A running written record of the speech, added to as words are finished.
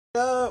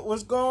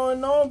What's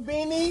going on,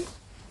 Beanie?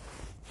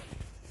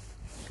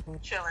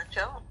 Chilling.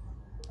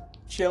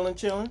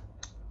 Chilling.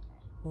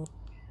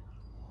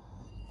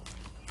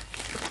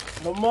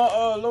 Lamar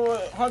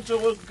Hunter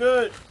was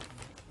good.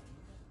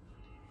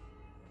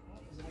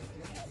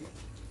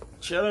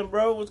 Chilling,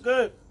 bro. What's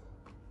good?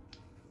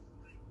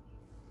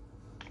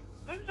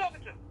 Who you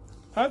talking to?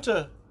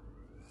 Hunter.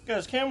 Got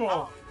his camera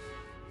on.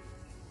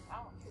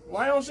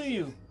 Why I don't see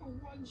you?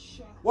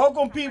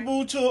 Welcome,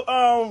 people,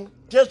 to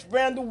Just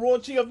Randall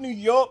Royalty of New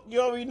York.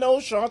 You already know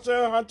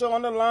Shanta and Hunter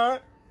on the line.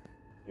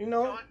 You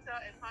know. Shanta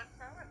and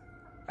Hunter?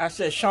 I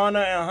said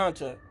Shauna and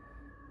Hunter.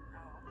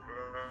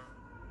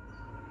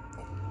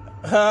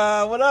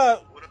 What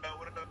up? What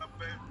up,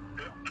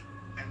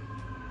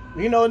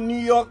 man? You know, New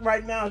York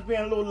right now is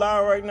being a little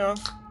loud right now.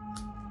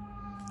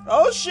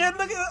 Oh shit!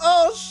 Look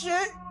at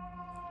shit.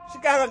 She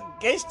got her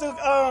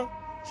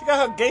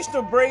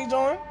gangster braids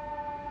on.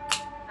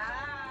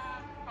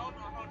 Hold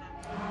on.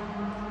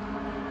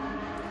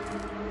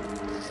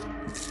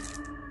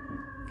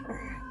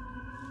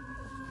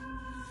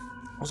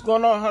 What's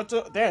going on,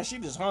 Hunter? Damn, she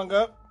just hung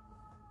up.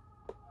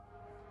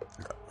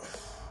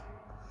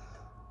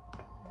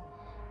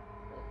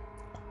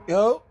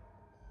 Yo,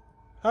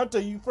 Hunter,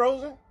 you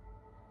frozen?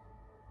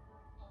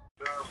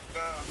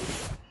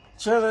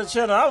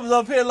 Chillin'. I was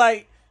up here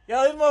like,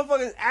 yo, these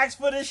motherfuckers ask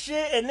for this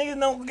shit and niggas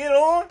don't get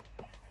on.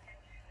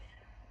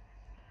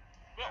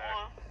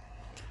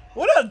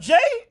 What up, Jay?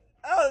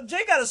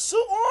 Jay got a suit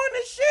on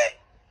and shit.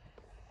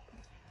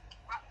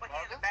 But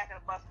he's in the back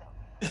of the bus though.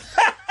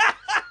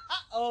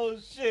 Oh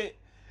shit.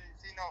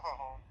 She know her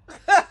home.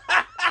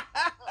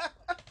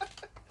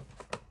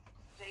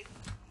 Jason.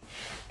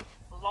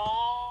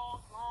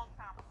 Long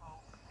time ago.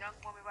 Young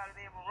woman by the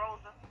name of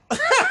Rosa.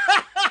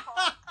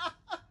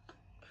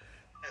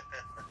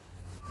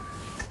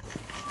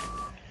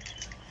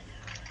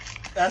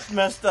 That's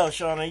messed up,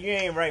 Shauna. You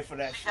ain't right for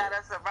that She shit. got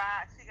us a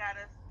ride. She got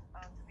us to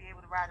be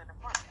able to ride in the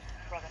front,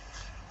 brother.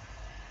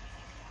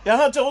 Yo,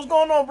 Hunter, what's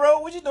going on, bro?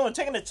 What you doing?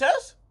 Taking the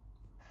test?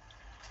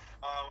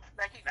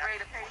 Like he's ready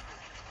to pay.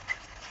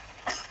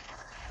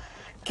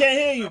 Can't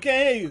hear you. You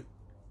can hear me?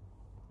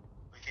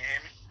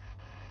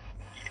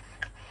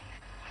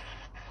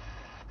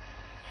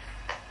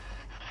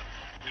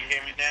 You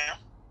hear me now?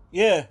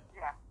 Yeah.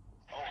 Yeah.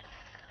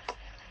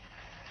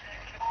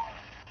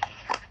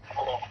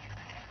 Hold on.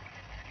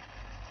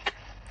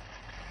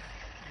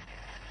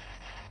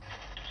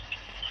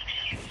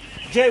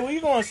 Jay, where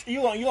you going?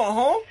 You going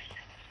home?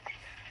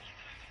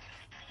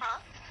 Huh?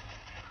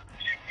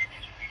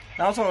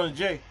 No, I'm talking to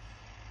Jay.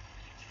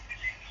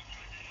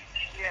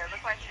 Yeah, it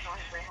looks like he's on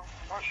his way home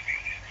from work.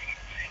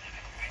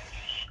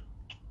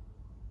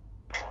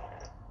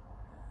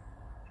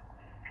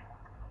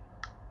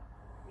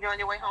 You on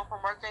your way home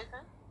from work, Jason?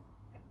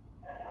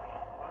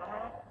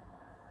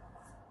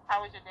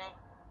 How was your day?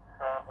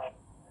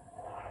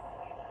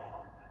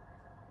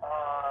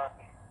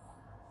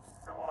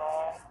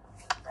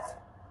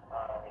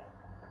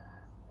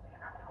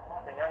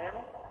 Can y'all hear me?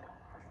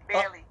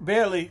 Barely.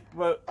 Barely,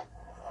 but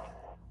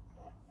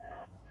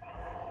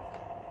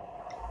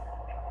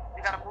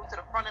You gotta move to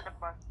the front of the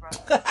bus, bro.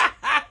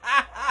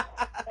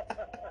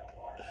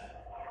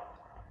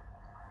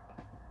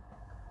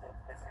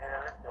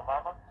 Your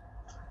mama?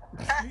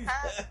 No,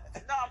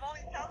 I'm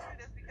only telling you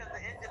this because the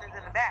engine is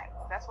in the back.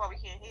 That's why we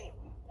can't hear you.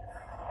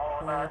 Oh,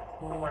 no,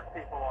 too much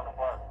people on the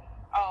bus.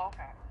 Oh,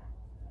 okay.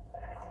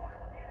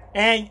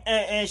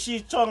 and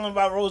she's talking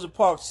about Rosa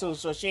Parks too,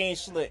 so she ain't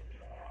slick.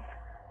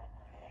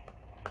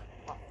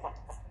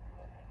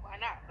 Why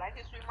not? Black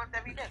History Month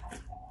every day.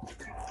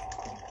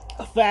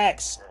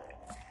 Facts.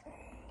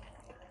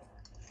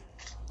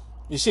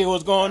 You see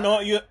what's going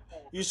on? You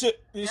see.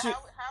 How's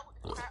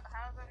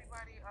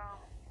everybody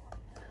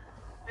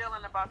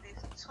feeling about these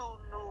two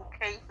new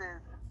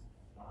cases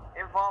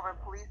involving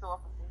police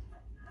officers?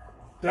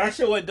 That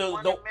shit with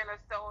One the in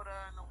Minnesota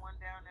and the one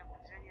down in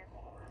Virginia.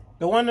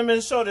 the one in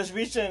Minnesota's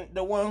recent.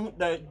 The one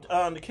that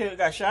the kid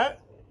got shot.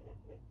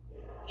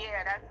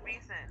 Yeah, that's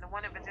recent. The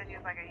one in Virginia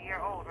is like a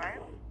year old, right?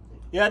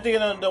 Yeah, I think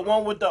the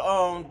one with the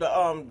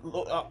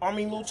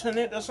army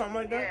lieutenant or something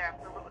like that. Yeah,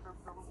 the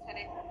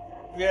lieutenant.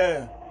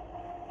 Yeah.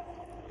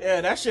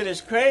 Yeah, that shit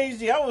is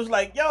crazy. I was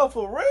like, yo,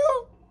 for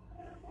real?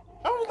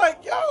 I was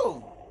like,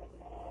 yo.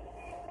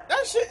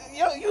 That shit,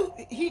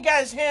 he got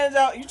his hands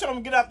out. You told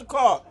him to get out the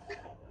car.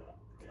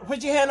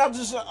 Put your hand out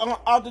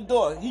the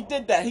door. He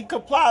did that. He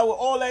complied with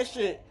all that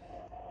shit.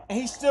 And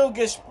he still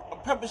gets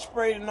pepper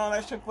sprayed and all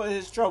that shit for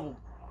his trouble.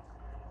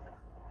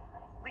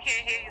 We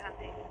can't hear you,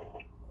 honey.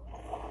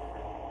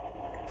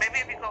 Maybe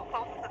if you go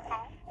closer to the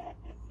phone.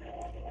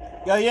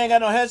 Yo, you ain't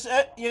got no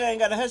headset? You ain't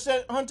got a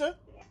headset, Hunter?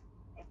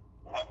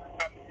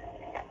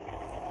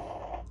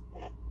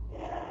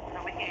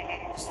 No, we can't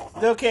hear you.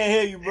 Still can't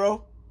hear you,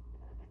 bro.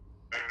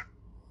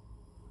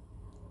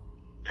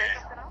 Say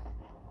something else?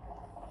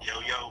 Yo,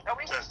 Oh,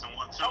 we- testing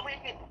 1, 2. Oh,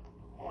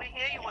 we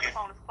hear you when the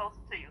phone is closer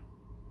to you.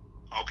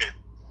 Okay.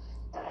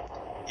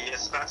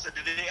 Yes, I said,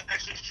 did they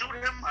actually shoot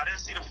him? I didn't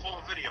see the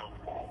full video.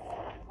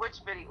 Which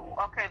video?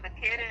 Okay, the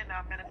kid in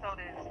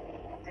Minnesota is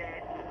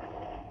dead.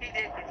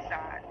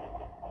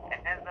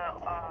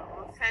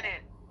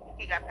 lieutenant,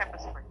 he got pepper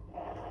spray.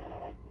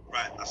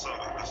 Right, I saw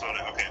that.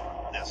 Okay,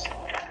 yes.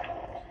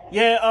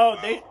 Yeah,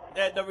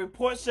 the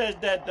report says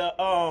that the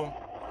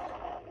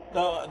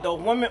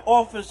woman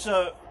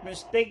officer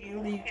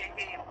mistakenly Can't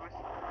hear you, Bruce.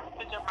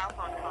 Put your mouth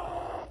on the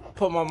phone.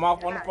 put my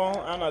mouth on the phone.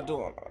 I'm not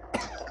doing that.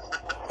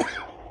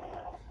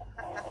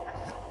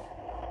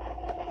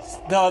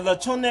 The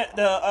lieutenant,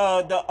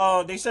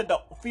 they said the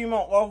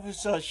female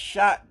officer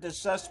shot the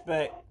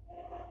suspect,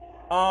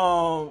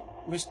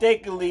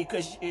 mistakenly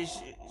because she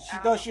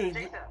thought she was.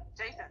 Jason,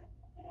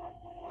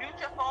 mute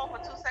your phone for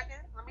 2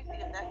 seconds. Let me see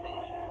if that's the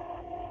issue.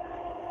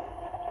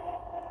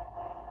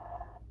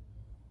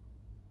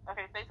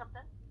 Okay, say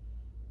something.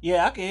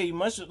 Yeah, I can hear you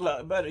much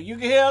better. You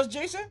can hear us,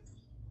 Jason?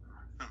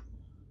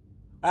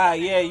 Ah,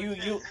 yeah, you,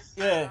 yeah. It's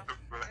the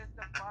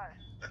bus.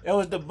 It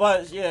was the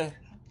buzz, yeah.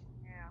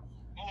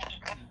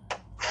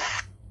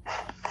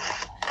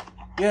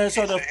 Yeah,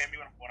 so the. Hear me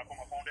when I put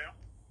my phone down?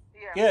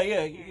 Yeah.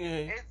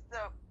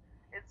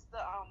 It's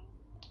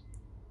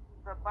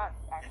the bus.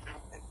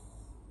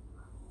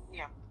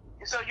 Yeah.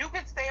 So you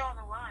can stay on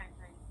the line,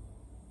 Jason,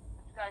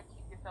 but you gotta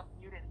keep yourself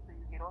muted until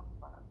you get off the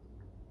bus.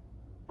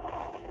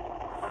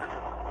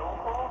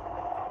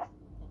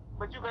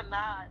 But you can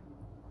nod.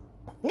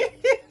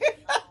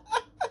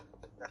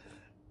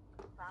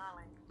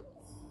 Silent.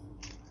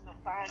 No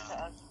sign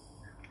to us.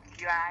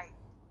 You alright?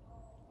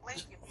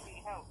 Blink if you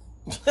need help.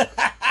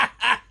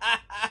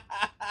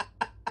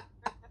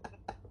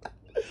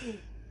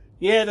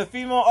 Yeah, the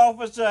female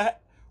officer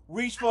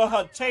reached for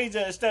her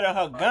taser instead of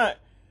her gun.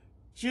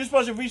 She was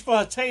supposed to reach for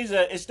her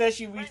taser. Instead,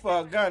 she reached for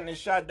her gun and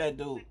shot that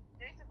dude.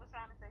 Jason was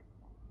trying to say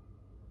something.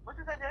 What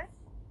you say, Jay?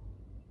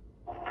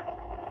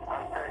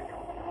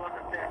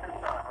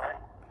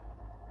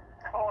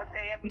 Oh,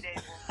 say every day,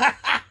 boy. I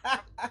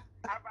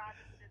ride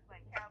this shit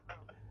like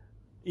cowgirl.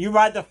 You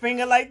ride the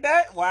finger like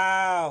that?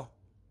 Wow.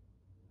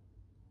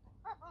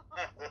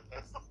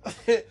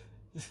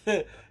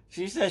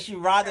 She said she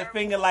ride the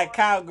finger like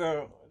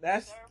cowgirl.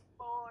 That's.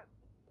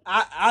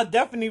 I'll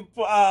definitely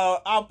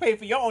I'll pay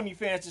for your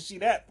OnlyFans to see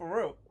that for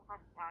real.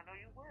 I know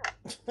you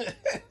will.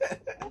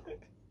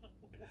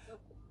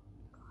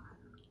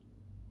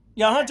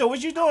 Yo, Hunter,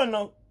 what you doing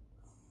though?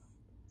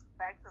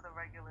 Back to the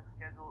regular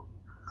scheduled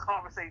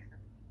conversation.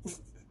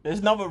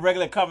 There's no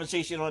regular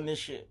conversation on this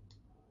shit.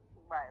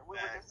 Right. We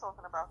were just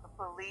talking about the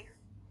police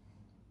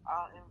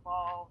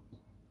involved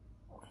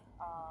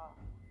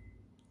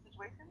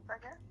situations, I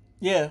guess.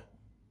 Yeah.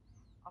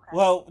 Okay.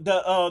 Well,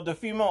 the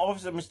female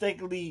officer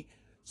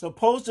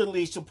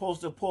supposedly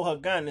supposed to pull her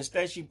gun.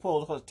 Instead, she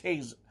pulled her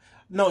taser.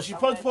 No, she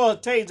supposed to pull her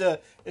taser.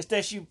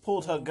 Instead, she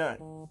pulled her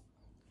gun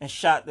and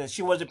shot that.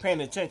 She wasn't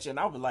paying attention.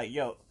 I was like,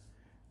 yo.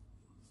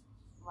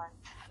 Right.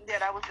 Yeah,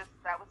 that was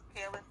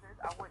carelessness.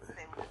 I wouldn't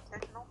say it was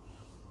intentional,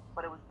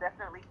 but it was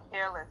definitely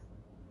careless.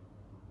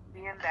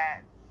 Being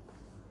that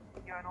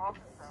you're an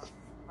officer,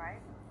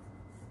 right?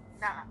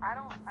 Now, I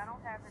don't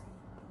have any.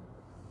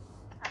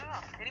 I don't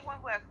know.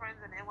 Anyone who has friends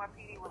in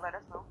NYPD will let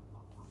us know.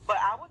 But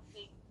I would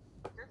think,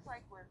 just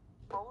like with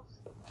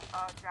most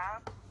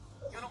jobs,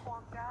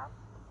 uniform jobs,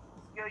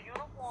 your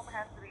uniform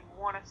has to be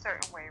worn a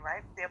certain way,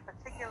 right? There are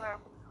particular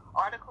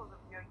articles of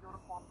your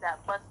uniform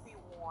that must be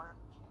worn.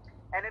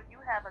 And if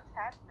you have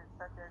attachments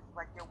such as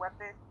like your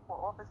weapon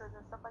for officers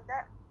and stuff like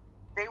that,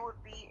 they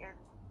would be in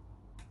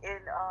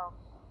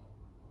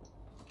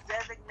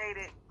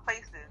designated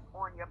places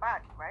on your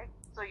body, right?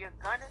 So your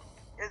gun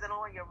isn't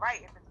on your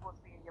right if it's supposed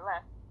to be in your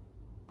left,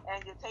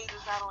 and your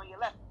taser's not on your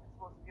left if it's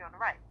supposed to be on the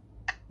right.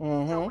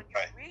 Mm-hmm. So when you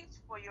reach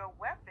for your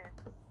weapon,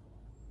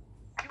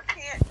 you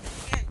can't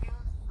use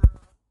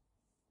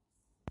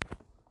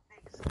the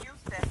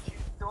excuse that you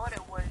thought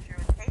it was your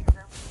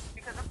taser,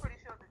 because I'm pretty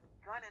sure the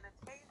gun and the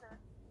taser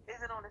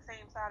isn't on the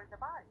same side of the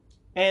body.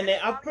 And then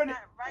I'm pretty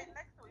not right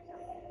next to each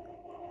other.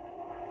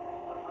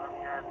 Let me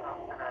add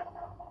something to that.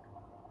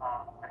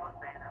 They were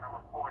saying in a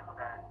report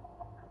that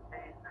the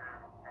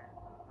taser and the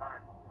gun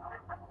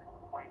difference in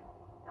weight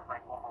is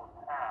like almost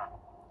half.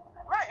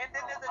 Right, and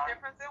then there's a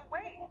difference in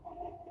weight.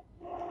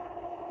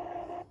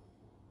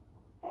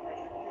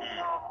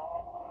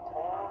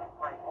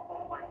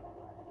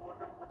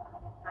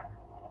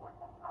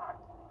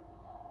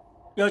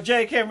 Yo,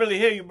 Jay, can't really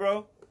hear you,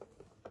 bro.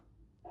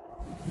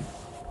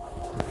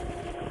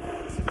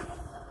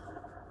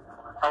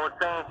 I was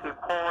saying she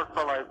paused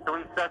for like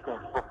 3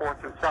 seconds before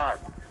she shot.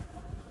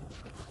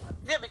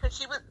 Yeah, because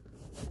she was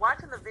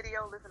watching the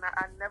video. Listen,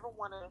 I never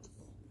want to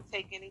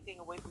take anything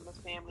away from this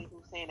family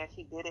who's saying that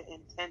she did it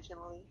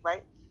intentionally,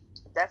 right?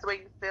 If that's the way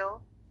you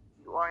feel,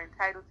 you are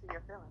entitled to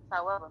your feelings.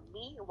 However,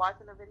 me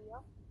watching the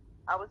video,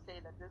 I would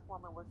say that this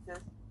woman was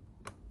just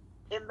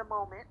in the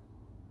moment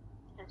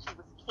and she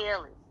was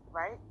careless,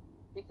 right?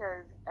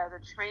 Because as a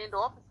trained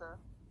officer,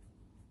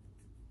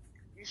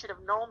 you should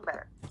have known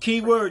better.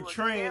 Keyword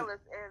trained.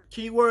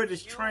 Keyword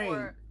is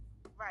trained.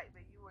 Right,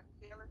 but you were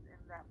careless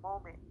in that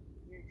moment.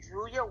 You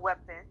drew your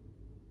weapon,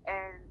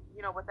 and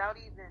without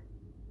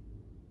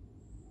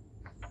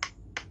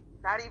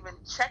not even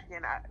checking.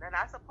 And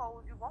I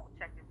suppose you won't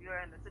check if you're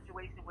in a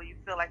situation where you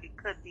feel like it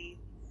could be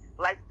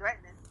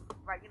life-threatening.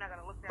 right? You're not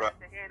gonna look down Right. at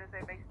the hand and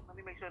say, "Let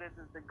me make sure this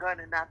is the gun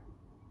and not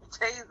the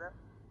taser."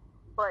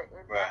 But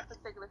in Right. that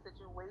particular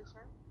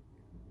situation,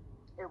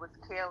 it was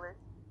careless.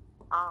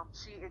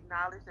 She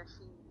acknowledged that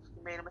she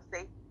made a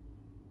mistake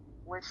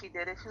when she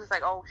did it. She was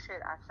like, "Oh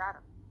shit, I shot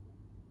him,"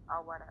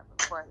 or whatever.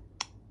 But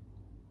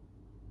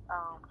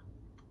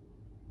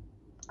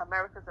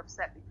America's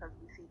upset because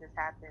we see this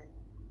happen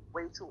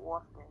way too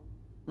often.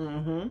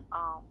 Mm-hmm.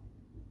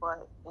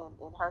 But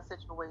in her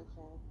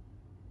situation,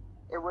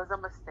 it was a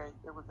mistake.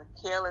 It was a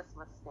careless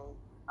mistake.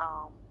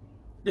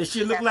 Does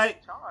she look has to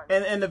like? be charged.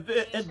 And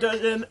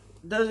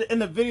does it in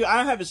the video?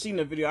 I haven't seen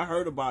the video. I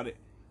heard about it,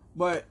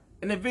 but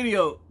in the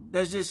video,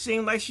 does it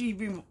seem like she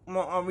be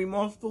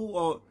remorseful,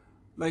 or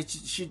like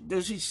she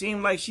does she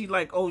seem like she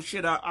like, oh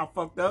shit, I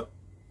fucked up?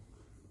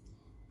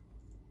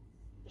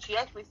 She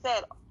actually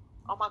said,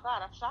 "Oh my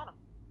God, I shot him."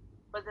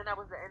 But then that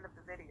was the end of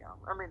the video.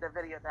 I mean, the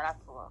video that I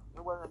saw.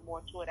 There wasn't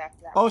more to it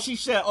after that. Oh, she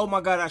said, "Oh my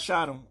God, I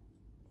shot him."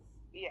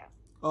 Yeah.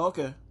 Oh,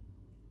 okay.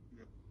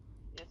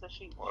 And so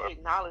she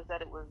acknowledged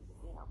that it was,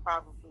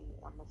 probably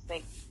a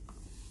mistake,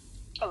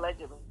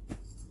 allegedly,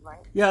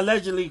 right? Yeah,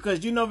 allegedly,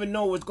 because you never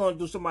know what's going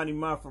through somebody's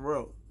mind for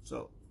real.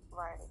 So.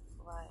 Right.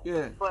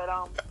 Yeah. But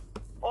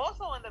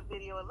also in the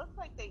video, it looks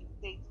like they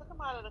took him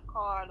out of the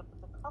car to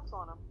put the cuffs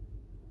on him.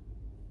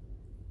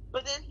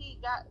 But then he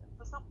got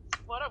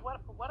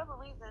for whatever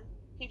reason,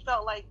 he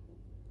felt like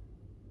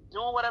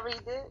doing whatever he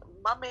did.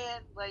 My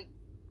man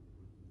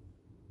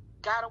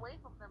got away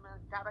from them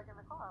and got back in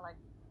the car. Like,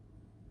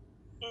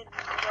 in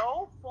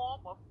no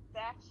form of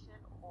fashion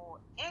or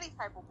any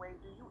type of way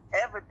do you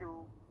ever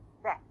do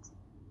that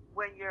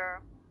when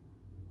you're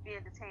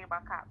being detained by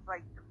cops.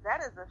 Like,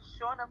 that is a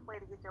sure enough way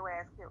to get your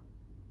ass killed.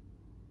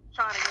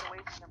 Trying to get away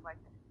from them like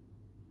that.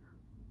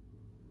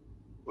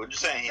 What you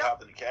saying? He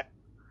hopped in the cab?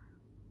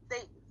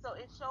 So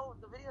it shows,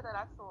 the video that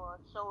I saw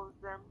shows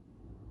them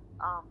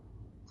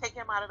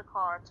taking him out of the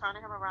car,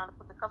 turning him around to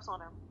put the cuffs on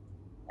him,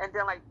 and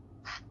then like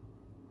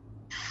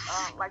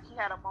he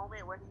had a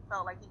moment where he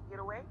felt like he could get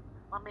away.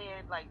 My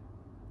man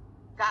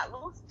got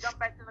loose, jumped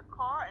back in the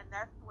car, and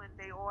that's when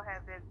they all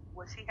had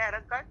she had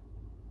a gun,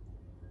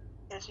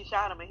 and she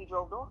shot him, and he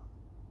drove off.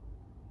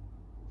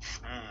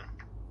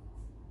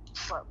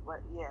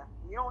 But yeah,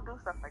 you don't do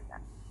stuff like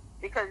that,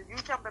 because you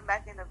jumping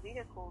back in the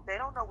vehicle, they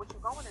don't know what you're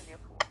going in there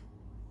for.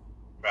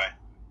 Right.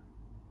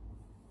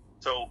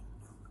 So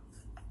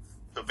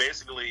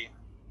basically,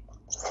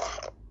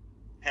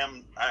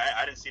 him,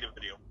 I didn't see the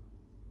video.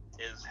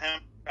 Is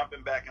him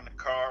jumping back in the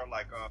car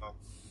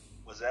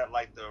was that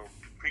like the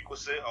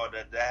prerequisite, or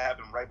that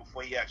happened right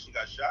before he actually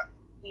got shot?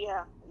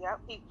 Yeah,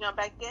 yep. He jumped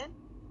back in,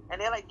 and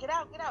they're like, get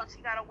out.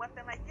 She got a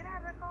weapon, like, get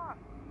out of the car.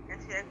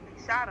 And she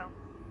actually shot him,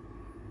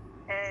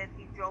 and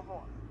he drove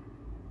off.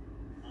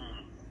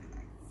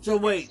 So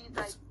wait.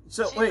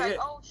 She's like,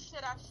 oh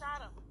shit, I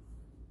shot him.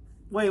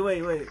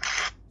 Wait.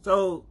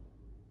 So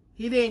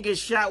he didn't get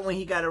shot when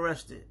he got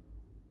arrested.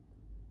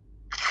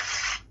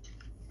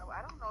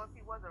 I don't know if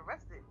he was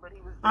arrested, but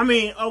he was. I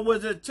mean, or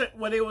was it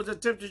when they was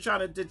attempting trying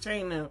to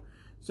detain him?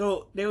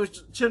 So they was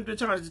attempting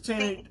trying to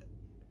detain him.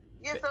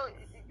 Yeah, so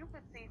you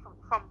could see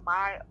from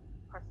my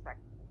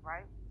perspective,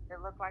 right? It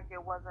looked like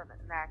it wasn't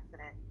an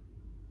accident,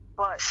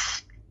 but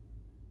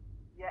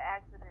your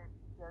accident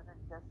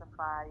doesn't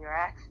justify your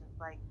actions.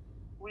 Like,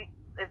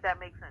 if that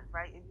makes sense,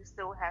 right? And you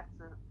still have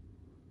to.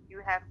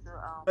 You have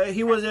to.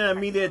 He wasn't an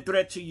immediate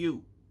threat to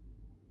you.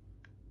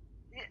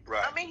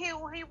 Right. I mean, he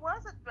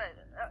was a threat.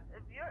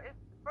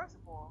 First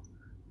of all,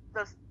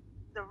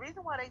 the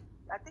reason why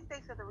I think they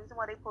said the reason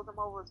why they pulled him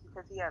over was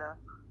because he had a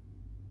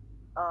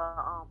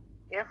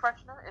air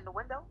freshener in the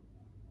window,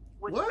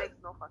 which What? makes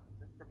no fucking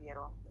sense to me at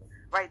all.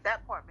 Right,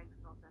 that part makes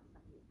no sense to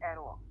me at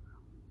all.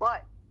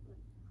 But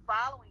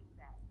following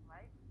that,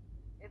 right,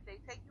 if they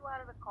take you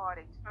out of the car,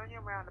 they turn you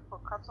around to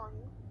put cuffs on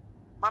you.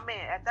 My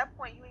man, at that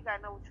point, you ain't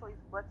got no choice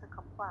but to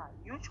comply.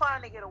 You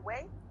trying to get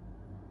away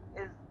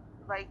is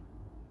like,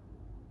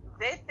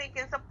 they're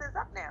thinking something's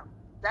up now.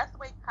 That's the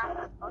way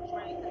cops are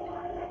trained to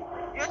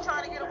do. You're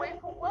trying to get away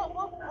from,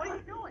 what are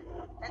you doing?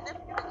 And then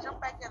for you to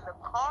jump back in the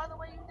car the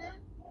way you did,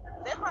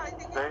 they probably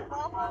think you're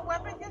going for a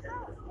weapon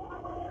yourself.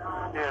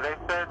 Yeah, they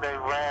said they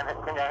ran.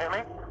 Can you hear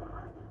me?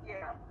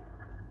 Yeah.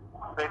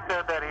 They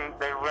said that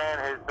they ran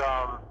his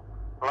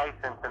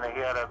license and that he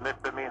had a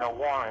misdemeanor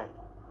warrant.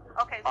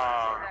 Okay, so I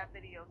saw that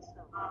video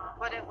too.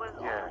 But it was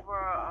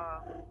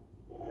over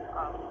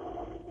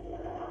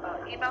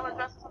email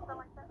address or something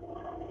like that?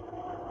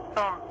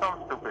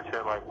 Some stupid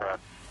shit like that.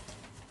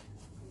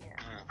 Yeah.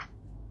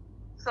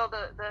 So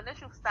the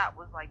initial stop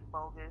was like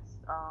bogus.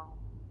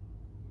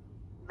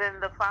 Then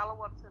the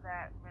follow up to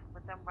that,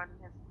 with them running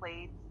his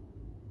plates.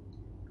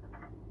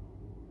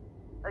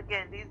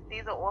 Again,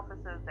 these are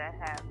officers that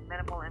have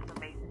minimal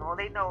information. All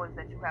they know is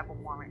that you have a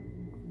warrant,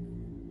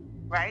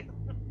 right?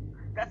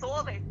 That's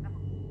all they know.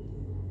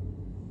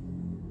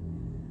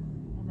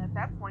 And at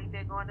that point,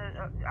 they're going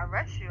to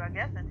arrest you, I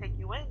guess, and take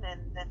you in, and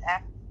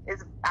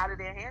it's out of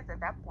their hands at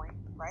that point,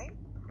 right?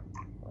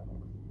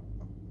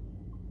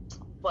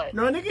 But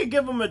No, they can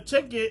give him a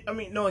ticket. I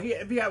mean, no,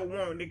 if he have a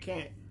warrant, they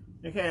can't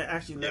They can't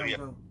actually let Yeah.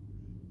 him go.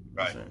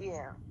 Right.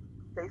 Yeah.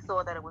 They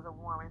saw that it was a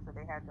warrant, so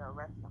they had to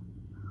arrest him.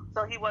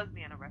 So he was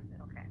being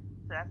arrested, okay.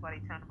 So that's why they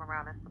turned him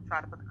around and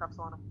tried to put the cuffs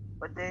on him.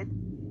 But did?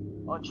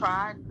 Or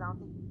tried? I don't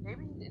think.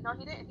 Maybe he didn't. No,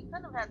 he didn't. He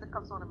couldn't have had the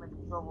cuffs on him if he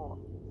drove off.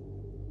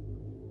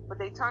 But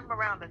they turned him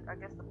around, I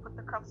guess, to put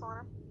the cuffs on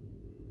him.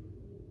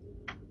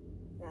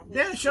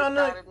 Then,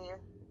 Shauna,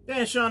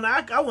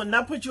 I would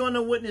not put you on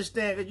the witness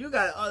stand because you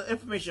got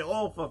information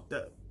all fucked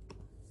up.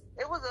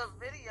 It was a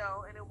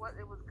video, and it was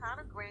kind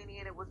of grainy,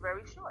 and it was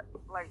very short.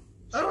 Like,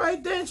 all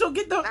right, then, so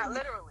get the. Not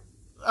literally.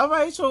 All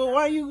right, so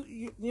why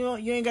you know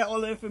you ain't got all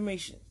the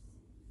information?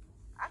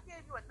 I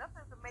gave you enough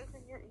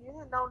information. You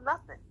didn't know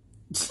nothing.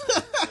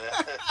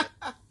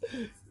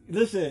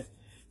 Listen,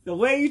 the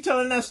way you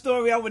telling that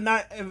story, I would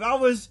not. If I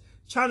was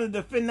trying to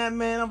defend that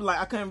man, I'm like,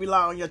 I couldn't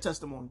rely on your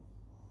testimony.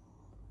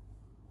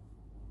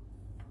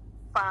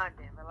 Fine,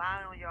 then.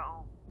 Rely on your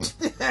own.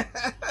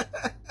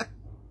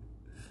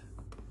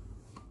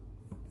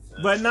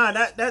 But nah,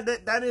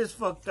 that is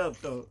fucked up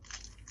though.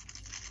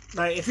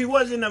 Like if he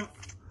wasn't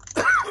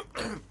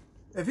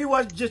if he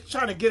was just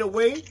trying to get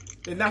away,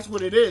 then that's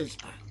what it is.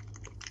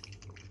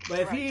 But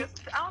if he, I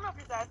don't know if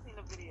you guys seen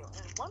the video,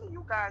 and one of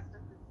you guys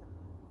sent this to me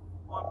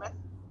on message,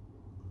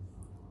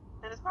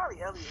 and it's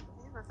probably Elliot.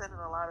 He's been sending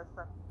a lot of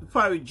stuff.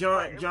 Probably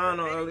John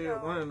or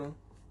Elliot, one of them.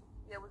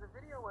 Yeah, it was a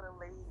video with a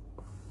lady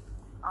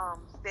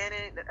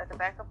standing at the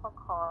back of her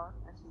car,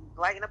 and she's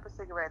lighting up a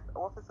cigarette. The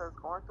officer's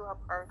going through her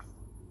purse,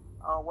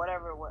 or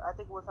whatever it was. I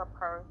think it was her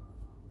purse.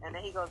 And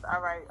then he goes,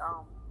 "All right,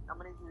 I'm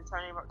gonna need you to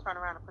turn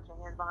around and put your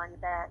hands behind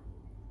your back."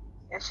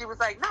 And she was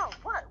like, "No,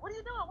 what? What are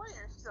you doing? Wait!"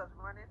 And she starts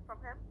running from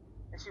him,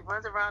 and she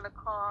runs around the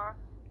car,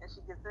 and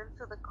she gets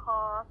into the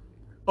car.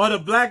 Oh, the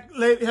black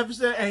lady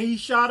officer, and he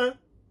shot her.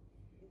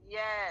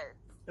 Yes.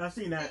 I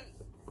seen that.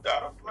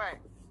 Right.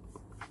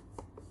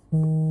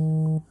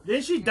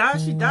 Didn't she die?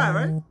 She died,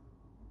 right?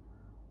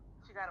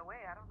 She got away.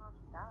 I don't know if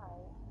she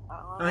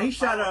died. He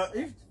shot her.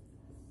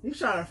 He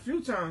shot her a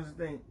few times, I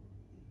think.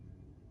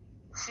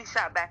 She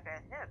shot back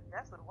at him.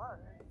 That's what it was.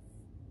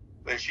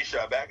 Wait, she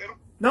shot back at him?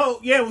 No,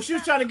 yeah, when she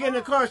was trying to get in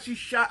the car, she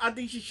shot. I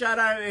think she shot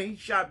at her, and he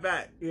shot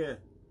back. Yeah.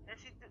 And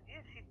she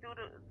threw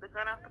the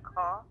gun out the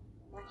car,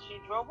 and she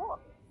drove off.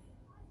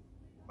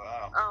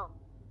 Wow.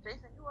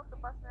 Jason, you off the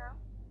bus now?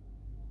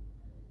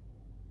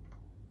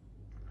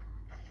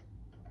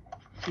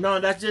 No,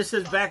 that's just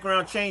his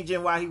background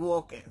changing while he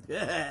walking.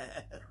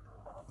 Yeah,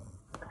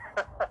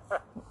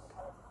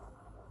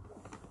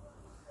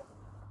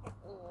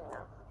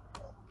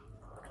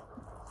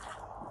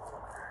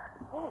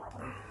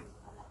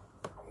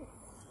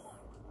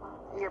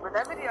 but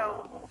that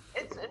video,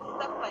 it's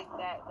stuff like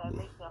that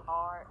makes it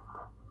hard.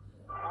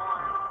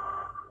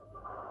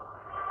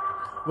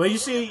 Well, you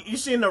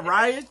seen the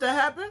riots that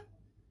happened?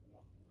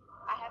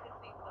 I haven't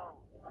seen those.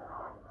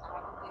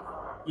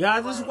 Yeah, I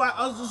was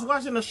just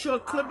watching a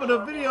short clip of the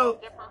video.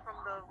 Different from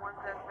the ones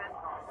that's been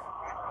going.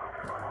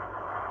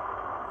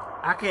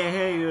 I can't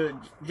hear you,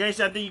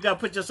 Jason. I think you gotta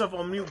put yourself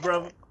on mute,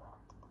 brother.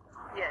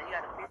 Yeah, you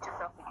gotta mute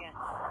yourself again.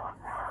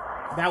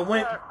 That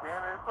went. Man,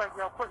 it's like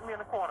y'all putting me in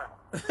the corner.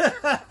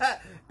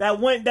 that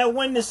went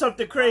to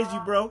something crazy,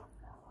 bro.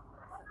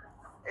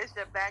 It's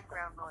your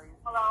background noise.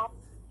 Hello.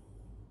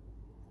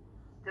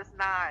 Just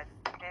nod,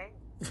 okay?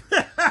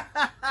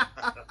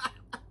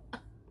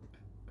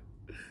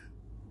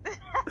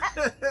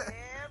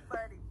 Yeah,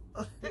 buddy.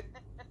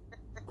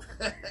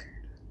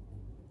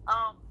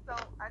 So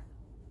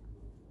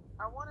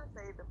I want to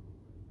say the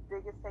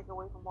biggest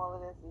takeaway from all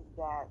of this is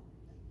that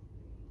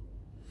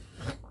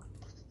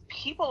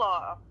people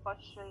are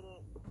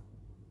frustrated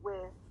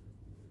with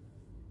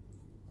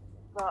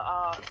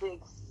the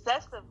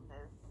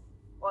excessiveness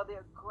or the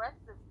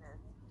aggressiveness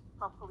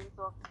from police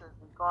officers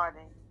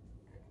regarding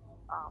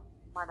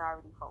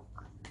minority folk.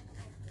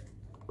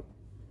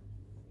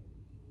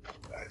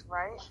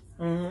 Right?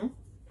 Mm-hmm.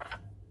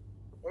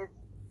 It's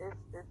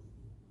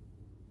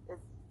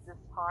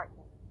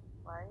disheartening,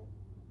 right?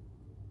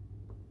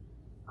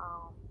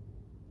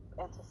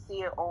 And to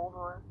see it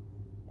over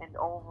and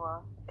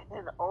over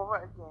and over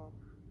again,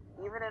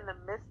 even in the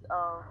midst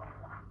of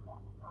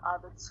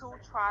the two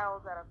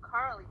trials that are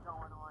currently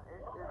going on,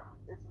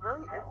 it's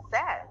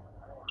sad.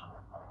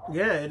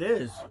 Yeah, it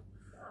is.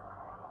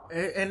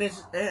 And it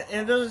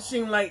doesn't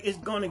seem like it's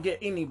going to get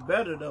any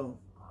better though.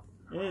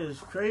 It is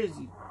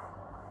crazy.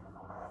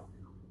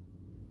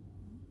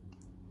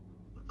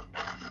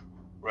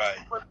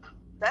 Right. But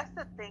that's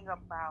the thing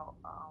about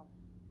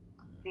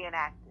being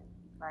active,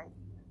 right?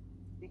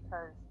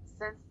 Because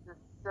since the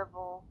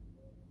civil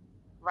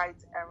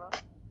rights era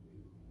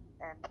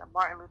and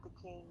Martin Luther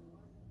King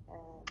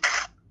and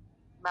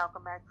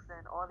Malcolm X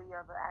and all the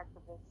other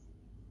activists,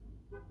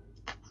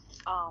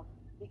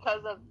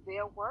 because of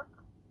their work,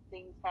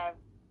 things have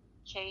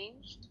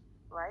changed,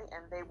 right?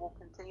 And they will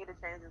continue to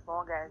change as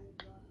long as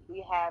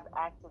we have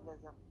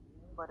activism.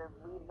 But if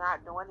we're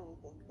not doing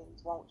anything,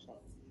 things won't change.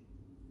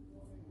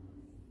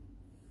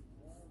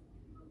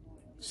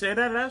 Say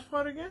that last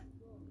part again?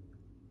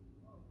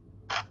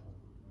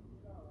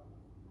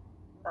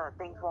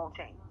 Things won't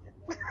change.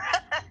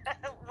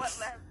 What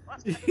last one?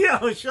 Yo,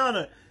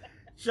 Shauna.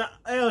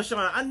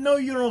 Shauna, I know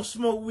you don't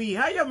smoke weed.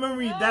 How your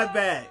memory that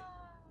bad?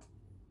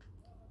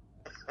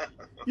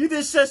 You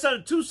just said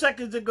something 2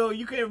 seconds ago.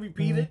 You can't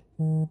repeat it.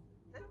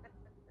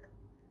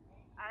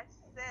 I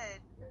said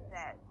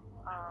that.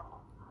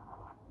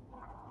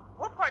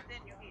 What part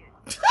didn't you hear?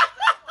 The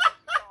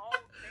whole thing.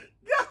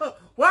 Yo,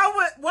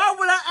 why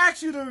would I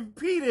ask you to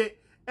repeat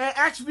it and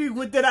ask me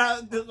what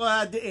I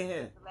didn't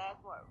hear? The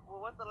last part.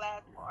 Well, what's the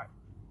last part?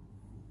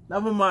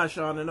 Never mind,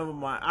 Shauna. Never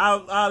mind.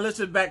 I'll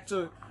listen back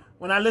to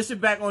when I listen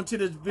back onto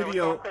this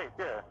video.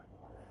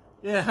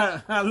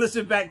 Yeah, I'll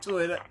listen back to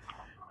it.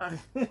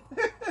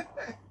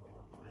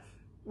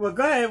 Well,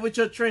 go ahead with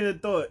your train of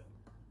thought.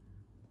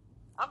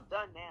 I'm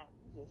done now.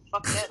 You just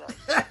fuck that up.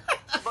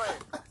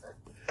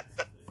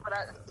 but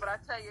I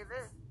tell you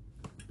this.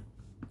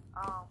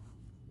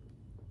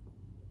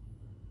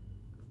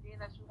 Being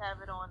that you have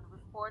it on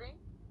recording,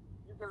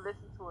 you can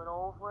listen to it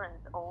over and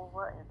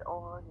over and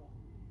over again.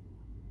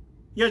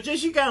 Yo,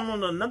 just you got him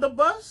on another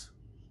bus?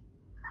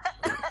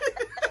 That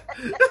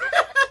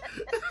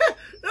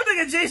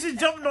nigga Jason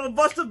jumping on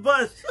bus to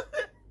bus.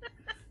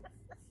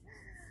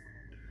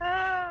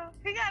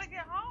 He gotta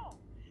get home.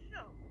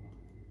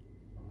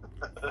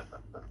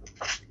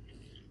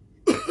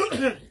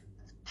 Shoot.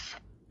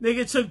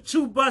 Nigga took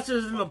 2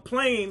 buses and a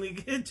plane to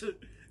get to.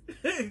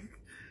 That's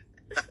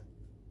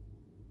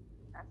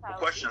how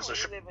Question, it is when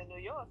so you live in New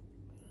York.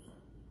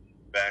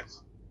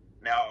 Facts.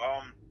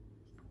 Now,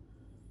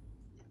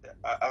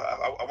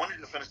 I wanted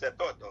to finish that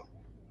thought though.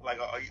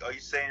 Like, are you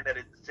saying that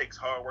it takes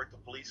hard work to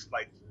police?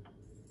 Like,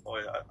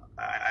 or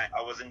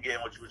I wasn't getting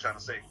what you were trying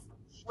to say.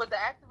 With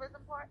the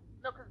activism part,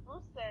 no, because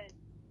Bruce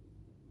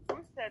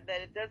said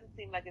that it doesn't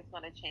seem like it's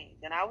going to change,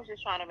 and I was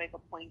just trying to make a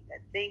point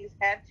that things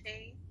have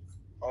changed,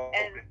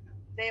 and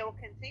they will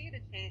continue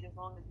to change as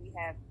long as we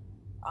have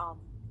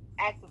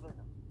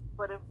activism.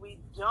 But if we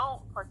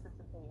don't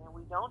participate and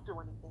we don't do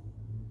anything,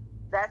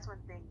 that's when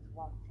things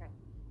won't change.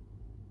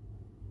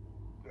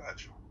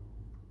 Gotcha.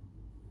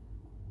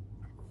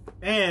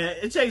 Man,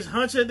 it takes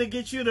Hunter to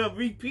get you to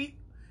repeat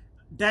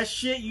that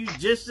shit you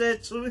just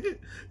said to me.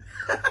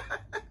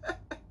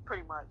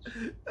 Pretty much.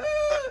 Look.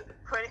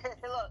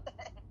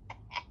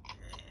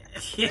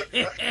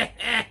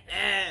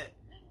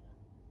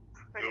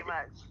 Pretty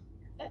much.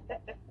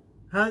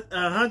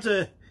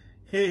 Hunter,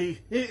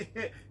 hey,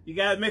 you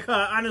gotta make her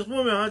an honest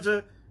woman,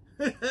 Hunter.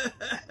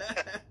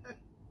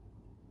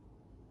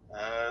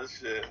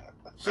 Shit.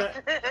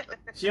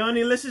 She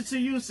only listens to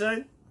you,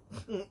 son.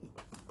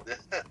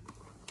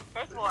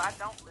 First of all, I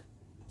don't listen.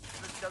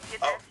 Let's go get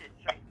that shit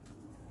straight.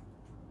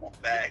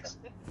 Facts.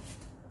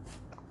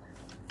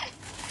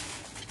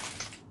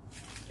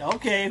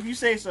 Okay, if you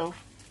say so.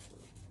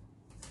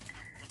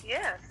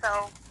 Yeah,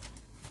 so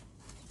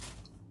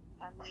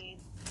I mean,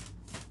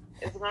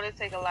 it's going to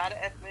take a lot of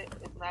effort.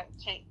 It's not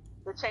change.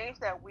 The change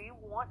that we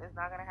want is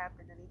not going to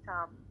happen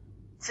anytime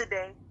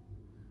today.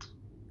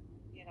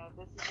 You know,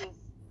 this is just.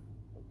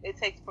 It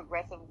takes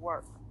progressive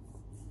work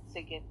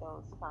to get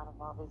those kind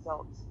of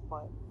results,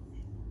 but.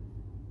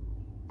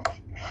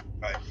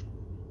 Right.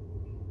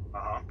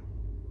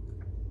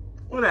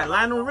 What that,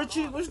 Lionel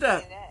Richie? What's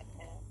that?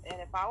 And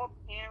if our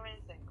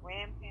parents and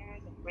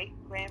grandparents and great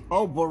grandparents,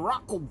 Oh,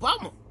 Barack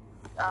Obama.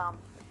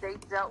 they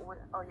dealt with.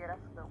 Oh yeah,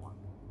 that's a good one.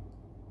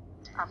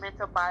 I meant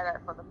to buy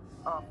that for the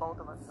both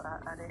of us, but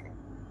I didn't.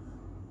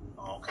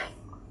 Okay.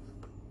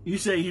 You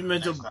say you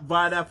meant to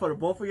buy that for the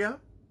both of y'all?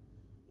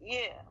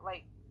 Yeah,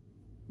 like.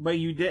 But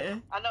you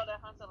didn't? I know that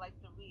Hunter likes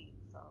to read,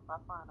 so if I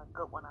find a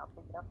good one, I'll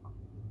pick it up.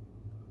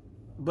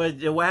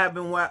 But what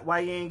happened? Why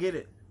you ain't get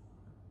it?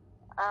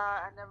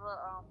 I never.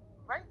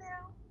 Right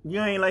now. You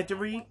ain't like to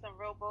read? Some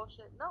real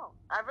bullshit. No,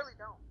 I really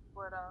don't.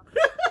 But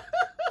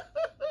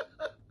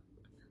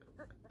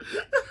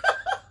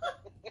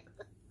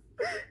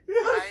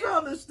You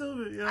sounded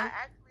stupid, yo. I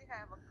actually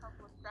have a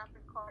couple of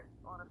shopping carts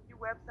on a few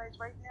websites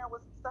right now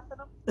with some stuff in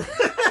them.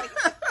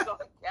 So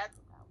catch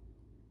them out.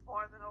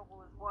 Barnes and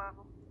Noble is one of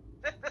them.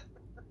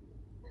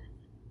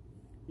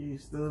 You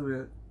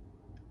stupid.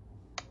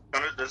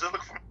 Does it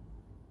look from?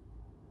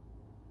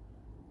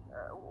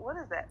 What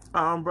is that?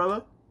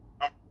 Umbrella?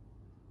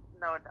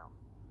 No, it don't.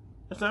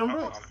 That's the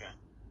umbrella. Okay.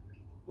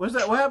 What's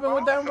that? What happened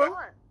with that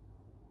umbrella?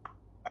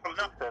 I don't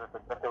know. I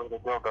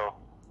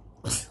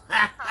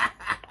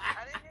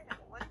didn't hear it.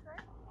 What did you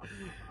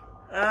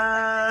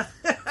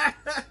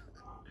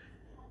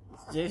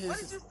say? Jason, What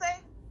did you say?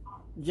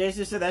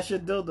 Jason said that's your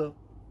dildo.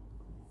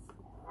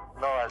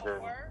 No, I A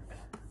didn't. word?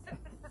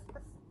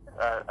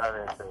 I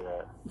didn't say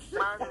that.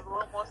 Mine's a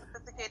little more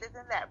sophisticated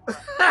than that,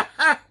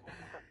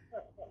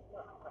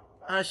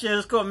 bro. Shit,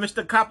 it's called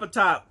Mr. Copper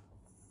Top.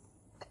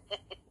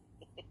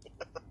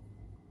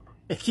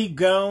 And keep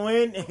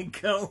going and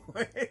going.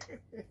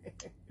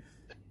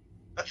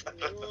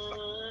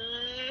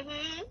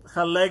 Mm-hmm.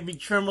 Her leg be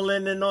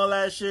trembling and all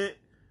that shit.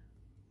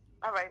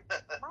 All right.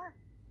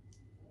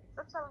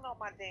 Stop telling all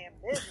my damn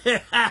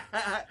business.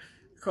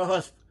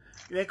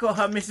 They call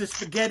her Mrs.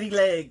 Spaghetti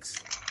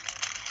Legs.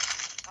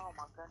 Oh,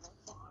 my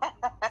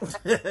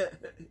goodness.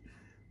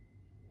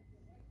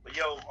 But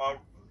yo,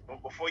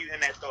 before you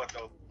end that thought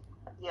though,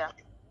 Yeah.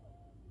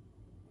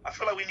 I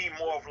feel like we need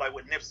more of like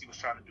what Nipsey was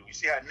trying to do. You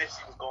see how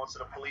Nipsey was going to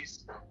the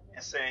police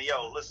and saying,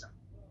 "Yo, listen,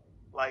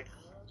 like,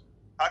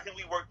 how can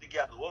we work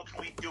together? What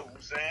can we do?" You know what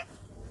I'm saying.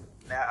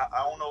 Now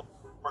I don't know if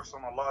it works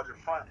on a larger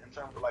front in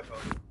terms of like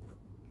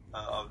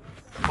a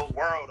whole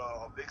world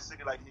or a big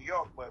city like New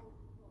York, but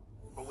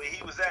where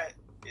he was at,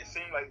 it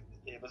seemed like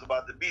it was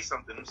about to be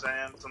something. You know what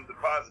I'm saying, something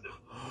positive.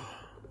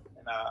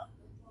 And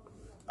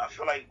I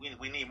feel like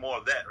we need more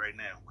of that right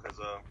now because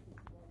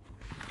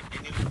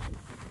you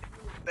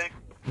think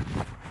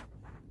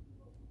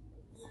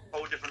a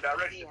whole different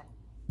direction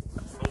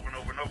over and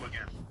over and over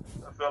again.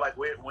 I feel like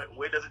where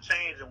does it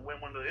change and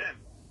when will it end?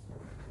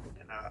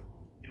 And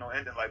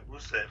ending like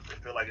Bruce said, I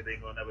feel like it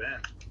ain't gonna never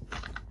end.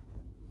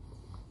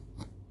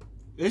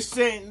 They're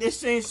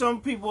saying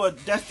some people are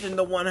destined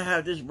to want to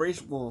have this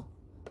race war.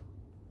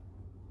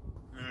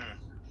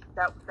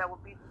 That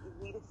would be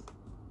the elitist.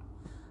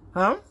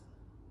 Huh?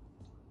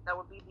 That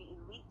would be the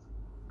elite.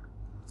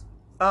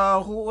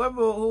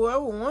 Whoever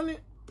won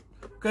it.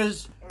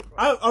 Because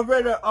I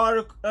read an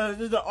article.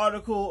 There's an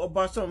article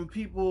about some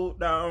people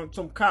that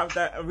some cops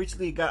that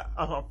recently got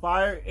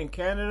fired in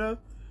Canada.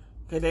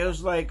 Because they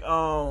was like,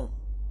 I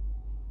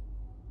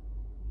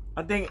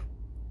think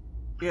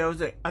it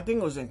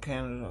was in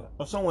Canada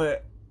or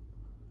somewhere.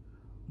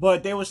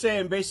 But they were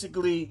saying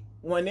basically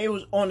when they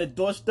was on the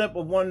doorstep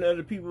of one of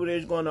the people they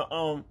was going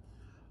to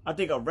I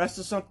think arrest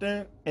or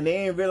something, and they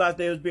didn't realize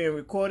they was being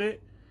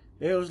recorded.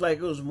 It was like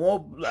it was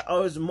more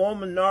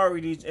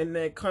minorities in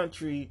their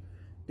country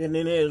than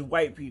there is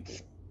white people,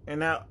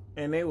 and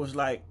they was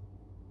like,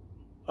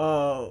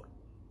 yeah,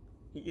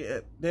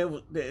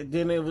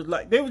 then it was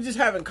like they were just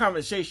having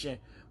conversation,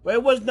 but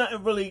it was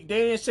nothing really.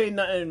 They didn't say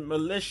nothing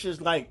malicious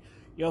like,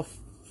 yo,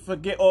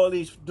 forget all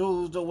these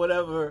dudes or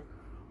whatever.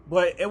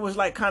 But it was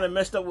like kind of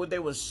messed up what they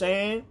were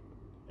saying.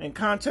 In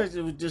context,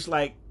 it was just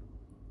like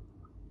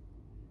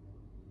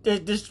they're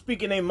just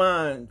speaking their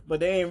mind, but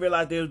they didn't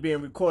realize they was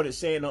being recorded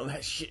saying all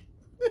that shit.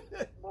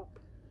 Well,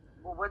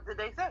 what did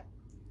they say?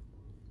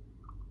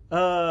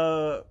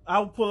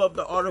 I'll pull up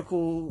the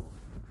article.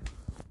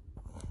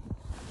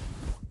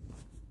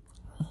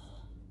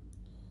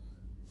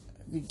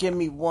 Give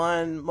me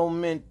one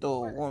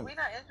momento. We're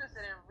not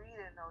interested in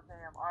reading no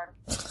damn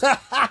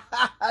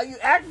article. You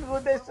asked me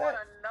what they said. We want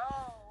to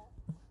know.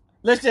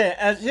 Listen,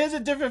 here's the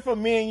difference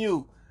from me and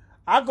you.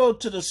 I go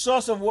to the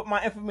source of what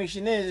my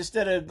information is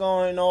instead of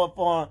going off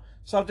on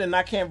something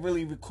I can't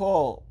really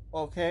recall.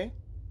 Okay?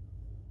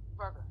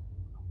 Brother,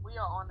 we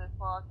are on this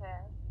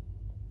podcast.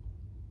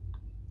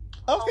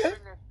 Okay.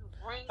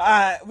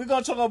 Alright, we're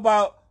going to talk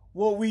about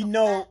what we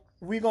know.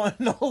 We're going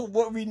to know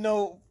what we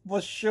know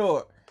for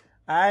sure.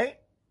 Alright?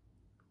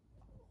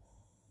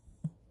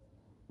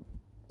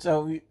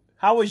 So,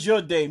 how was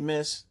your day,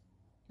 miss?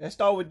 Let's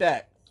start with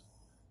that.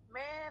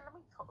 Man,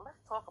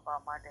 let's talk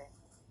about my day.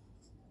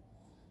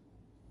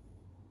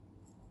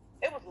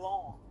 It was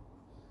long.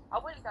 I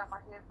went and got my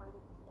hair braided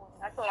this morning.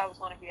 I thought I was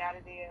going to be out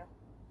of there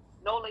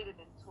no later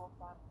than 2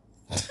 o'clock.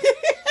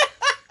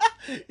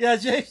 Yeah,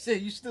 Jay said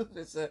you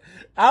stupid, sir.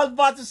 I was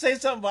about to say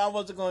something, but I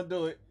wasn't going to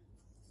do it.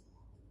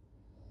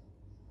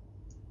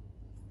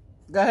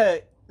 Go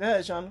ahead,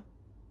 Shauna.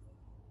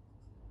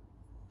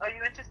 Are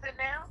you interested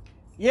now?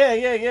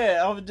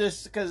 Yeah. I was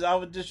just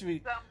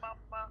read.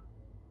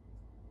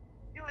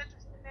 You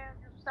interested now?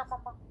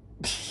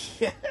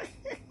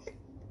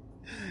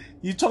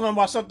 You talking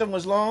about something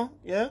was long?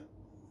 Yeah.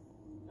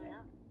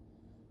 Yeah.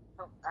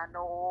 So I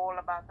know all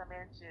about them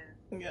inches.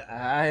 Yeah,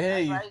 I hear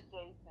you. Right,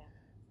 Jason.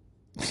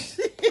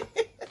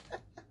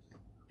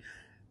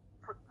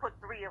 Put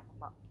 3 of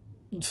them up.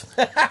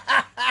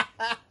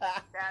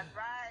 That's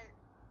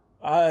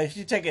right.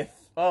 She taking.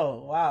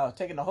 Oh wow,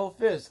 taking the whole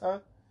fist, huh?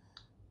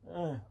 I'm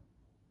gonna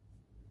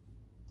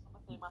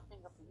say my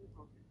finger for you,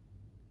 Bruce.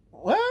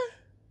 What?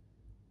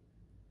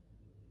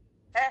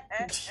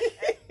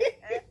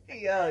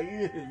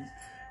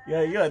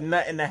 You're a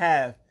nut and a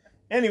half.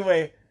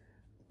 Anyway,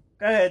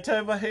 go ahead. Tell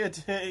me about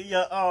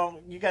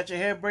you got your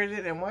hair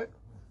braided and what?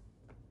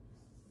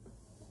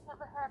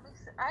 Never had me.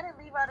 I didn't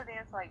leave out of there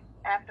until like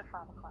after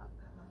 5 o'clock.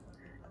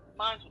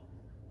 Mind you,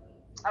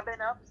 I've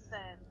been up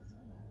since.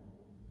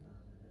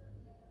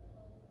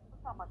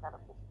 What time I got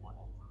up this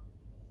morning?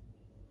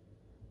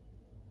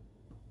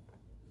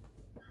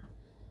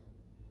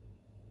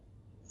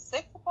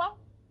 Six o'clock?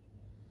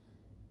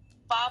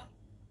 5?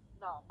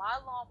 No, my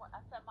alarm. I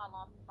set my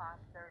alarm for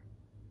 5:30.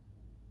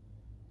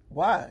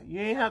 Why? You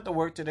ain't have to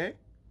work today.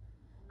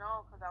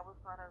 No, because I was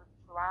gonna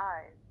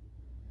drive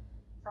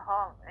to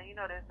Harlem, and you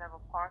know there's never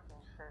parking.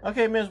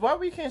 Okay, miss, why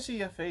we can't see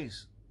your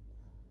face?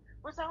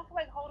 Which I don't feel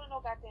like holding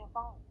no goddamn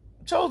phone.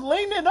 So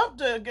lean it up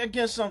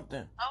against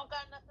something. I don't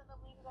got nothing to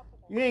lean it up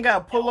against. You ain't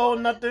got a pillow or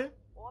nothing?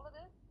 All of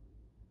this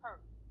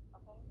hurt,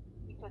 okay?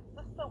 Because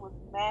sister was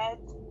mad.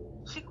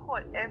 She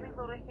caught every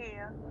little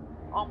hair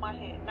on my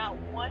head. Not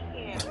one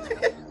hair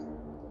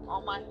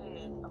on my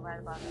head right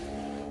about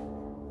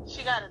now.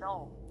 She got it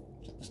all.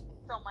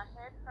 So my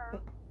head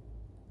hurt.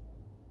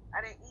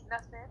 I didn't eat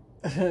nothing.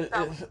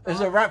 It's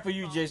a wrap for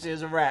you, JC.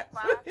 It's a wrap.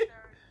 5:30.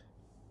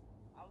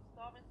 I was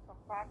starving from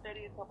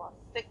 5:30 until about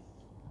 6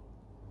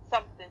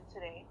 something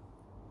today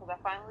because I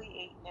finally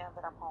ate now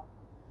that I'm home.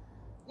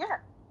 Yeah.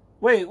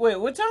 Wait.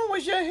 What time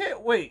was your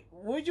hit? Wait,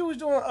 what you was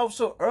doing up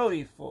so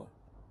early for?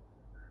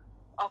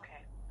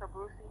 Okay. So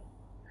Brucey,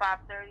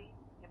 5:30.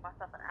 Give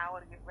myself an hour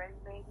to get ready,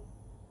 maybe.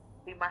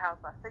 Leave my house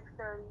by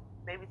 6:30.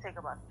 Maybe take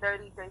about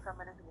 35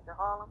 minutes to get to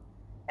Harlem.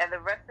 And the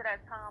rest of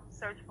that time,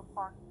 search for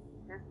parking.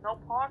 There's no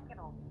parking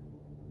over here.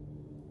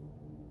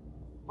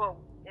 But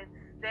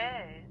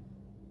instead,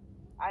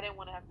 I didn't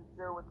want to have to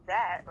deal with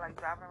that, like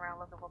driving around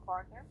looking for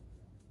parking.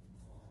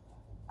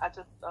 I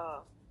just,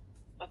 I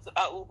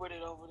Ubered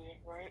it over there,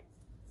 right?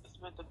 I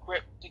spent a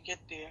grip to get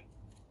there.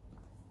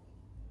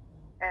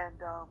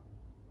 And, a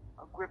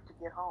grip to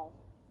get home.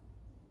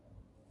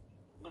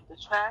 With the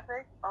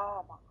traffic,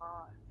 oh my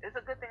God. It's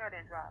a good thing I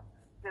didn't drive.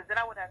 Because then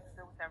I would have to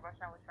deal with that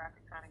rush hour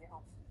traffic trying to get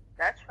home.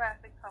 That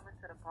traffic coming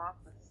to the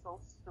Bronx is so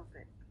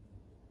stupid.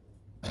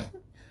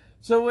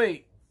 So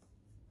wait,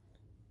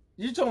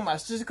 you talking about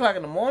 6 o'clock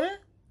in the morning?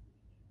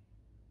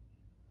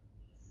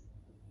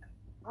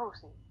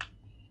 Brucey,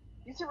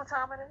 you see what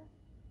time it is?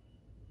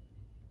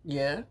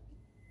 Yeah.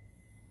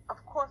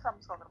 Of course I'm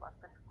talking about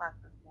 6 o'clock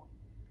this morning.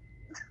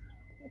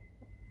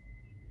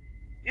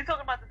 You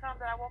talking about the time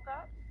that I woke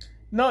up?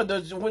 No,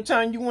 what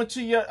time you went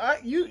to your?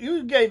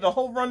 You gave the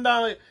whole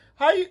rundown.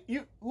 How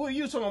who are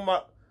you talking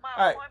about? My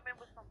All right. appointment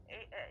was from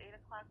 8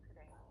 o'clock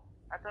today.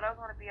 I thought I was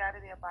going to be out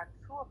of there by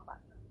 2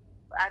 o'clock.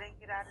 But I didn't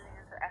get out of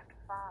there until after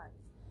 5.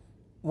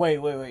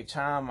 Wait,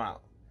 time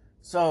out.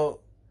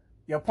 So,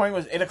 your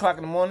appointment was 8 o'clock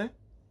in the morning?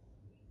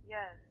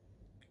 Yes.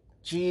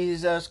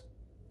 Jesus.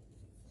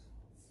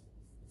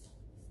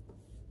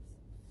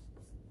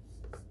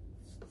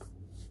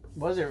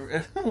 Was it?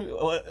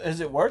 Is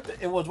it worth it?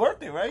 It was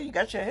worth it, right? You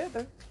got your head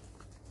there.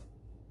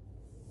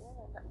 Yeah,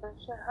 that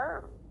shit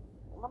hurt.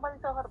 Nobody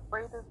told her to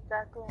braid this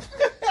goddamn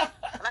shit.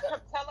 And I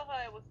kept telling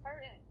her it was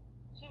hurting.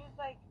 She was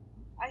like,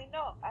 I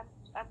know, I'm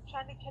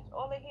trying to catch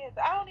all the hairs.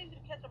 I don't need you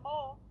to catch them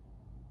all.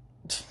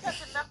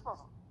 Catch enough of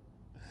them.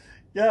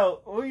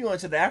 Yo, were you going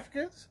to the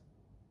Africans?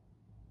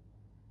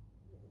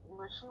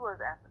 Well, she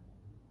was African.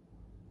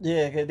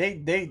 Yeah, cause they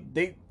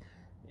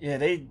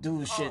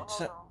do shit.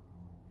 Hold on.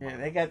 Yeah,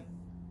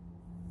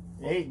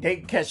 they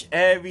catch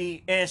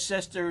every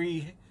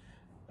ancestry.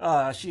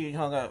 She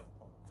hung up.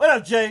 What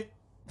up, Jay?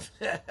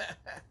 I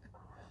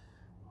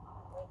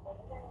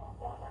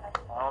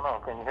don't know.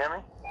 Can you hear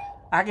me?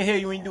 I can hear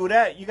you when you do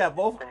that. You got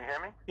both? Can you hear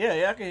me?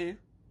 Yeah, I can hear you.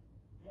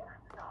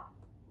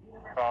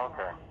 Oh,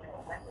 okay.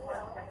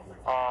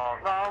 No,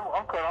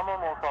 I'm good. I'm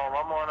almost home.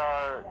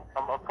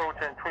 I'm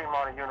approaching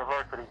Tremont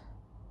University.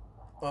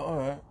 Oh, all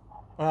right.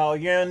 Well,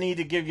 you don't need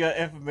to give your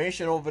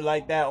information over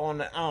like that on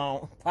the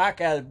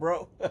podcast,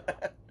 bro.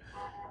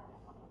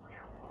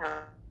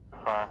 Yeah,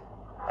 fine.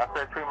 I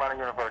said Tremont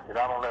University.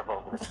 I don't live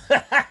over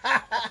there.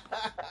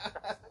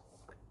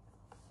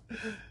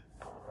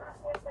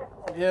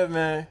 Yeah,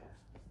 man.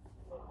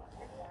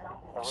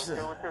 What's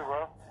good with you,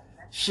 bro?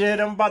 Shit,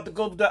 I'm about to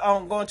go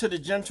to going to the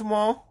gym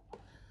tomorrow.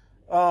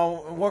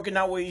 Working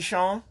out with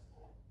Eshawn.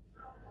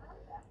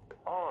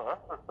 Oh,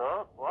 that's what's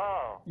up.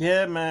 Wow.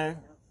 Yeah,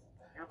 man.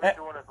 You been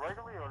doing this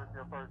regularly, or this is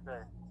your first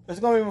day? It's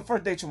gonna be my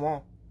first day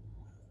tomorrow.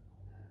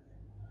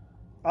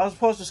 I was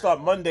supposed to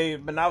start Monday,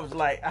 but I was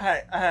like,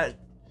 I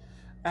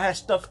had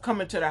stuff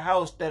coming to the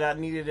house that I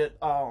needed it.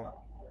 I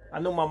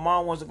knew my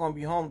mom wasn't gonna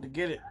be home to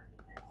get it,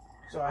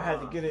 so I had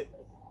to get it.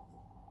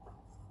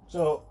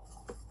 So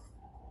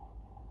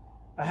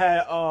I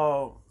had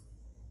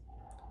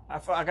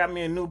I got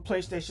me a new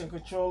PlayStation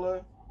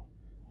controller.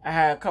 I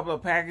had a couple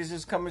of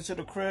packages coming to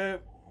the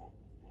crib.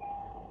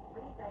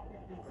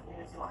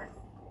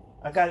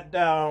 I got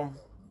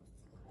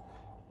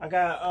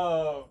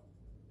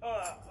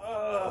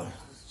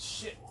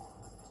shit.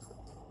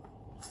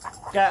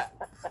 Got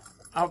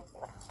a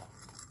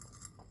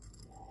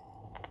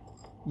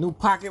new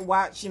pocket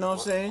watch, you know what I'm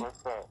saying?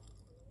 What's up?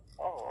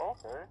 Oh,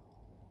 okay.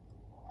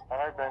 All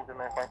right,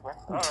 Benjamin Franklin.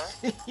 All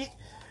right.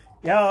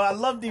 Yo, I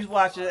love these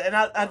watches, and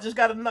I just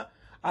got enough.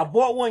 I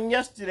bought one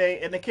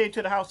yesterday, and it came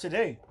to the house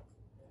today.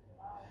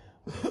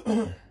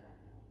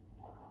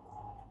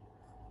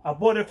 I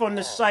bought it from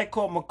this site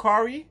called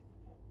Macari.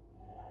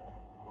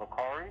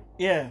 Macari?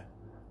 Yeah.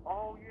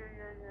 Oh, yeah.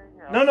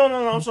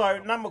 No. I'm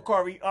sorry, not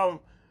Macari.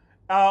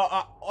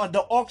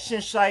 The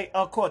auction site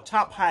called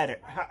Top Hatter.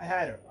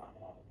 Yeah,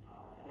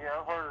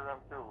 I've heard of them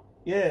too.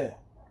 Yeah.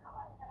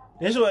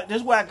 This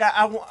is what I got.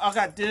 I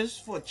got this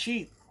for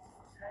cheap,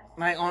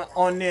 like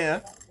on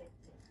there,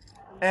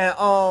 and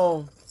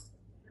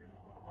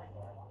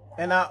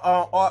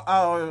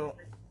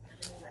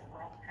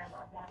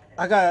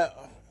I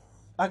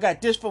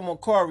got this from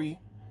Macari.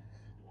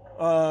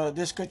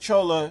 This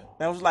controller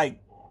that was like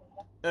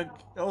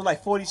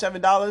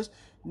 $47.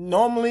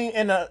 Normally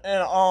in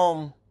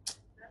a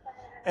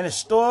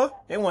store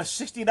they want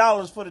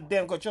 $60 for the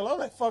damn controller. I was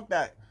like, fuck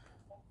that.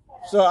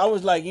 So I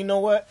was like, you know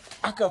what?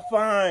 I could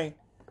find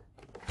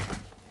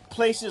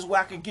places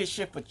where I could get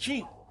shit for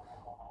cheap.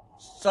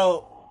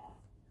 So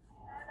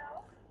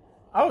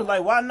I was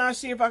like, why not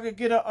see if I could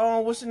get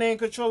a what's the name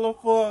controller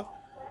for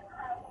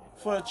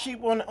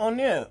cheap on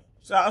there?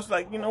 So I was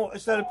like, you know,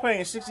 instead of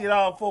paying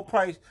 $60 full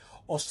price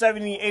or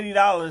 $70,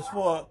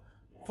 $80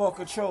 for a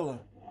controller.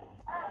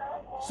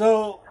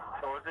 So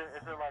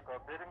is it like a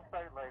bidding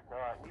site like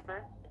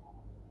eBay?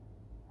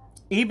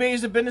 eBay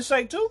is a business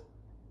site too?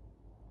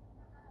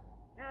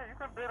 Yeah, you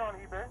can bid on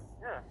eBay.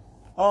 Yeah.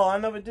 Oh, I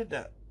never did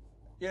that.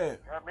 Yeah.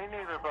 Me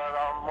neither, but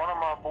one of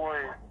my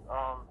boys,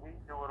 he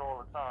do it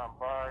all the time,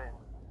 buy and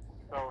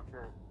sell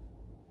shit.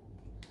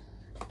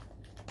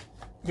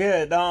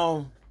 Yeah,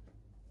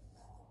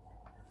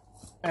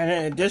 and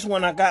then this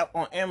one I got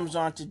on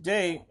Amazon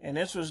today, and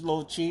this was a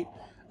little cheap.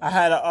 I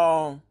had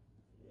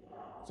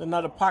it's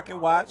another pocket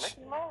watch.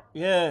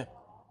 Yeah.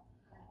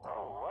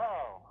 Oh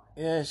wow.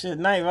 Yeah, shit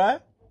nice, right?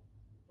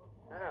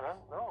 Yeah,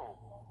 that's dope.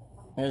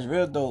 It's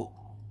real dope.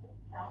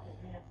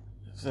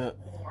 So,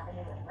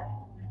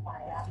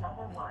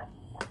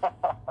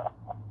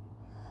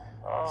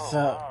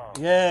 wow.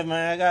 yeah,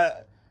 man,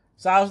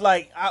 so I was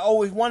like, I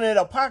always wanted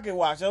a pocket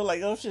watch. I was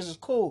like, those shit is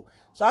cool.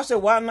 So I said,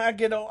 why not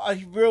get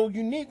a real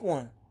unique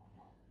one?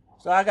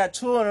 So I got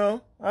 2 of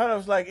them. I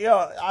was like,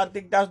 yo, I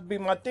think that would be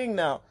my thing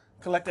now,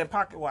 collecting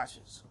pocket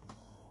watches.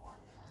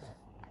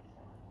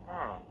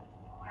 I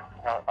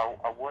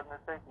wouldn't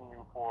have taken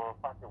you for a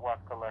pocket watch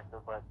collector,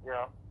 but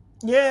yeah.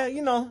 Yeah,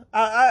 you know,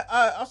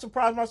 I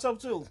surprised myself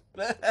too.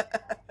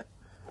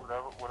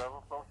 Whatever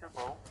floats your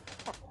boat.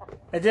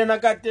 And then I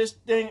got this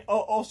thing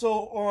also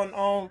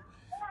on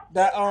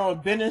that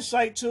business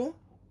site too.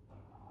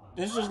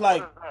 This is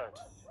like,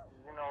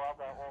 you know, I've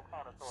got all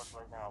kind of thoughts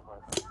right now,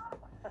 but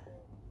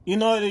you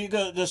know, you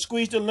got the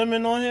squeeze the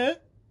lemon on here,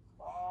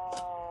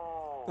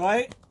 oh,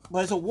 right?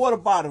 But it's a water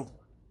bottle.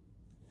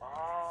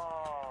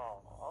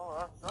 Oh,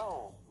 that's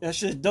dope. That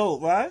shit's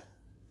dope, right?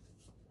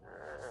 Yeah.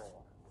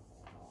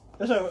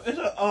 It's a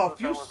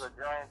few. That was a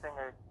giant thing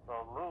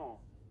of lube.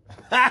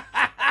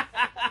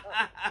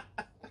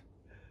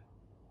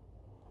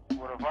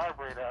 With a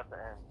vibrator at the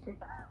end.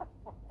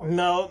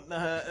 No.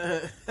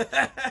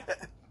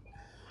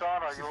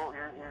 Shauna,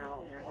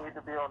 you need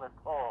to be on this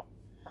call.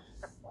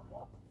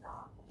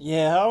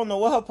 Yeah, I don't know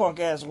where her punk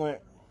ass went.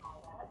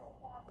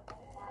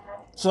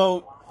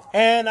 So,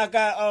 and I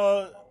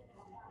got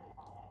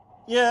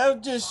yeah, I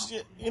was just,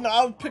 you know,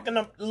 I was picking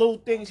up little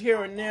things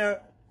here and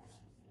there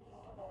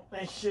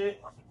and shit.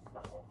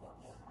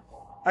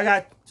 I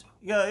got,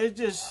 yeah, it's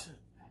just,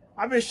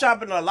 I've been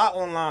shopping a lot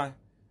online,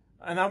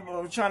 and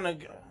I'm trying to,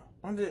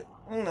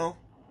 you know,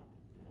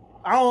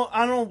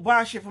 I don't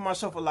buy shit for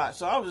myself a lot,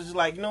 so I was just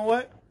like, you know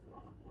what?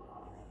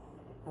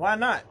 Why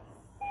not?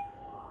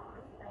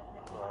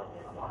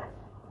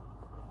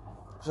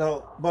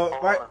 So, but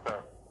Hold right, on a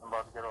sec. I'm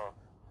about to get off.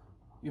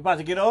 you about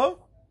to get off?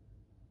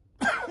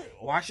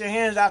 Wash your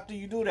hands after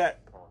you do that.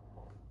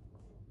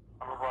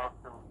 I'm about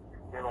to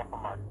get off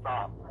of my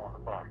stop on the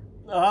bus.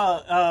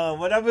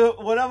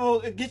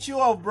 Whatever gets you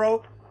off,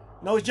 bro.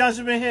 No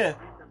Johnson been here.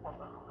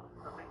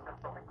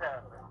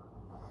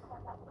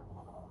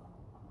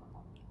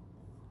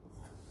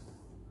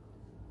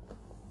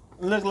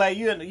 Look like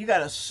you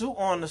got a suit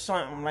on or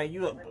something, like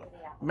you a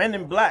Men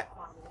in Black.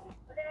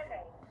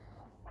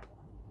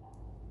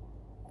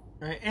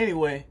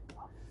 Anyway,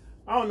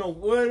 I don't know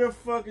where the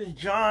fuck is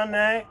John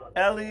at,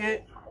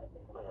 Elliot.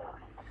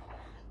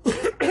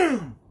 This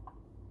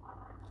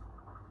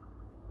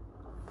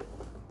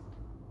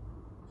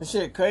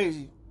shit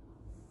crazy.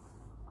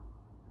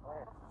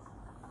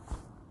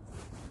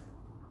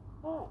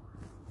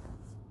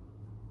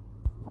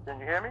 Can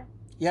you hear me?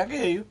 Yeah, I can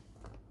hear you.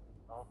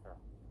 Okay.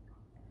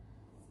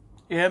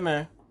 Yeah,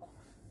 man.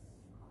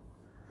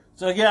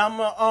 So yeah,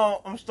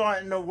 I'm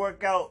starting to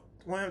work out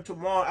with him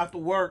tomorrow after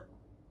work.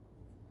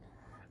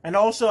 And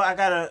also, I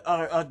got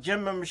a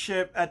gym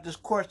membership at this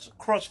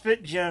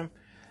CrossFit gym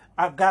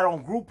I got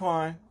on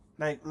Groupon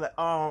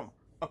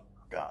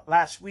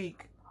last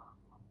week.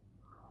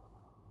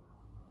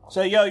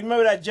 So yo, you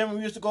remember that gym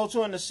we used to go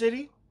to in the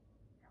city?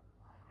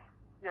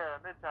 Yeah,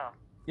 Midtown.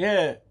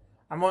 Yeah,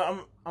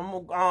 I'm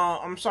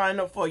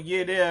signing up for a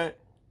year there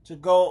to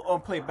go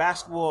play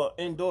basketball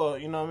indoor.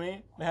 You know what I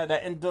mean? They had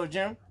that indoor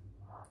gym,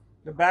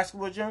 the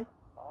basketball gym.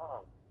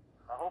 Oh,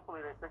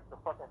 hopefully they fix the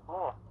fucking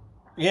floor.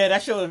 Yeah,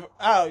 that shit was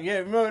out. Yeah,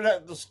 remember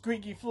that the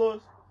squeaky floors?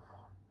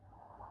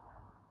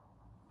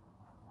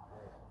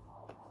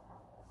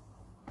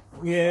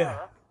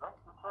 Yeah. That's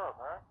what's up,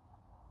 man.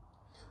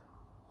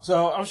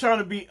 So I'm trying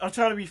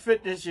to be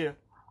fit this year.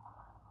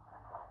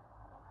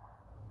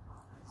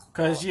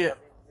 Cause yeah. I mean,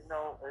 you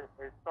know, it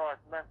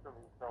starts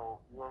mentally, so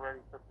you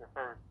already took the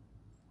first,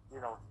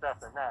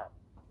 step in that.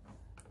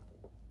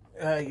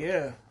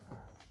 Yeah.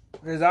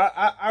 Cause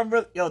I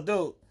really, yo,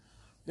 dude,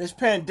 this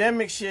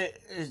pandemic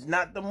shit is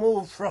not the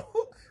move, bro.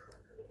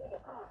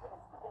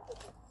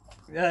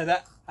 Yeah,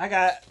 that I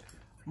got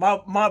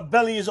my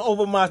belly is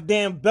over my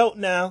damn belt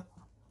now.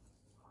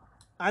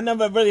 I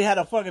never really had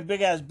a fucking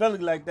big ass belly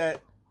like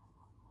that.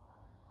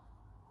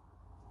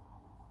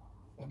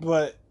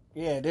 But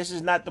yeah, this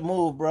is not the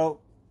move,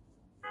 bro.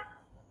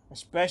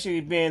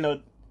 Especially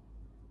being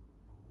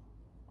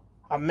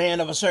a man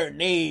of a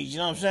certain age. You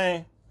know what I'm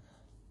saying?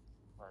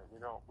 Right.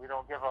 We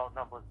don't give out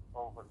numbers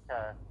over the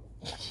cash.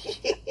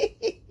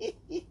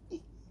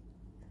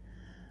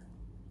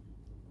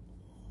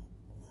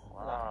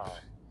 Wow.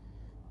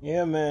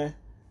 Yeah, man.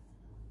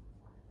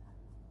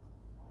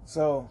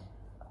 So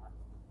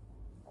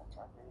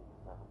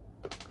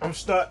I'm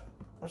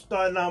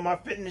starting on my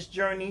fitness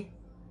journey.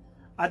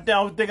 I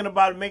was thinking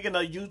about making a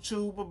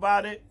YouTube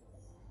about it.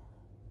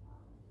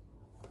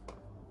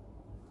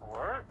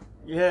 Word?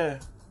 Yeah.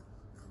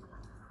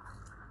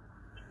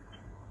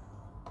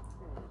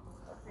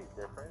 That'd be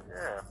different.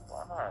 Yeah.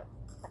 Why not?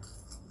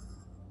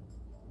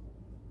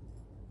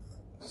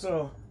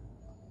 So,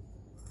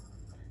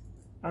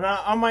 and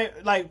I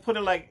might like put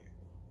it like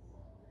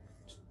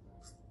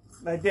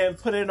then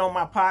put it on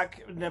my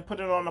then put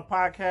it on the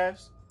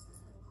podcast.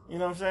 You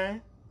know what I'm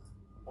saying?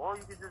 Or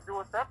you could just do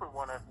a separate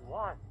one if you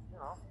want. You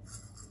know.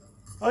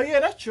 Oh yeah,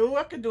 that's true.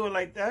 I could do it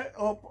like that,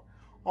 or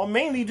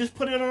mainly just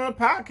put it on a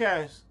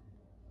podcast.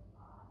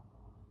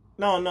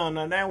 No,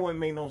 that wouldn't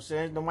make no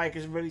sense. The mic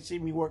is really see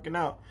me working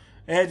out,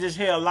 and I just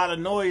hear a lot of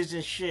noise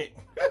and shit.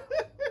 You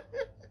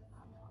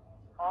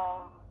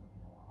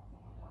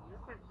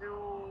could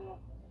do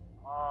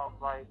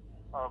like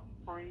a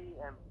pre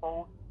and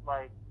post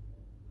like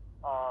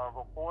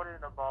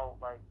recording about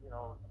like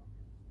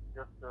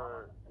just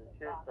the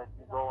shit that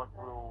you're going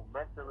through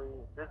mentally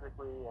and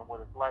physically and what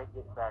it's like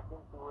getting back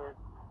into it.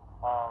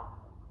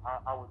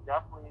 I would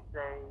definitely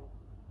say,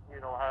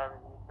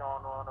 having you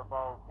going on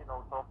about,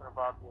 talking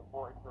about the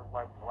importance of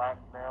like black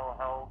male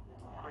health and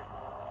nutrition.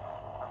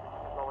 I think you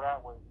can go that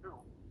way too.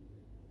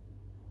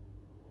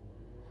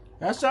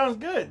 That sounds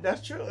good.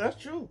 That's true. That's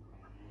true.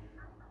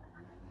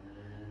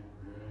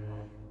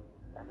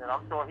 And then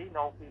I'm sure he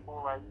know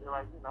people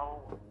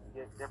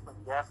get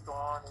different guests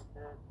on and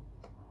shit.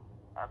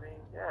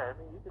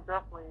 You could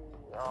definitely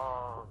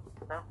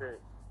tempt it,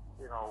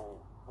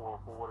 for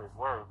what it's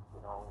worth.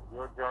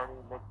 Your journey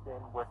mixed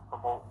in with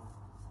promoting,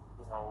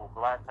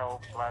 black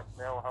health, black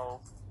male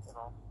health,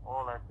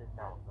 all that shit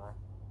counts, man.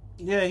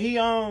 Yeah,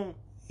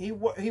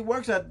 he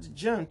works at the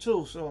gym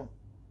too, so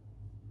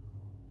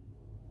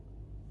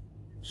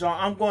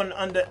I'm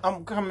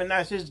coming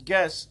as his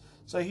guest.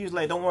 So he was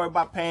like, "Don't worry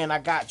about paying, I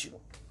got you."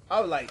 I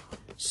was like,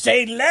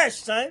 "Say less,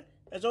 son.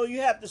 That's all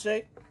you have to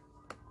say."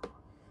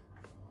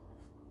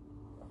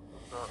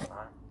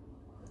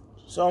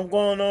 So I'm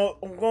going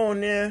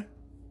there.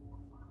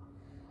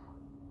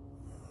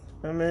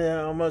 I'm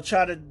gonna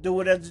try to do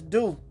what I have to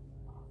do.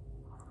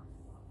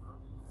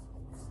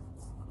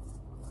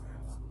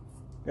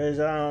 Cause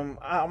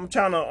I'm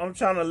trying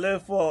to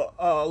live for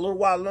a little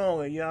while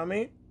longer. You know what I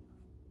mean?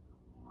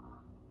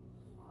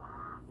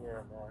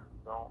 Yeah, man.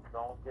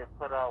 Don't get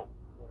put out,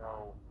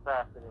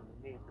 faster than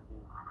you need to be.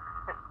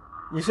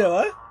 You said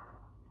what?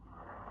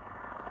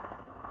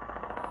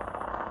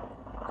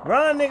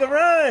 Run, nigga,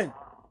 run!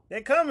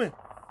 They're coming.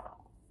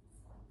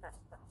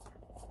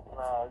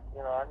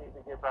 I need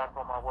to get back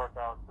on my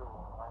workout too. I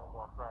ain't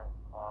gonna front.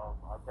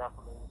 I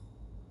definitely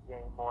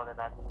gained more than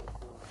I needed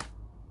to.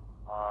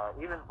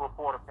 Even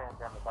before the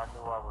pandemic, I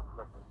knew I was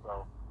slipping,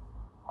 so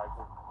I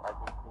just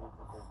need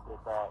to just get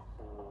back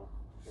to,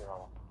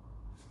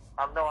 I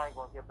know I ain't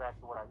gonna get back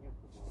to what I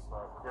used to be,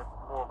 but just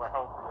more of a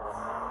healthier.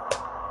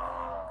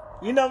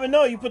 You never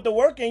know. You put the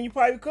work in, you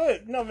probably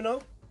could. You never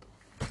know.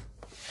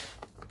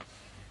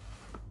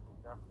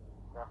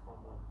 Definitely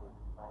need to.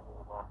 I ain't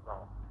even gonna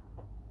front.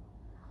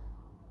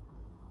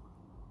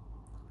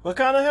 What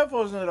kind of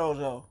headphones are those,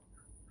 though?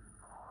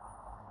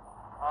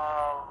 I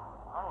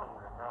don't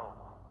even know.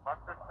 My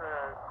sister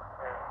and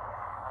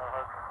her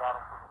husband got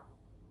them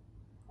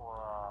for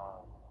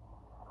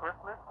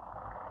Christmas.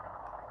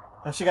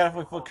 And she got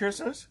it for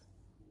Christmas?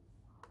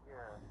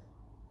 Yeah.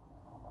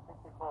 I think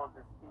they called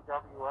it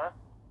TWS.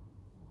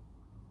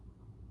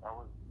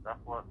 That's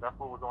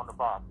what was on the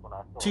box when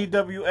I saw it.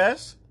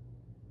 TWS?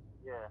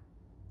 Yeah.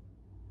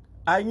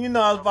 I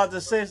was about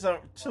to say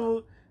something.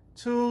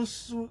 Too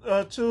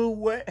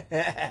wet.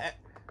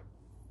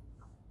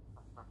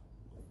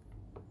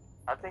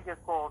 I think it's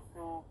called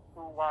two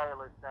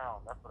wireless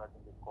sound. That's what I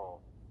think it's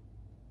called.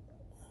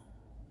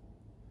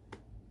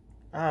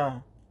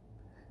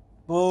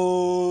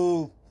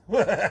 Boo.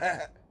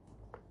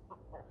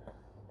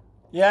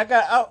 Yeah,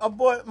 I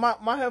bought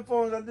my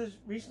headphones. I just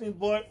recently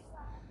bought.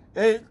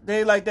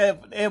 They like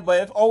that,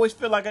 but it always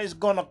feel like it's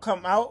gonna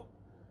come out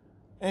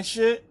and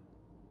shit.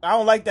 I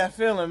don't like that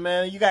feeling,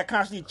 man. You got to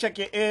constantly check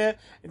your ear.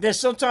 And then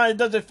sometimes it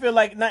doesn't feel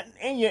like nothing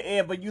in your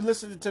ear, but you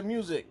listening to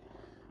music.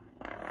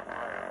 My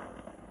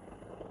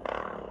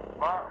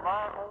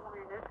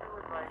only issue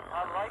is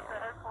I like the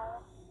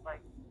headphones,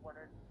 when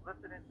it's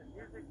listening to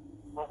music,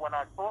 but when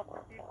I talk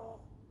to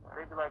people,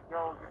 they be like,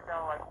 "Yo, you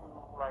sound like you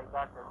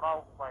got your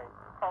mouth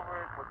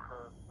covered with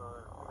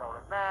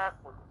the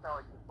mask, or you sound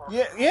like you're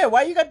talking." Yeah.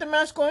 Why you got the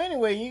mask on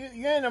anyway?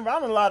 You ain't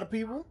around a lot of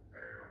people.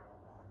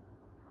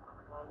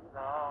 I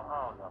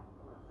don't know.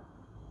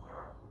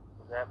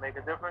 Does that make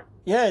a difference?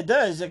 Yeah, it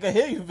does. I can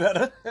hear you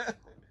better. Okay.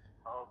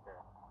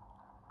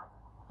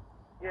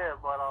 Yeah,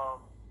 but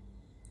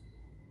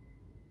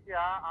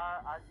yeah,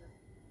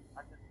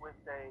 I just wish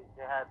they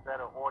had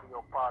better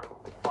audio quality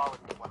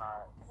when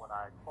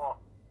I talk,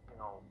 you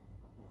know,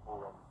 to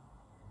people and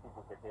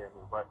people could hear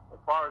me. But as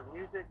far as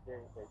music,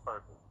 they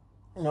perfect.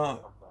 No.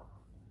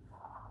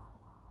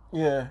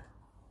 Yeah.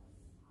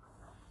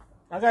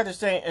 I got the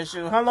same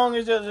issue. How long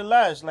does it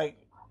last? Like,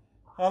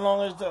 how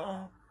long is the?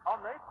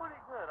 They pretty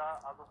good.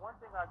 The one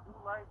thing I do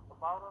like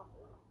about them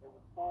is it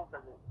was cool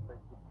because the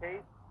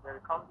case that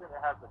it comes in,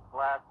 it has a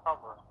glass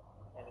cover,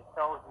 and it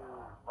tells you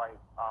like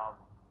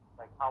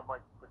how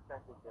much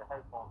percentage your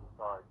headphones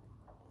are charged.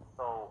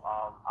 So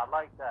I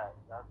like that.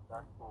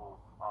 That's cool.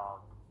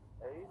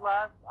 They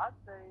last, I'd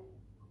say,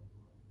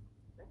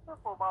 they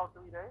took for about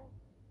 3 days.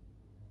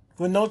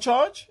 With no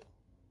charge?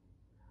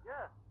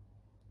 Yeah.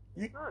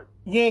 Good.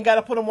 You ain't got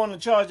to put them on the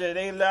charger.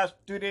 They last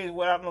 3 days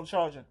without no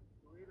charger.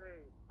 3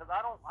 days. Because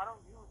I don't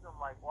use them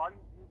like, well, I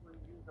usually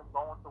use them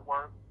going to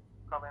work,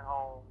 coming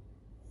home,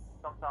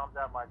 sometimes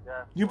at my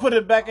desk. You put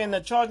it back in the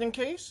charging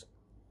case?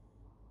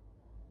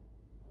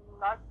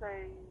 I'd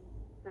say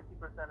 50%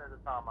 of the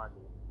time I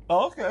do.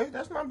 Oh, okay.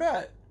 That's not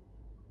bad.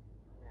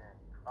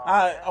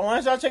 Yeah.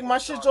 Once I take my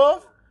shits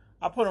off,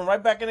 I put them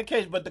right back in the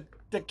case. But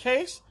the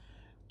case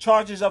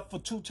charges up for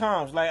 2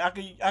 times. Like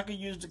I could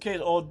use the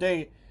case all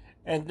day,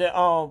 and then,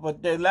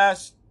 but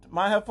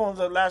my headphones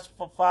last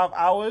for 5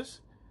 hours,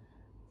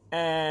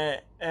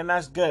 and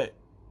that's good.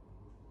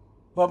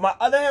 But my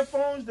other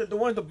headphones,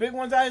 the big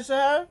ones I used to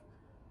have,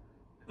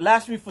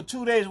 last me for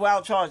 2 days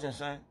without charging,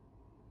 son.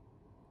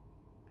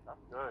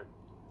 That's good.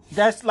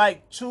 That's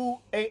like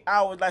 8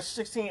 hours, like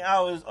 16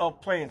 hours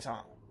of playing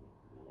time.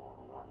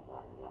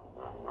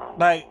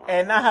 Like,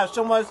 and I have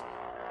so much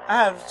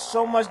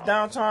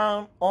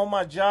downtime on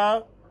my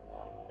job.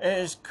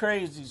 It's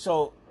crazy.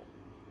 So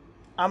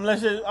I'm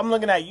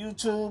looking at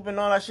YouTube and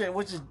all that shit,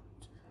 which is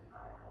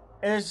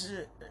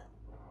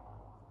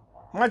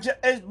my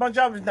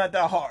job is not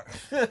that hard.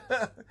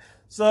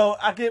 So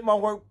I get my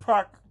work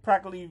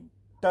practically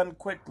done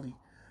quickly.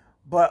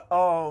 But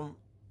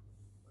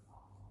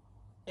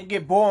it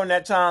get boring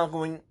at times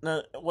when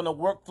the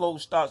workflow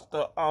starts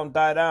to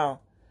die down,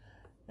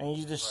 and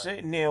you just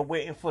sitting there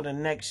waiting for the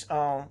next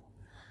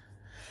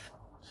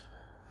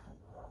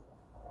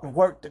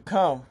work to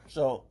come.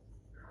 So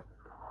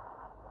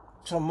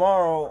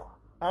tomorrow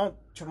I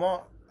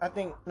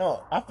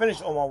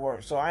finish all my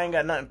work, so I ain't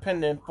got nothing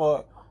pending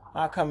for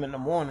I come in the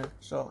morning.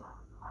 So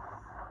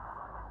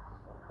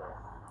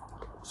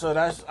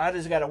I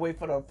just gotta wait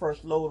for the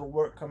first load of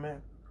work come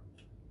in.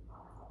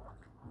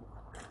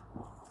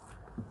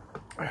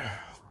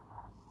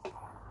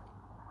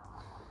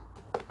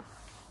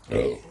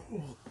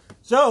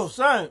 So,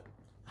 son,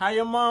 how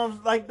your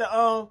mom's like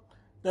the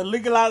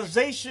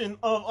legalization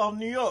of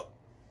New York?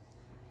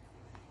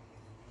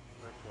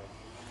 Listen,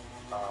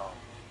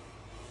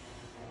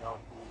 you know,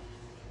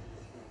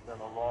 she's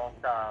been a long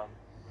time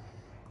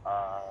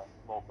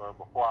smoker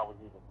before I was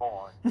even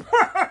born.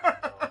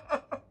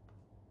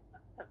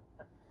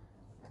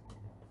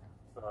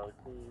 So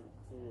she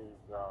is,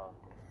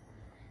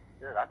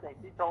 shit, I think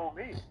she told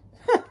me.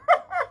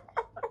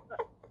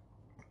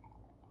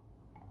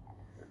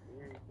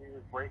 She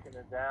was breaking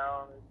it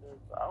down.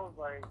 I was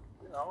like,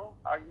 you know,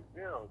 how you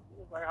feel? She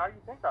was like, how you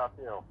think I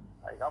feel?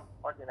 Like, I'm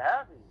fucking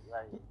happy.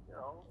 Like, you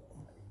know.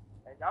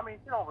 And I mean,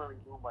 she don't really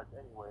do much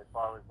anyway as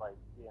far as like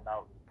being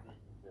out in the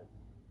streets and shit.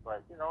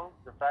 But, you know,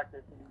 the fact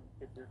that she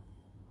could just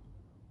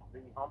be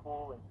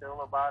humble and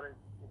chill about it,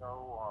 you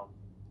know,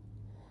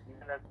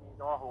 even if she's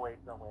on her way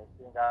somewhere,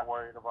 she ain't got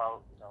worried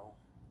about, you know,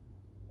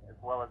 as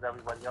well as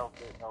everybody else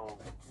that, you know,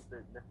 keep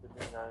it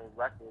misdemeanor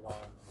record on,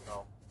 you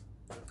know,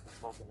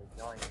 smoking a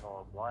joint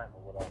or a blunt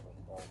or whatever.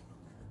 So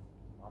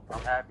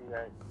I'm happy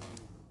that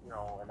you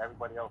know, and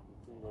everybody else is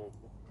free to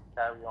just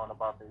carry on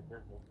about their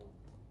business and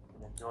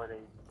enjoy their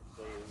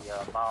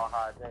mile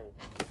high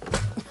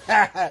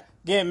day.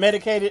 Getting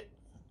medicated.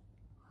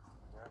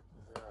 Yeah.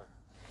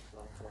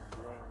 Some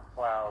green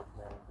clouds,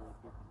 man.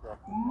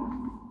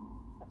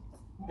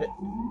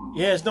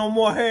 Yeah, it's no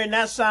more hearing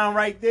that sound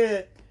right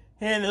there.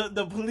 Hearing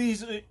the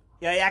police,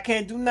 yeah, I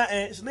can't do nothing.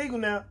 It's legal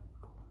now.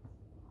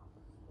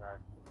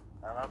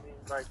 And I mean,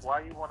 like,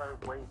 why you want to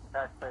waste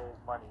taxpayers'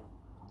 money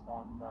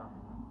on some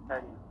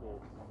petty shit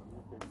when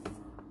you could be,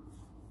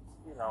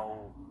 you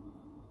know,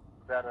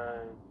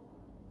 better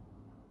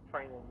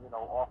training, you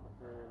know,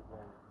 officers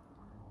and,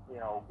 you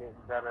know, getting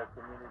better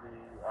community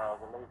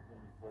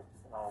relations with,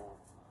 you know,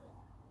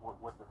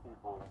 with the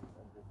people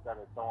and instead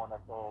of throwing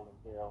us all in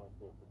jail and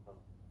shit for some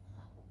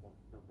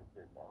stupid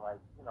shit. And like,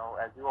 you know,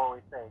 as you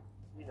always say,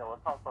 you know,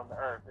 it comes from the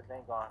earth, it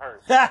ain't gonna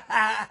hurt.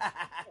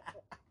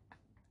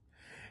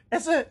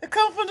 It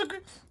comes from the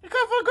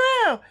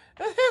ground.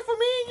 It's here for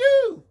me and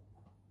you.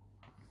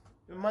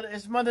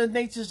 It's Mother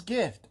Nature's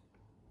gift.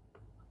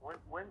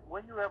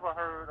 When you ever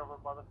heard of a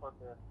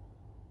motherfucker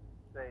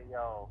say,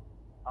 yo,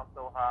 I'm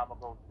so high, I'm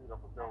gonna go shoot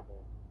up a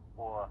building,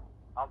 or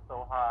I'm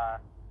so high,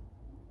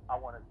 I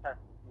want to test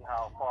to see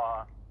how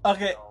far.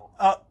 Okay. You know,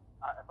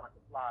 if I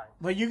can fly.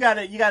 But you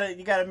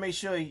gotta make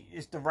sure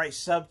it's the right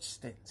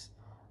substance.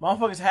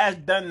 Motherfuckers has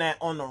done that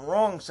on the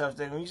wrong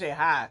substance. When you say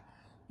high,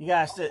 You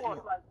gotta Of sit.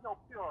 course, like no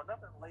pure,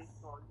 nothing laced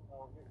or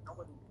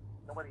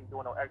nobody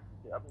doing no extra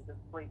shit. I mean, just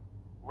straight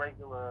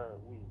regular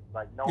weed,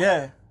 like no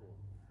Yeah. extra shit.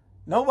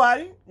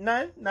 Nobody.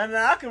 None that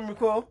I can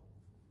recall.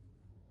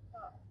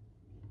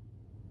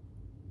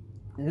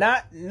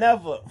 Not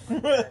never.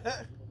 But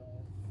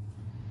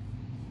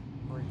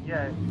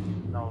yet,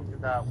 you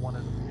got one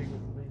of the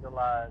biggest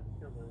legalized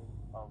killers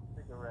of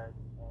cigarettes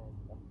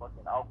and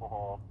fucking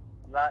alcohol.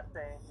 I'm not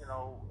saying,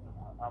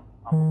 I'm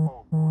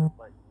opposed to it,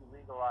 but you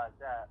legalize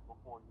that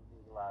before you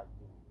legalize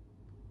weed.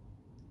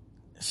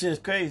 Shit's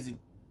crazy.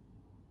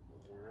 It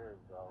is,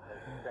 bro.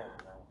 That's insane,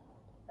 man.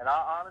 And I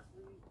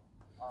honestly,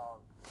 I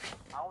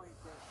only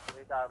think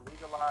they got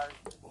legalized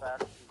as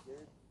fast as they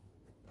did,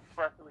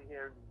 especially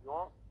here in New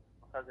York,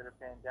 because of the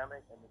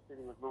pandemic, and the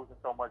city was losing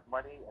so much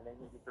money, and they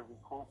needed to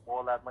recoup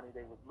all that money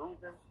they was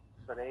losing.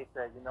 So they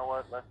said, you know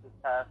what, let's just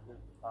pass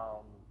this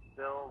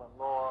bill and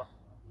law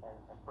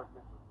and put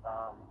this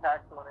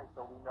tax on it,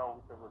 so we know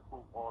we can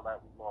recoup all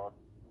that we lost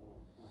through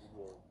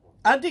the years.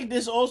 I think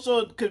this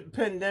also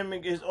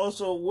pandemic is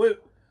also would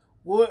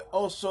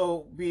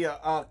also be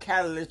a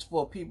catalyst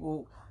for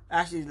people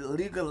actually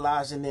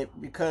legalizing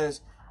it,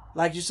 because,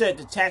 like you said,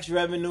 the tax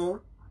revenue,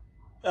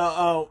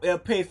 it'll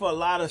pay for a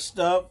lot of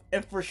stuff,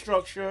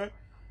 infrastructure.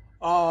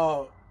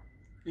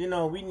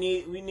 We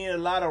need a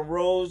lot of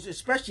roads,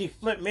 especially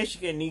Flint,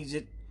 Michigan needs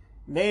it.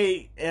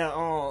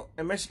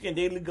 In Michigan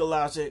they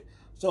legalize it,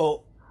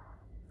 so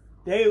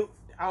I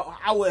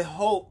would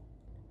hope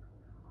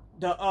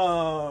the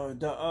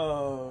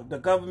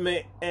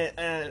government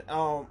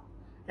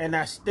and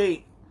that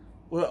state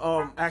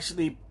will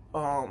actually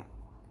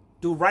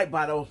do right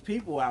by those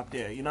people out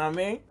there. You know what I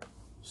mean?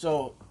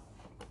 So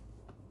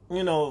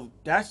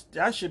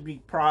that should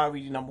be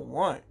priority number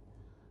one.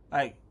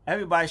 Like,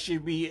 everybody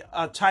should be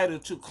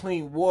entitled to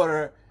clean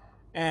water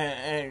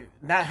and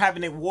not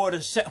having their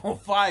water set on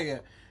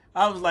fire.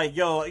 I was like,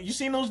 yo, you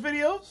seen those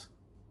videos?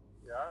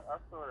 Yeah, I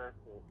saw that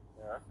shit.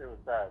 Yeah, that shit was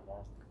sad,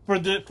 man.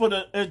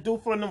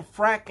 For them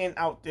fracking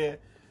out there,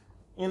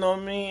 you know what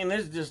I mean? And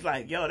it's just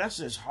like, yo, that's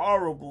just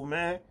horrible,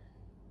 man.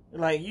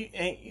 Like, you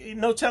ain't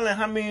no telling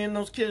how many of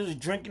those kids are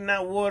drinking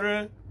that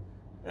water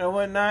and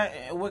whatnot,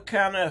 and what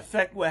kind of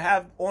effect will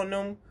have on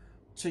them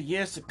to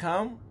years to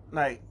come.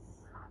 Like,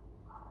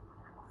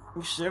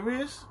 you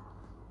serious?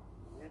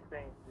 You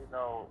think,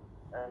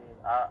 I mean,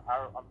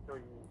 I'm sure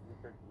you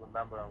could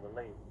remember and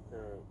relate to,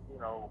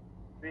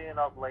 being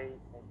up late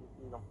and you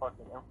see them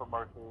fucking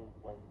infomercials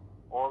when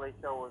all they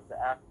show is the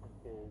African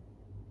kids,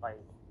 like,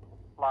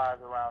 flies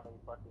around their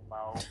fucking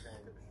mouth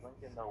and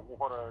drinking the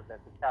water that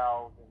the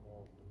cows and the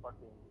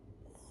fucking,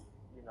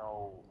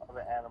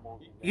 other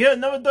animals. Yeah,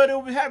 never thought it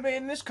would happen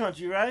in this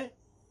country, right?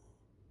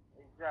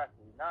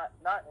 Exactly. Not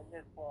in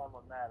this form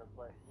or matter,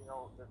 but,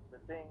 the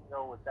thing,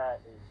 though, with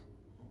that is,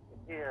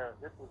 here,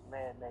 this was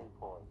man-made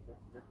for us.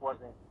 This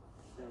wasn't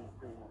due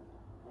to,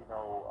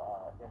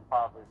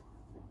 impoverished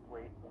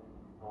situations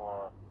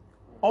or...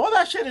 All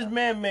that shit is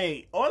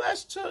man-made. All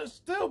that's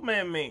still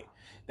man-made.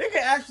 They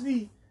can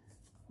actually...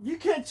 You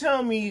can't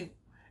tell me...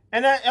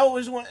 And I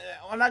always, when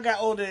I got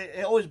older,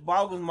 it always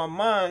boggles my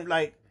mind.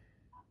 Like,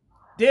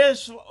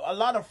 there's a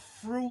lot of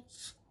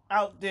fruits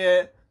out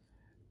there,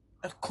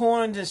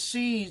 corn and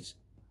seeds,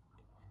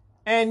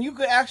 and you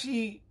could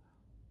actually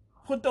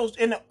put those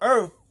in the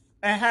earth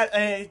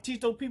and teach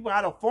those people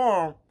how to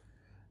farm,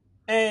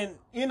 and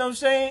you know what I'm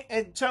saying,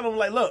 and tell them,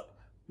 like, look,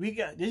 we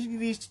got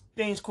these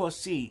things called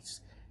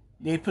seeds.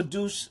 They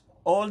produce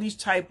all these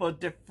type of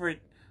different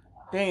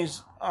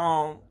things,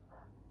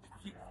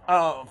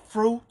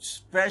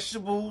 fruits,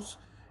 vegetables,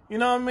 you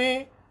know what I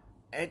mean,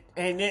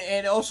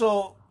 and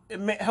also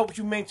it helps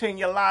you maintain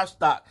your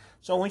livestock.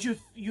 So when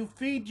you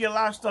feed your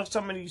livestock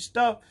some of these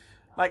stuff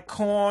like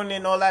corn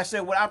and all that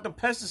shit without the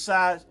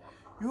pesticides,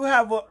 you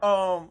have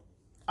a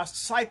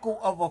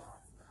cycle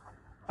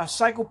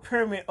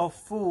pyramid of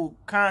food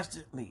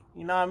constantly.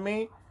 You know what I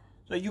mean?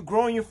 So you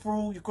growing your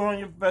fruit, you growing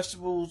your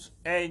vegetables,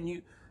 and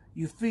you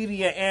feeding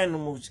your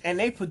animals, and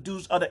they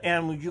produce other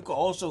animals you can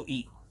also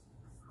eat.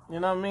 You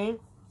know what I mean?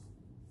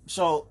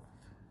 So,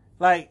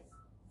 like,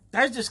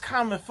 that's just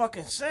common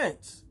fucking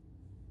sense.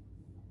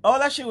 All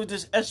that shit was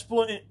just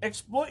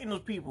exploiting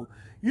those people.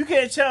 You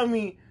can't tell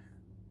me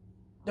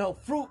the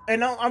fruit,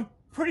 and I'm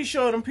pretty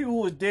sure them people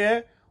who was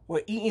there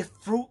were eating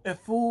fruit and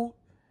food,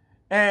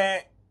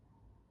 and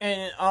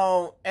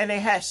they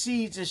had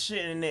seeds and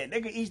shit in there.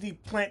 They could easily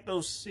plant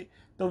those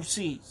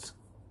seeds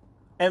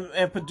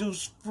and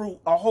produce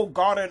fruit, a whole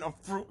garden of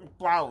fruit and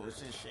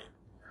flowers and shit.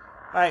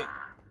 Like,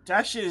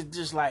 that shit is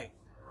just like,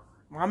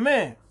 my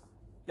man,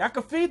 y'all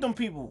can feed them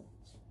people.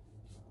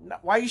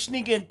 Why you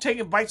sneaking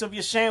taking bites of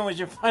your sandwich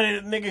in front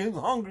of the nigga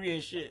who's hungry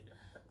and shit?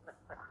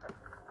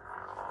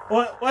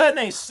 What her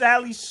name?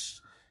 Sally Struthers?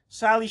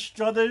 Sally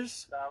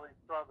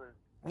Struthers.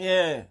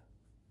 Yeah.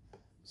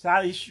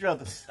 Sally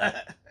Struthers.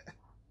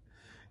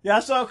 Yeah,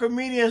 I saw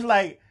comedians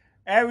like,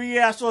 every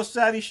year I saw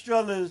Sally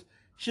Struthers,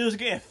 she was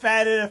getting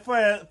fatter and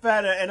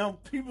fatter, and them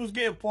people was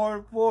getting poorer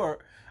and poorer.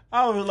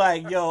 I was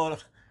like, yo,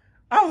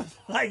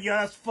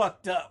 that's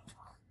fucked up.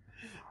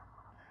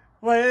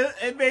 But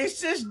it made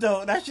sense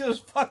though. That shit was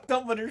fucked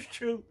up, but it's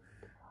true.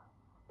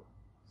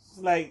 It's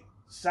like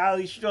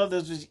Sally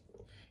Struthers was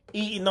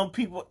eating them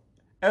people.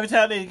 Every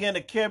time they get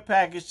a care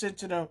package sent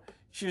to them,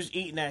 she was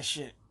eating that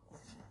shit.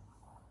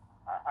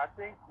 I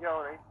think,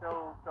 yo, they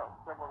showed something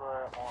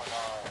similar on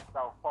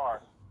South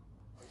Park.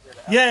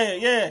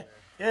 Yeah.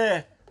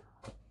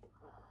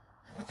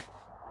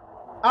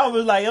 I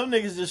was like, them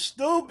niggas is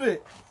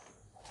stupid.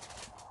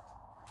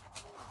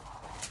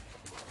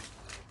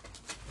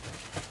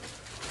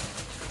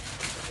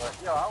 But,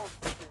 yo, I was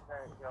thinking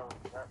that, yo,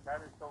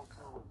 that is so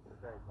true what you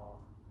said, man.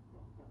 You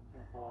teach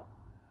people,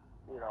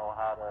 you know,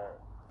 how to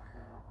be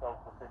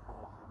self-sufficient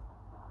and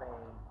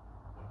sustain,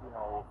 you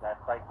know, that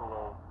cycle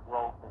of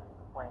growth and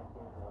planting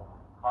and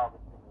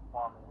harvesting and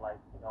farming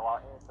like, you know,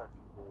 our ancestors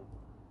did.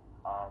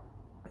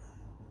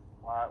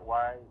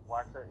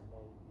 Why couldn't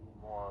they be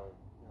more,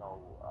 you know,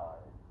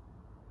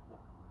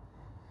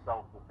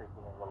 self-sufficient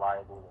and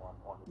reliable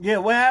on the Yeah,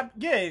 what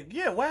happened?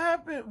 Yeah, what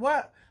happened?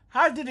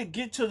 How did it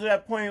get to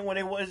that point when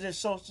it wasn't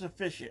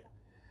self-sufficient?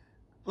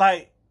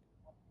 Like,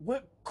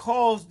 what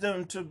caused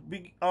them to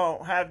be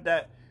have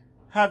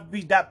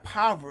be that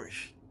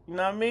impoverished? You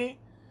know what I mean?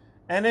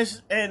 And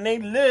they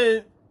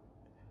live.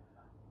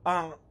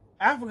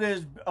 Africa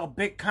is a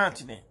big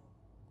continent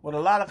with a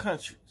lot of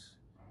countries.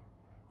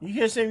 You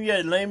can't say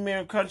your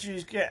neighboring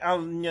countries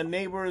your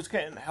neighbors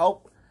can't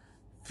help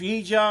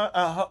feed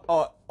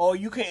y'all, or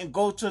you can't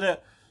go to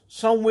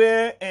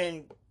somewhere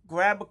and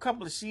grab a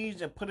couple of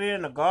seeds and put it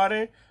in a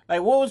garden.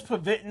 Like, what was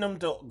preventing them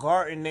to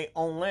garden their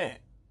own land?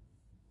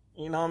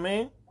 You know what I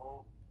mean?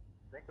 Well,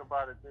 think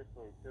about it this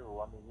way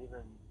too. I mean,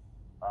 even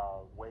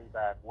way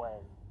back when,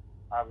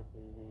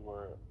 obviously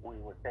we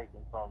were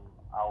taken from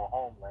our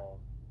homeland,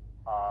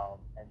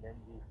 and then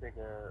you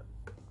figure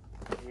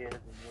years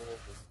and years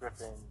of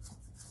stripping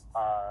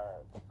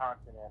the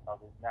continent of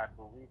its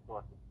natural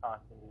resources,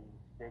 constantly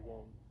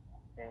digging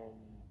in,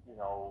 you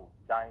know,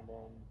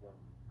 diamonds and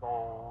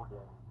gold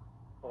and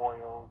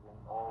oils and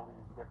all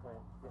these different,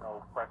 you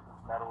know, precious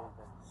metals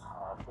and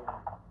things.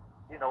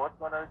 You know, it's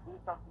going to do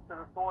something to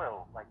the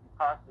soil. Like, you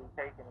constantly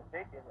taking and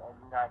taking, and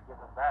you're not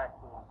giving back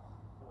to,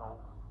 you know,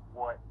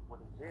 what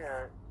is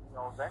there. You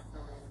know,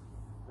 eventually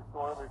the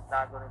soil is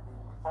not going to be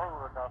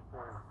fertile enough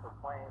to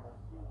plant and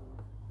seed.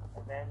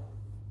 And then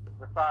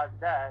besides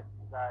that,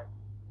 you got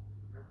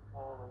this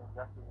whole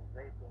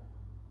industrialization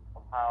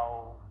of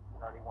how, you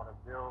know, they want to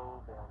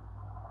build, and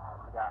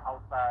you got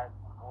outside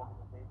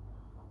organizations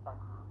and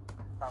countries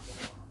coming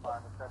in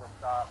trying to set up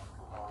shop,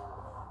 you know,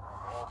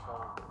 and also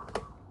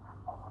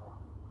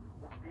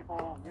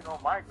people, you know,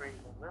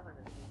 migrating and living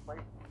in new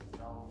places, you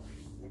know,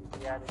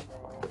 Asiatic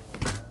and,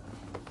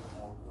 you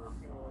know,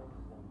 Europeans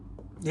and,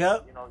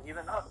 Yep. you know,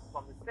 even us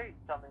from the States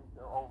coming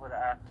over to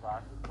Africa.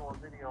 I just saw a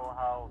video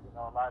how, you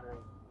know, a lot of,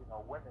 you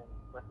know, women,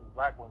 especially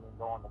black women,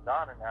 going to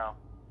Ghana now.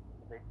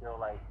 They feel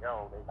like,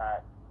 yo, they're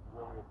not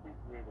really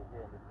appreciated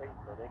here in the States,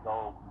 so they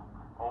go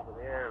over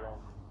there and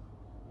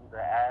either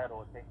add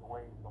or take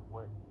away from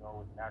what, you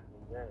know, is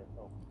naturally there.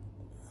 So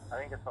I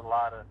think it's a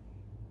lot of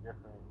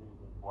different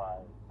reasons why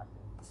I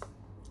think.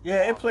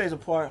 Yeah, it plays a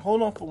part.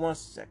 Hold on for 1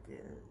 second.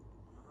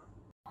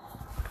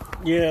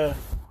 Yeah.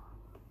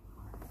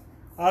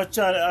 I'll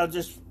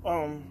just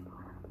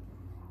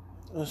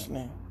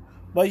listening.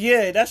 But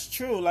yeah, that's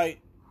true.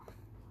 Like,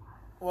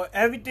 well,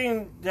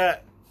 everything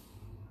that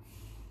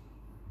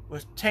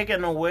was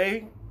taken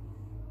away,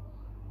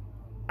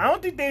 I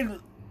don't think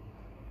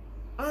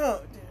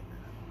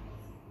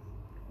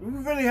we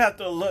really have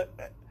to look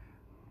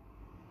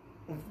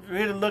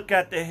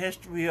at the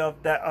history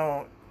of that.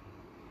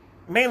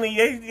 Mainly,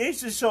 they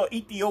used to show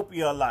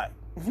Ethiopia a lot.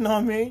 You know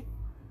what I mean?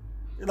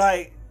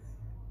 Like,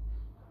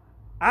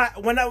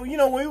 when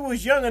we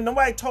was younger,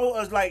 nobody told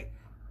us, like,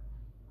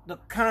 the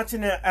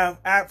continent of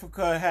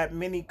Africa had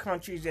many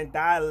countries and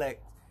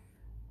dialects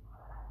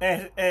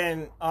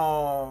and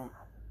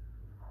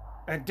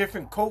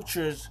different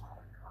cultures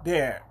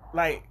there.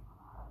 Like,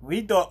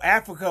 we thought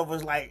Africa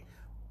was like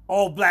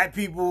all black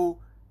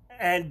people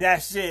and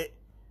that's it.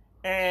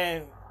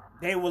 And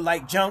they were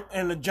like junk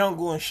in the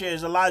jungle and shit.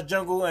 There's a lot of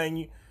jungle,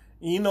 and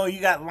you know, you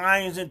got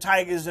lions and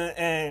tigers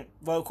and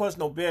well, of course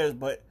no bears,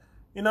 but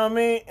you know what I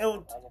mean?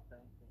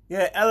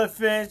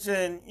 Elephants,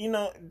 and you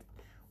know,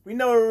 we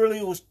never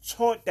really was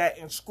taught that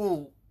in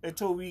school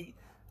until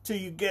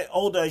you get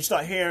older. You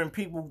start hearing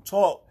people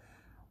talk,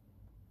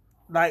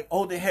 like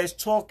older heads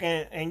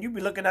talking, and you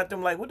be looking at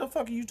them like, what the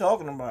fuck are you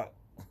talking about?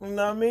 You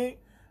know what I mean?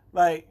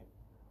 Like,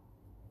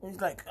 it's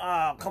like,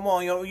 come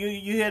on, yo, you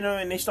hear them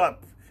and they start,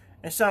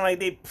 it sound like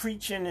they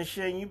preaching and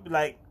shit, and you be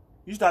like,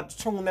 you start to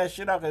tune that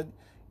shit out, cause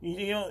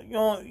you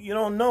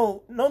don't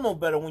know no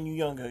better when you're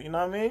younger. You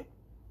know what I mean?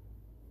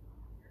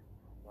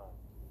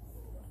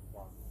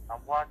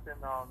 I'm watching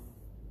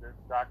this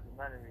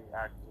documentary,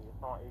 actually.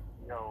 It's on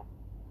HBO.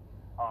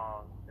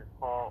 It's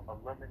called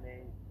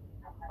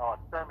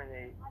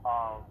Exterminate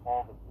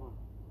All the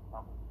Brutes.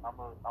 I'm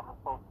gonna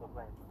post the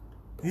link.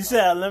 You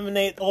said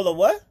eliminate all the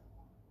what?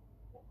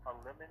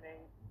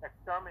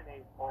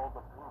 Exterminate all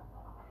the brutes.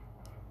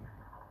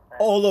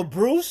 All the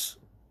Bruce?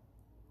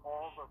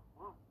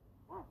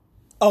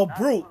 Oh, Not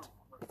brute.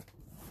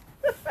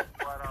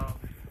 But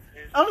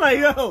I'm like,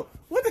 yo,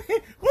 what the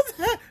heck? What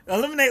the heck?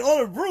 Eliminate all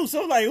the brutes.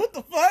 I'm like, what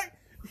the fuck?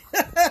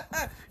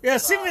 Yeah,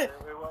 send me. it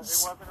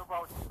wasn't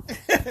about you.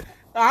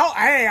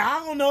 Hey,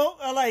 I don't know.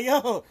 I'm like,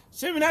 yo,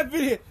 send me that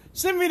video.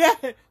 Send me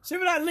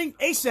that link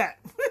ASAP.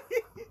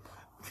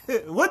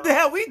 What the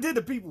hell we did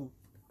to people?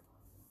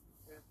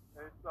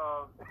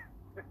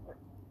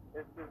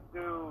 It's this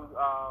dude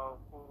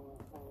who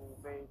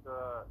made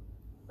the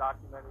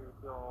documentary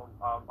film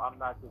I'm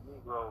Not the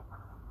Negro,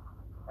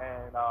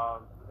 and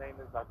his name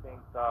is I think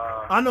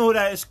I know who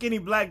that is, skinny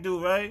black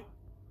dude, right?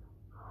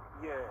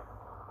 yeah.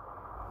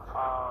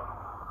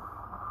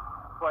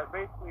 But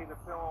basically the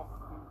film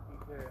he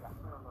did, I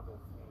don't remember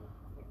his name.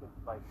 I think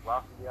it's like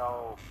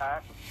Raphael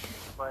Pack,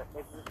 but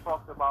it just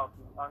talks about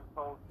the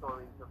untold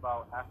stories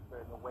about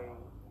Africa in the way.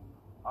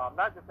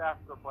 Not just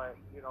Africa, but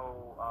the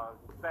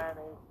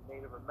Spanish,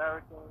 Native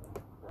Americans,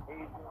 the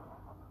Asians,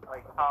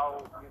 like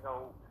how the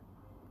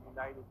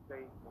United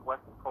States and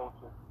Western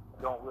culture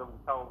don't really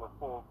tell the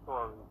full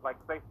story. Like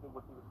basically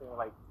what you were saying,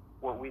 like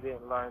what we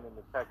didn't learn in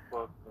the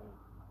textbooks and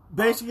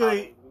basically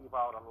they leave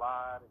out a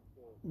lot of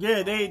shit.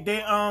 Yeah,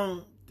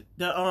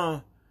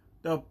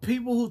 the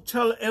people who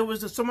tell it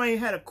was somebody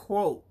had a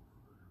quote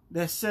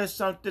that says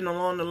something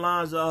along the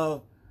lines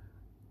of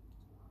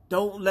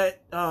don't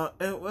let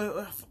it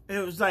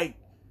was like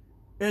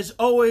it's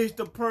always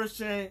the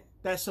person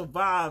that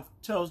survived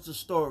tells the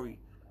story.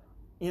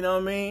 You know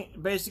what I mean?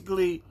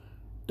 Basically,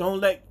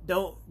 don't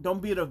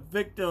be the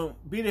victim.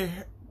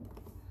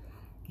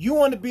 You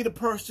want to be the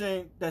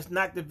person that's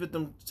not the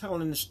victim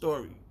telling the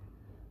story.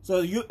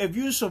 So if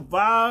you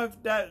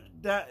survive that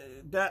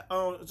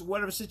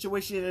whatever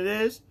situation it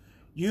is,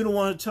 you don't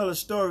want to tell a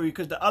story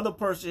because the other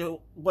person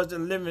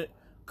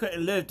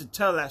couldn't live to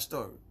tell that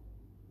story.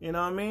 You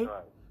know what I mean?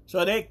 Right.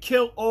 So they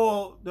kill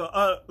all the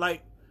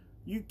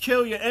you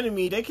kill your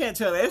enemy, they can't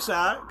tell their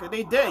side because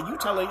they dead. You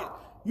telling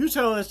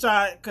the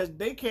side because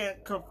they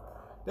can't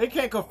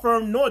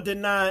confirm nor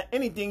deny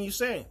anything you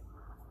saying.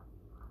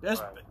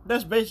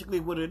 That's basically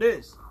what it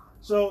is.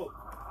 So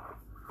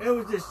it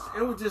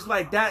was just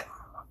like that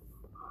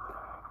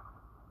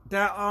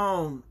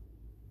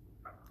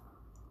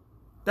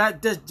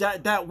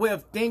way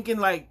of thinking,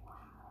 like,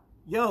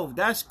 yo,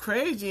 that's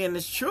crazy and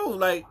it's true.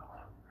 Like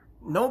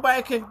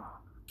nobody can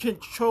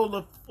control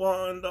the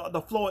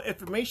flow of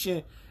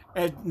information,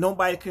 and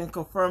nobody can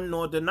confirm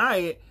nor deny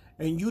it,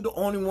 and you the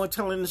only one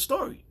telling the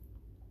story.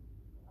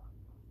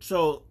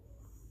 So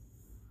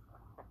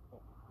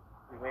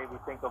you made me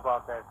think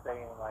about that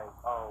saying, like,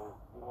 oh,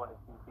 you want to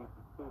see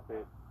people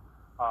stupid,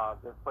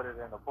 just put it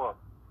in a book.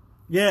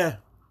 Yeah,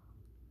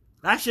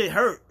 that shit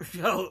hurt,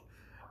 yo.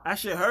 That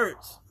shit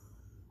hurts.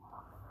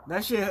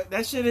 That shit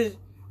is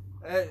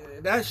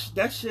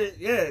that shit.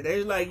 Yeah,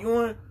 they like you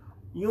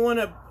want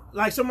to,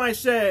 like somebody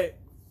said,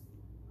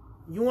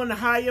 you want to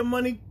hide your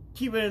money,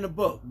 keep it in the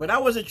book. But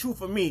that wasn't true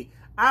for me.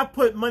 I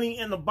put money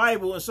in the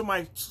Bible and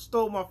somebody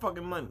stole my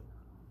fucking money.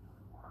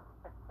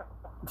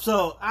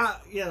 So I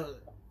guess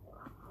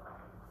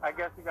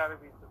you got to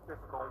be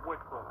specific on which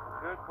book,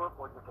 a good book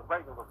or just a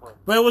regular book.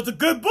 But it was a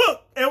good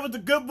book. It was the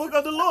good book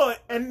of the Lord,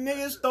 and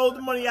niggas stole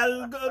the money out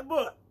of the good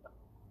book.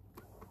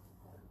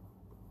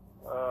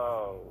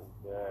 Oh,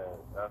 yeah,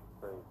 that's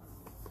crazy.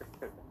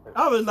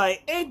 I was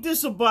like, ain't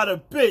this about a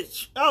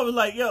bitch? I was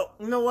like, yo,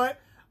 you know what?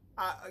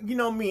 You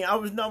know me, I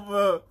was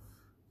never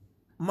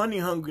money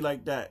hungry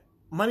like that.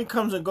 Money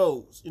comes and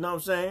goes, you know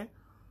what I'm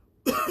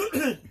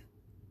saying?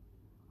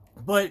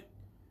 But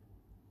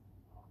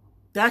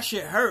that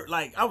shit hurt.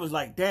 Like, I was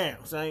like,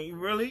 damn, son, you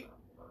really?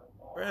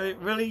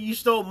 You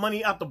stole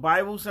money out the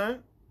Bible,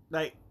 son?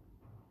 Like,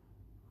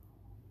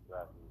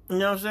 you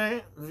know what I'm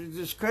saying? It's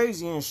just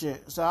crazy and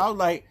shit. So I was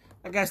like,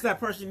 I guess that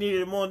person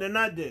needed it more than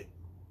I did.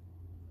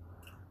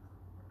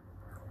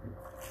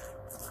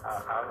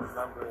 I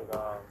remember it,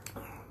 man,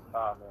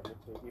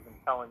 even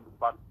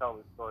about to tell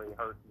this story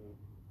hurts me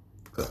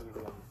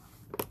even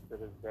to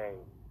this day.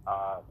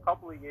 A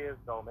couple of years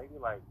ago, maybe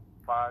like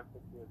 5-6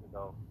 years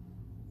ago,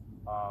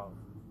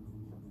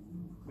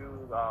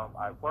 dude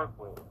I worked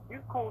with, he's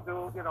a cool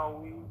dude,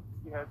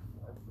 we had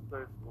a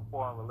good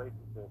rapport and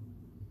relationship,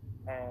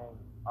 and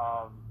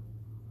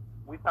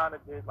we kind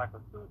of did like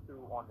a tutu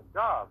on the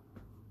job,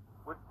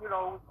 which,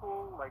 was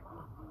cool. Like,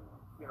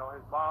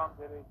 his mom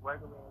did it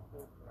regularly and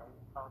shit, he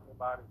was telling me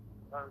about it,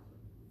 nurse,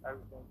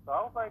 everything. So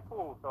I was like,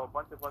 cool. So a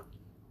bunch of us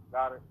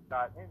got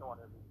in on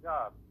it, the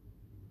job.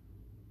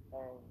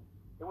 And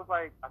it was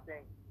like, I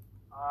think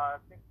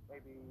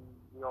maybe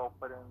we all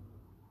put in,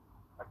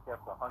 I guess,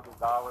 $100,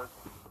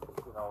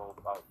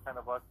 about 10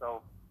 of us.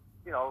 So,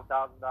 $1,000,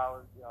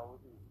 so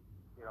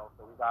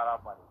we got our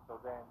money. So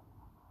then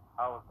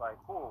I was like,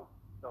 cool.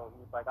 So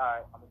he was like, all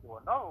right, I'm going to do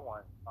another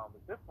one.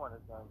 But this one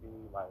is going to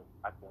be like,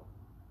 I think,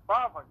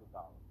 $500.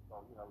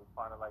 So, we're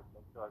trying to like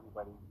make sure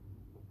everybody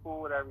was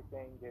cool with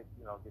everything, get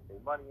their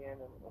money in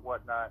and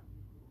whatnot.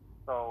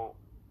 So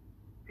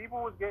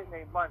people was getting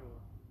their money,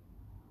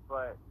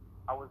 but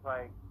I was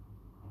like,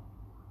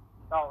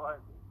 no,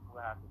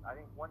 what happened. I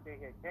think one day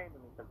he had came to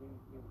me because he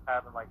was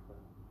having like some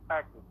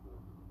tax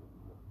issues,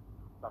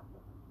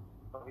 something.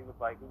 So he was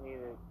like, he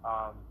needed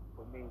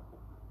for me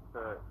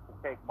to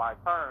take my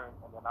turn,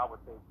 and then I would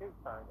take his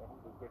turn, and he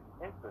would give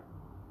me interest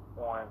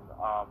on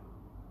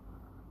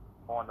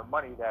the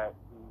money that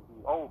he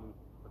owed me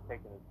for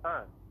taking his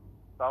turn.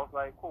 So I was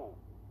like, cool,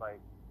 like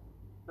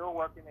still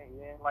working it. He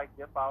didn't like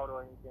dip out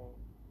or anything.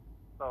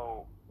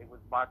 So it was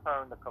my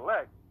turn to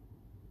collect,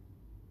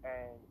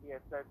 and he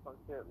had said some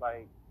shit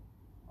like,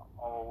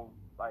 oh,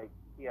 like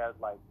he had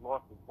like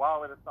lost his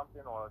wallet or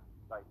something, or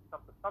like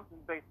something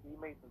basically. He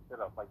made some shit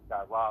up, like he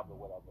got robbed or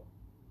whatever.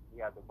 He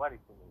had the money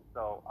for me,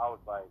 so I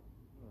was like,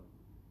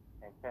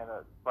 and kind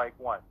of strike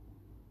one.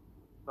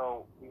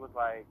 So he was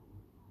like,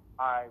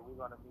 all right,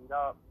 we're gonna meet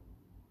up.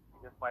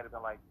 This might have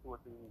been like 2 or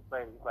 3 weeks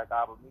later. He's like,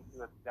 I will meet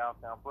you at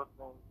downtown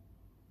Brooklyn.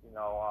 You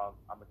know,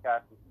 I'm gonna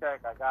cash this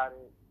check. I got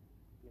it.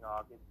 You know,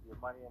 I'll get you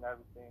your money and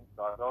everything.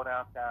 So I go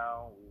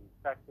downtown. We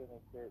text it and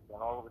shit.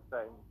 Then all of a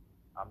sudden,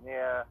 I'm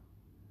there,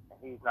 and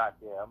he's not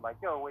there. I'm like,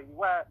 yo, where you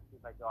at?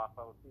 He's like, yo, I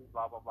fell asleep.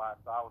 Blah blah blah.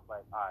 So I was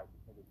like, all right,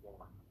 this nigga's getting.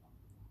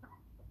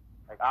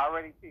 Like, I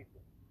already teach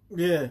it.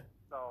 Yeah.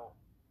 So,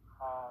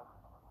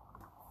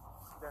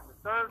 then the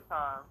third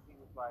time, he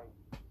was like,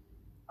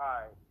 all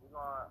right,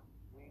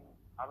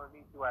 I'm going to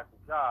meet you at the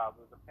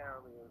job. It was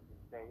apparently it was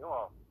his day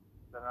off.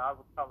 So then I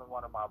was telling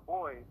one of my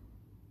boys,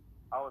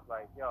 I was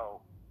like,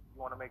 yo,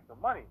 you want to make some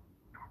money?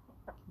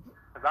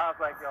 Because I was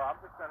like, yo, I'm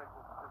just going to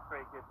just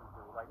straight get this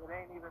dude. Like, it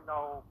ain't even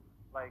no,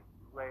 like,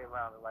 way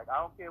around it. Like,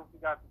 I don't care what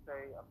you got to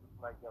say. I'm just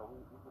like, yo,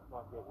 we just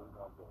going to get what we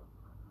going to get.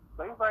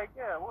 So he's like,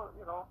 yeah, well,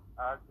 you know,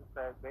 I just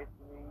said,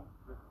 basically,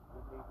 just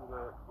need you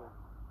to just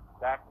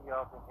back me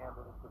up and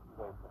handle the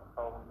situation. I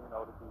told him, you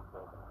know, to do so.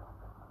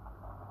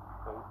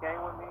 So he came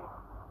with me.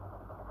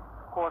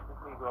 Of course, this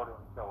Negro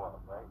didn't show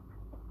up, right?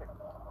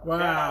 Wow.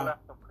 Then I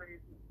left some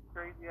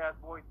crazy-ass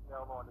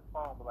voicemail on the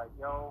phone, but like,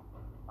 yo,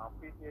 I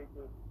appreciate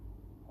this.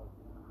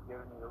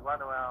 Giving me the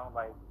runaround,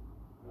 like,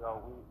 you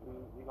know,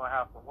 we going to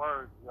have some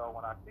words, you know,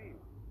 when I see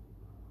you.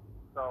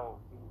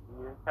 So he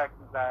didn't text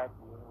me back,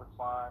 he didn't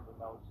respond, and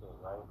no shit,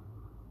 right?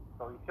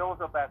 So he shows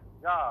up at the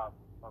job,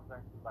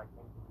 eventually, like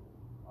maybe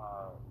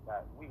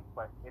that week,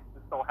 but it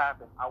just so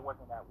happened I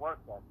wasn't at work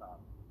that time.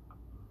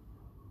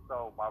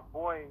 So my other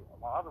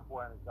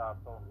boy on the job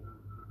told me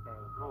he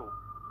came through,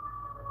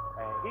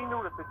 and he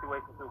knew the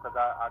situation too because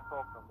I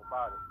talked to him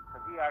about it.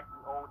 Because he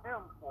actually owed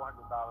him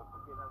 $400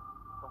 for getting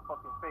some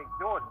fucking fake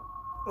Jordans.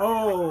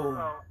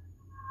 Oh.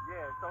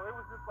 Yeah, so it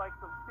was just like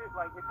some shit,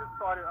 like it just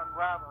started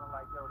unraveling,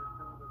 like, yo, this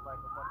dude is like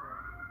a fucking,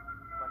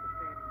 like a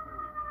shady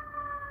dude.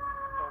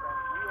 So then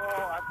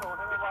I told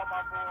him about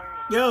my boy.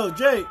 Yo,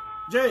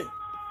 Jay.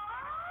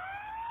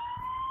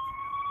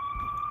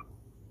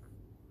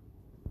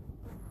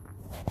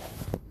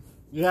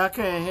 Yeah, I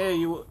can't hear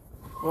you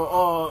with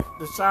all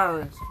the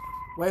sirens.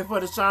 Wait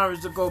for the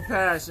sirens to go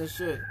past and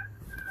shit.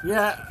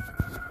 Yeah.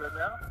 Good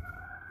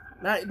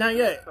now? Not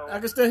yet. So, I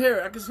can still hear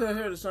it. I can still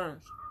hear the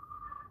sirens.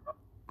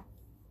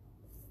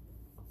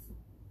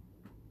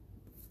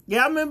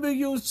 Yeah, I remember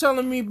you was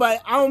telling me,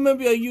 but I don't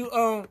remember you.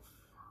 I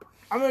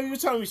remember you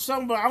telling me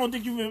something, but I don't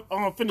think you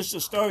finished the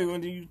story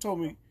when you told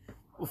me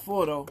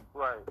before, though.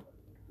 Right.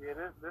 Yeah,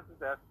 this is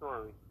that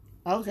story.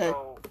 Okay.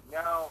 So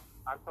now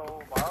I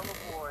told my other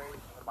boy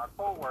and my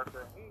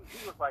coworker,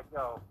 he was like,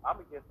 yo, I'm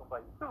gonna get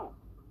somebody too.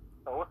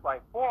 So it's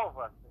like 4 of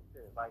us and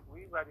shit. Like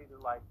we ready to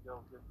like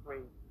just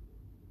straight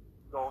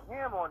go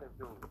ham on this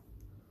dude.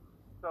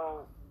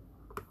 So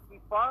he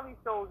finally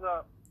shows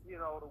up, you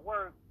know, to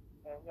work.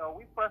 And, yo,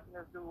 we pressing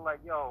this dude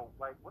like, yo,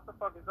 like, what the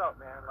fuck is up,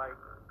 man? Like,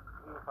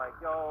 he was like,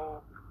 yo,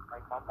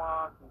 like, my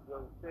mom, she's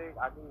really sick.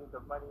 I needed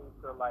the money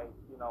to, like,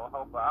 you know,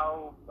 help her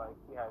out. Like,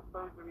 she had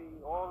surgery,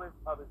 all this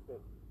other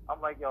shit. I'm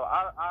like, yo,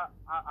 I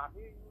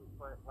hear you,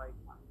 but, like,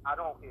 I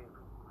don't hear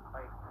you.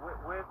 Like,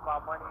 where's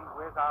my money?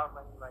 Where's our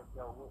money? Like,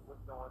 yo,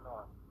 what's going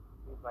on?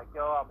 He's like,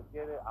 yo, I'm gonna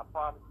get it. I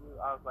promise you.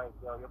 I was like,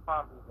 yo, your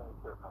promise is gonna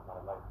shit no more.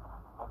 Like,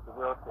 on the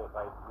real shit.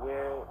 Like,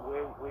 where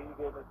you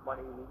getting this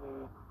money? We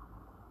need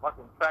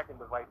fucking tracking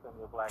device on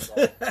your black ass.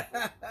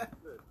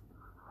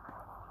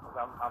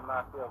 I'm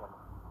not feeling it.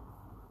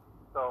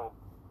 So,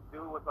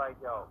 dude was like,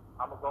 yo,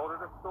 I'm gonna go to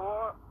the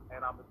store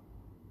and I'm gonna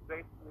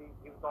basically,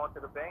 he was going to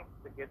the bank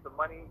to get the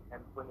money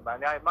and bring it back.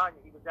 Now, mind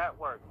you, he was at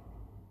work.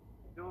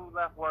 Dude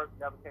left work,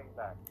 never came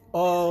back.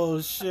 Oh,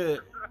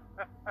 shit.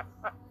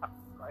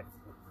 Like,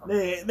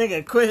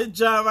 nigga quit his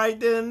job right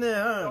there and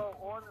there, huh? So,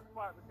 on the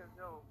spot, because,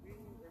 yo, me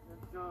and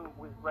this dude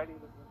was ready to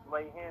just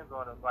lay hands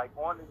on him, like,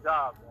 on the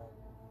job, man.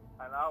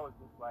 And I was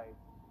just like...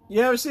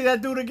 You ever see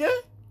that dude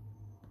again?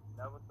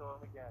 Never saw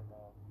him again,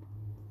 man.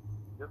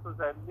 This was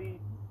at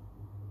least...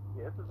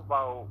 Yeah, this was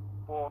about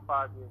 4 or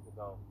 5 years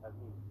ago, at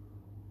least.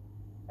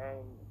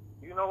 And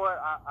you know what?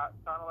 I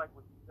kind of like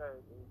what you said.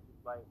 It was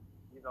just like,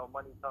 you know,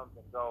 money comes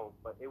and goes.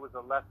 But it was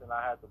a lesson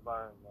I had to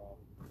learn, man.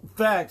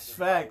 Facts.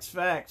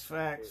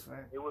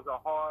 It was a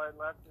hard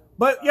lesson.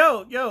 But,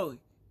 yo,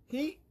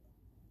 he...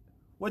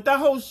 With that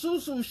whole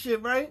Susu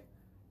shit, right?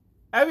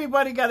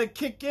 Everybody got to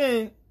kick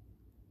in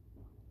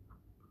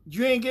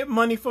You ain't get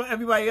money from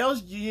everybody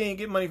else. You ain't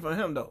get money from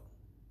him though.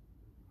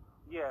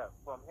 Yeah,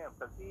 from him,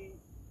 because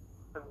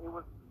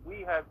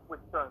we had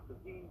switched turns, because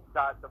he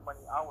got the money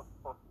I was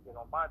supposed to get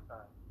on my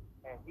turn,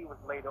 and he was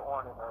later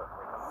on in the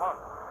month.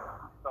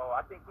 So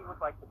I think he was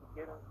like the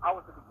beginning. I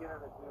was the beginning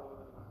of June,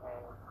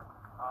 and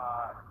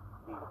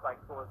he was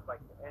like towards like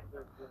the end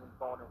of June,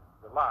 going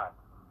into July.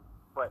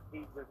 But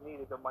he just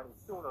needed the money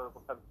sooner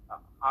because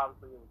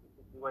obviously it was a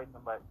situation,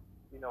 but.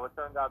 You know, it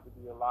turned out to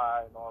be a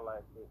lie and all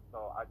that shit.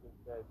 So I just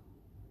said,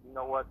 you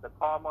know what, the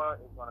karma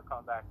is going to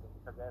come back to me.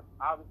 Because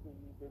obviously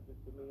you did this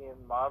to me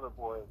and my other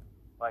boys.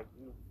 Like,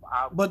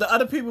 but the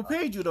other people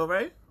paid you, though,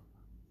 right?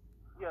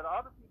 Yeah, the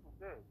other people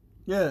did.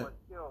 Yeah. But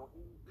still,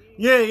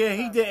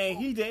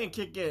 he didn't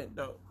kick in,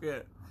 though.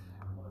 Yeah.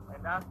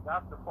 And that's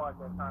the part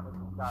that kind of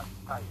just got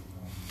tight,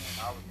 man.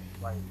 And I was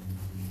just like,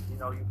 you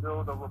know, you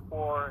build a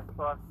rapport and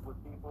trust with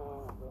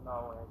people, you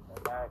know,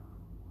 and that...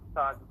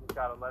 Sometimes you just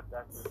gotta let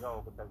that shit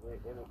go because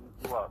it'll eat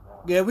you up, man.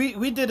 Yeah,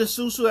 we did a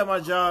susu at my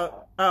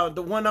job.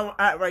 The one I'm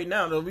at right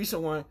now, the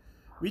recent one,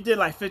 we did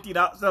like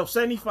 $50, no,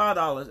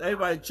 $75.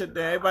 Everybody chipped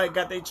in. Everybody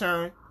got their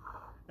turn.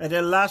 And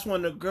then last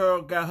one, the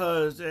girl got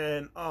hers,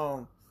 and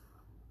no,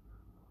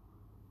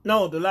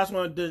 the last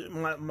one did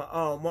my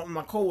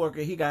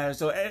coworker, he got hers.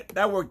 So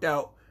that worked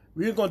out.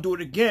 We were gonna do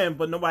it again,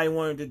 but nobody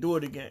wanted to do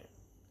it again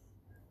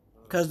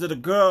because of the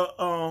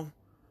girl.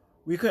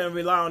 We couldn't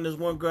rely on this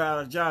one girl out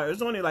of job. It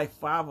was only like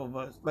 5 of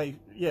us. 5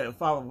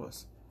 of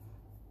us.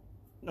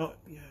 No,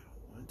 yeah.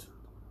 1, 2.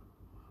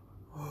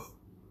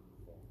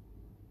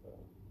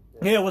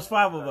 Yeah, it was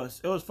 5 of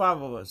us. It was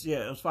 5 of us.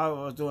 Yeah, it was 5 of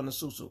us doing the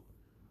susu.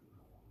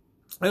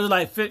 It was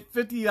like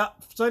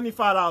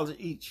 $75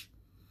 each.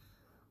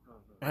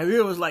 And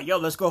we was like, yo,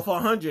 let's go for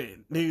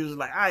 100. And he was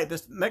like, all right,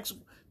 the next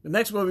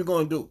one we're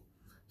going to do.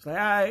 It's like,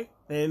 all right.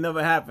 And it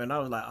never happened. I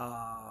was like,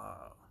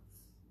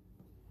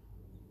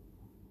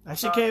 that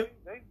shit came.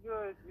 They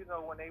good, you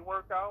know, when they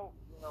work out,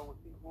 you know,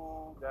 with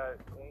people that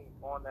ain't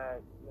on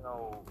that, you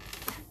know,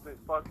 stupid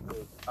fuck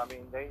shit. I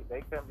mean, they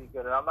can be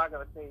good. And I'm not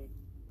gonna say,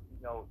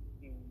 you know,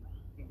 he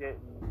didn't,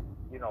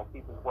 you know,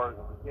 keep his word in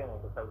the beginning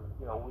because,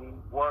 you know, we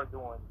were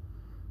doing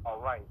all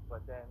right,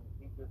 but then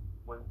he just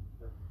was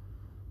just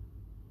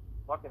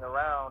fucking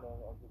around and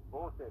just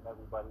bullshitting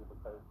everybody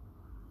because,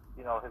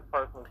 you know, his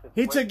personal situation.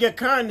 He took your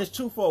kindness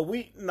too for a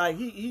week. Like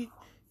he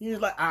was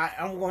like,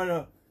 I'm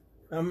gonna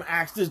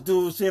ask this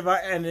dude see if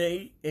and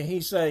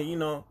he said, you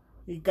know,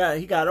 he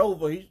got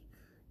over. You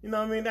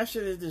know what I mean? That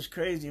shit is just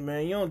crazy,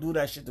 man. You don't do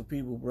that shit to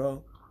people,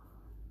 bro.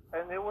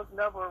 And there was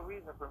never a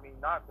reason for me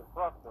not to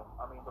trust him.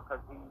 I mean, because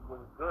he was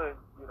good,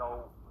 you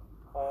know,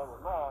 all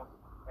along,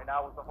 and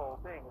that was the whole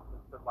thing. It's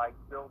just to like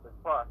build the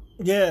trust.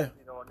 Yeah.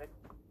 You know, and they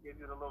give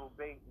you the little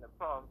bait and the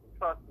crumbs to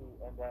trust you,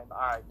 and then all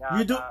right, now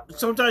you do.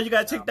 Sometimes you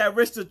gotta take that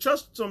risk to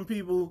trust some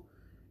people,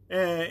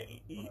 and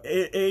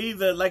it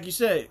either, like you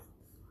said,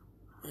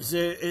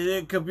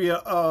 it could be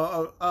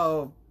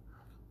a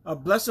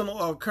blessing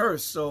or a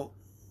curse. So,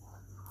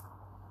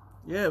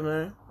 yeah,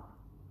 man.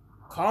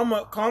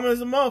 Karma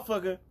is a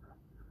motherfucker.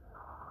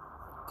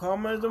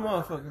 Karma is a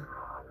motherfucker.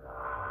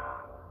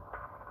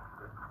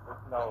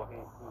 No, he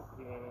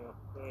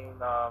ain't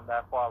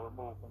that far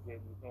removed from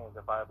getting his hands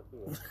if I ever see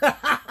him.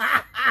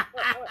 I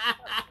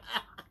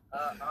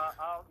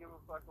don't give a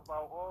fuck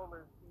about all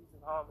this peace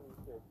and harmony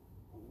shit.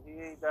 He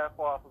ain't that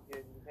far from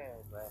getting his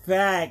hands, man.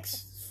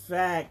 Facts.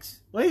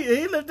 Well,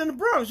 he lived in the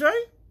Bronx,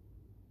 right?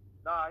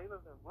 Nah, he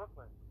lives in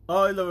Brooklyn.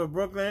 Oh, he lived in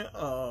Brooklyn?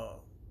 Oh.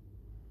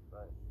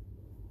 Right.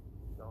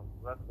 Don't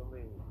rest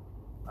believe.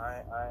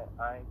 I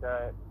ain't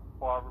that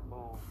far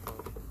removed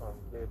from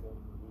getting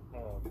his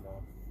hands,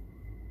 man.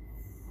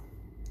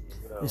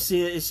 So.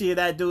 You see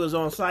that dude is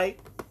on site?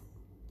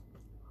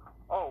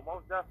 Oh,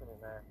 most definitely,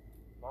 man.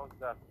 Most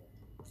definitely.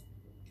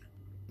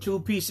 2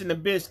 piece in the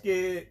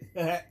biscuit.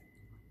 Fuck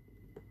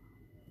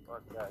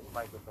that. You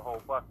might get the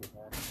whole bucket,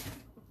 man.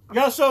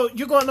 Yo, so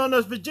you going on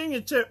this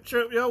Virginia trip,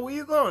 yo? Where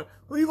you going?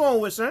 Who you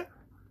going with, son?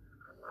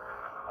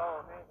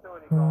 Oh, me and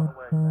Shorty going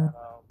away, man.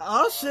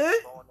 Oh,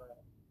 shit.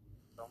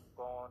 I'm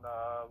going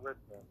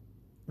Richmond.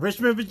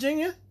 Richmond,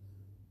 Virginia?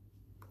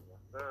 Yes,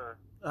 sir.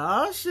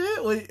 Oh,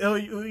 shit.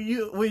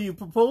 Were you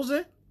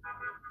proposing?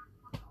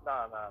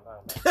 Nah.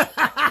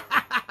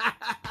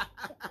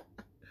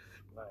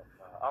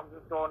 I'm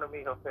just going to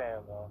meet her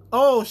fam, man.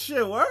 Oh,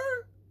 shit,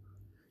 word?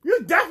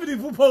 You definitely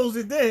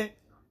proposing then.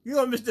 You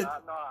gonna miss the... No,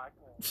 I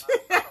can't.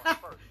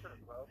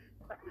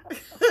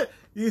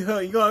 you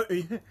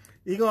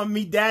gonna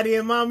meet daddy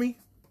and mommy?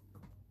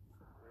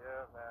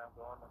 Yeah, man. I'm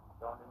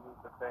going to meet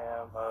the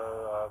fam.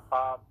 Her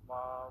pops,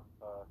 mom,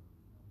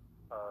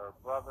 her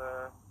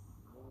brother,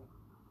 niece,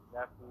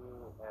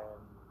 nephew,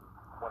 and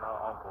one of her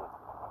uncles.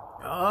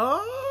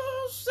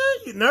 Oh,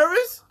 shit. You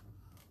nervous?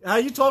 How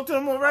you talk to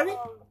them already?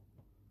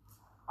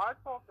 I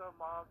talked to her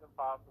moms and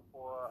pops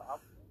before. I'm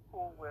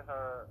cool with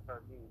her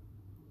niece.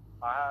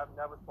 I have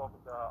never spoken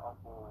to her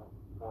uncle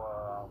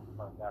or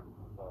her nephew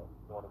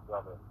or the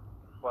brother.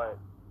 But,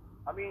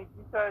 I mean,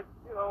 she said,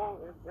 you know,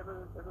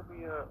 it'll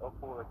be a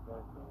cool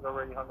experience. She's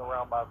already hung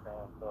around my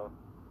fam, so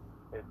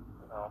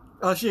know.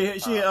 Oh, she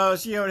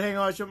already hang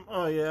out with your.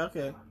 Oh yeah,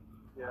 okay.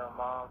 Yeah,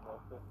 mom, my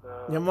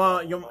sister.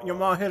 Your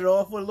mom hit it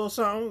off with a little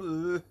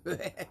something. We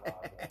ain't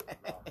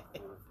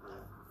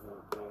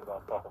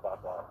gonna talk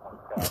about that.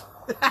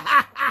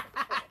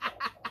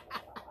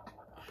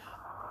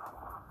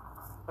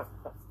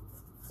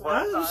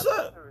 That's what's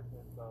up.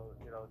 So,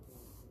 you know, she's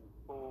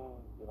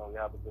cool. You know, we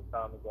have a good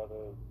time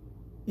together.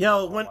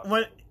 Yo, when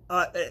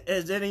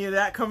is any of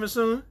that coming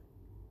soon?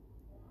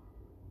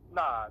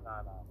 Nah.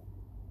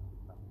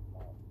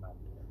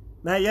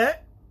 Not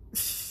yet.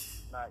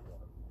 Not yet.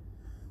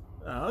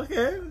 Oh,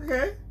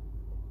 okay.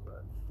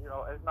 But, you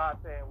know, it's not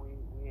saying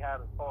we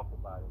haven't talked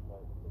about it,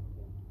 but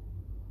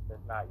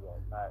it's not yet.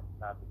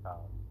 Not the time.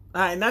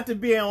 All right, not to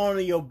be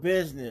on your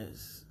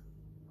business,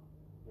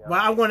 Yeah, but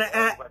I want to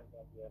add. everybody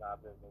gonna be in our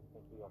business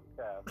since we on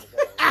the tab.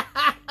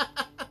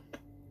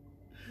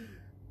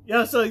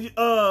 Yo, so you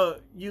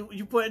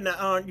putting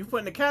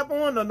the cap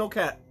on or no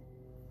cap?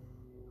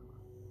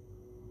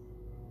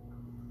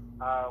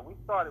 We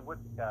started with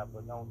the cap,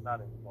 but no,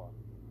 not anymore.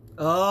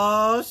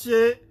 Oh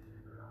shit.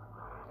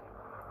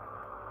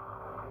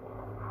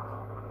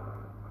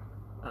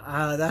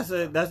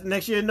 That's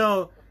next year.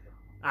 No,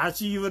 I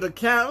see you with a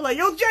cap. I'm like,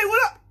 yo, Jay,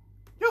 what up?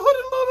 Yo, hold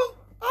it, little.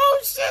 Oh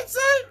shit,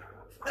 son.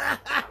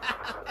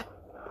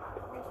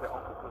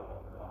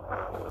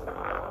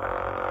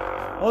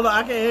 Hold on,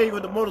 I can't hear you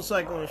with the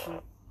motorcycle and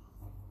shit.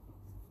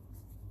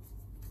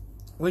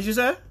 What'd you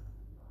say?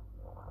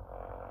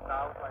 No,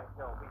 I was like,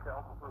 yo, meet the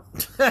Uncle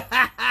Bruce.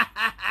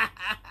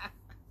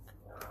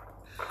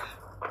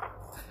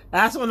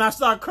 That's when I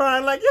start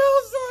crying like, yo,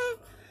 son,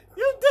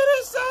 you did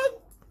it, son.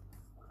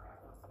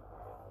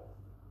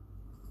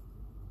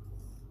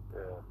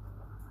 Yeah.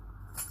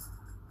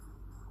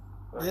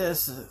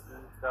 Yes. It's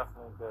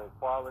definitely good.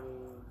 Quality.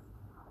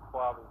 I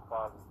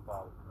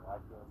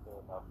can't say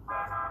enough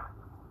about it.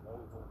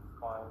 Amazing,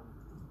 fun,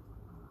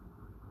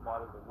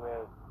 smart as a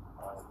whip,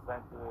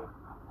 adventurous,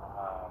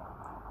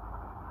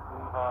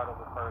 sweetheart of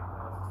a person,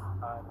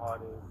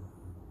 kind-hearted.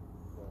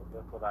 Yeah,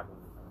 that's what I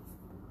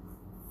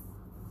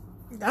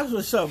need. That's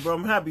what's up, bro.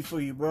 I'm happy for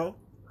you, bro.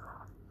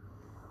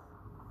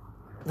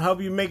 I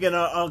hope you're making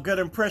a good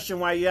impression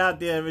while you're out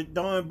there.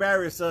 Don't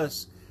embarrass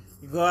us.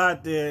 You go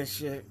out there and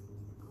shit.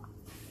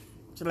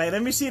 So like,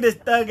 let me see this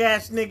thug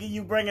ass nigga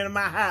you bringing to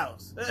my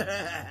house.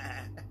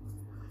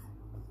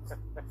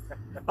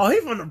 Oh,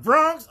 he from the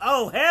Bronx?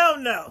 Oh, hell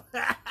no.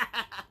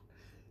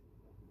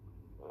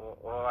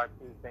 All I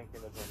keep thinking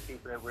is when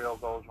keeping it real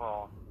goes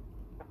wrong.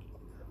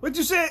 What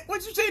you say,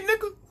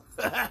 nigga?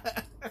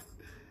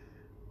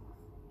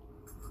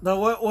 No,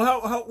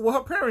 what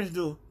her parents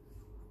do?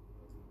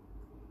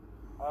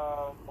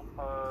 Her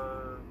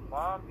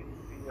mom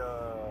used to be a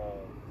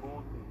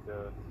school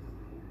teacher.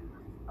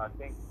 I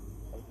think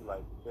maybe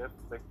like 5th,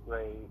 6th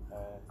grade,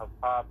 and her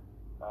pop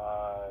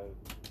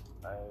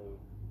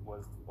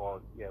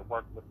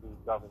worked with the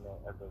government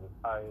as a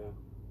retired.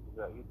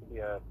 He used to be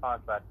a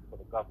contractor for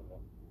the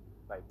government,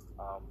 like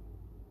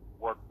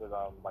worked with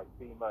like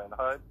FEMA and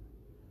HUD.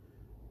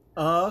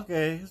 Oh,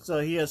 okay. So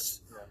he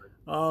has. Yeah,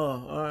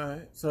 Oh, all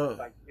right. So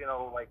like, you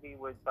know, like he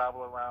would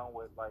travel around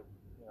with like,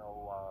 you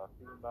know,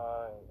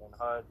 FEMA and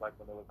HUD, like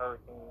when there was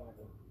hurricanes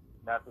and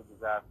natural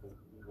disasters,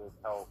 he would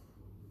help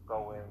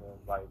go in and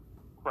like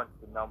crunch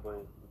the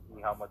numbers to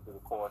see how much it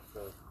would cost to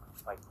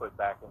like put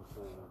back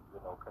into, you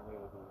know,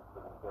 communities for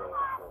the good.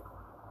 So,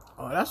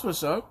 oh, that's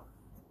what's up.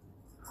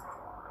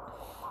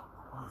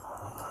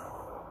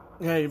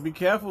 Hey, be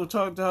careful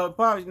talking to her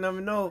pops. You never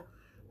know.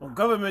 When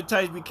government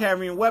types be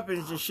carrying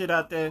weapons and shit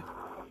out there.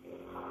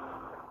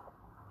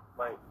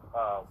 like,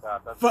 oh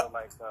god, that's Fuck-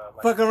 like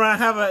Fuck around,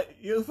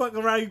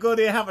 you go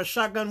there and have a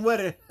shotgun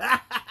wedding. real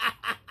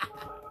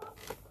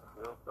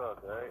stuff,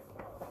 right?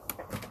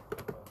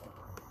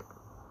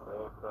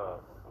 Real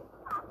stuff.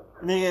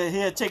 Nigga,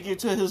 he'll take you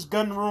to his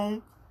gun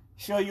room,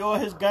 show you all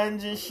his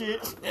guns and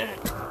shit.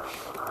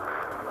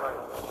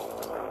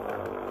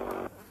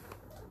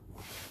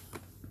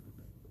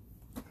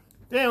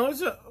 Damn,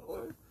 what's up?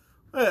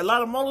 Hey, a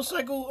lot of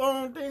motorcycle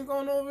things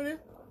going over there.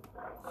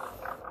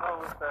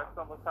 Oh, it's that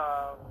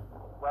summertime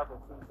weather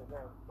season in,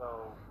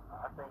 so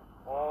I think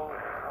all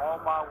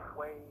my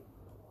way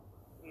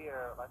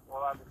here, like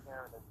all I've been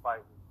hearing is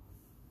fighting.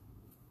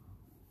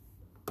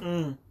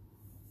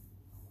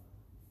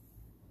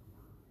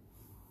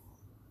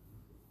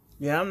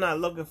 Yeah, I'm not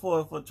looking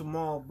forward for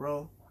tomorrow,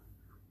 bro.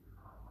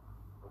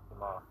 What's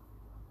tomorrow?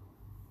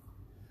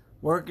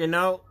 Working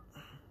out.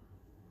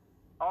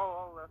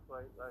 Oh, that's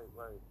right.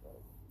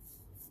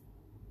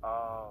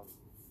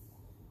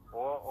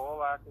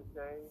 All I can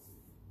say,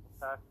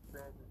 past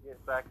experience is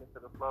get back into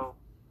the flow.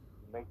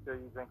 Make sure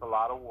you drink a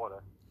lot of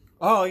water.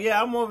 Oh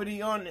yeah, I'm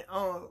already on it.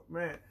 Oh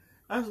man,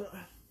 I'm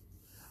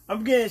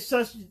getting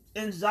such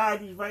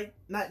anxiety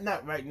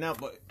not right now,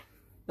 but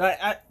like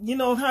you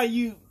know how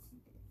you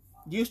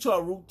used to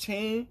a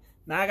routine.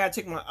 Now I gotta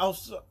take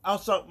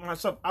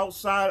myself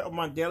outside of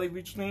my daily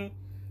routine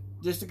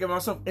just to get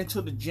myself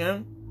into the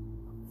gym,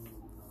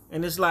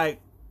 and it's like,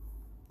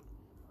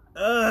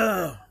 you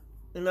know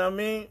what I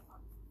mean?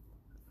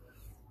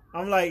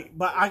 I'm like,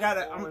 but I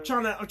gotta. I'm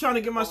trying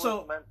to get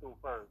myself. Mental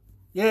first.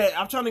 Yeah,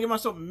 I'm trying to get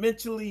myself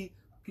mentally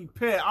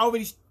prepared. I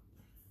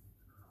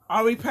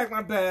already packed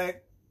my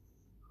bag.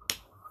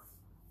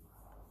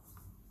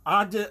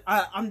 I'm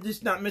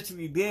just not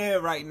mentally there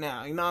right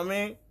now. You know what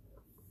I mean?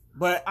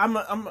 But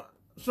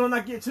so when I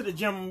get to the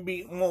gym, I'm gonna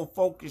be more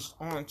focused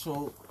on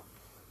to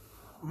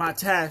my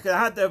task. I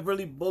had to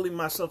really bully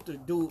myself to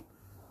do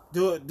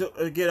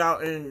it, get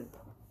out and.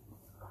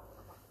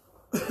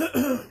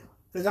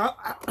 Cause I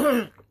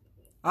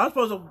was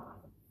supposed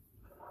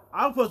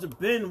to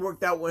been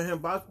worked out with him,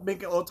 but I was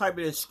making all type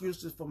of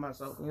excuses for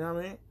myself. You know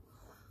what I mean?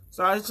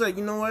 So I just like,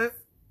 you know what?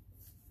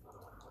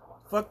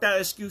 Fuck that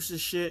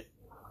excuses shit.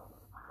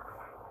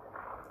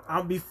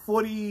 I'll be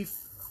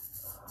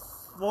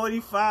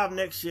 45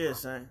 next year,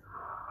 son.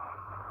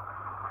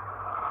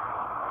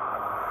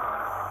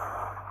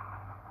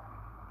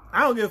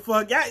 I don't give a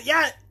fuck.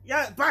 Yeah.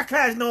 Black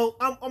guys know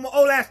I'm an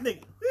old ass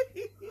nigga.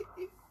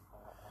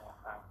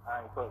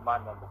 I ain't put my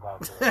numbers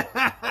out there.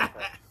 Okay.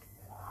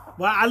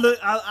 Well, I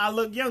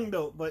look young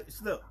though, but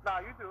still. Nah,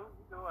 you do.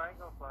 I ain't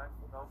gonna front.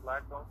 You know,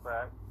 black don't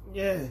crack.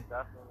 Yeah.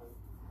 Definitely.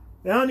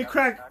 The only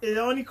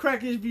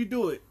crack is if you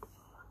do it.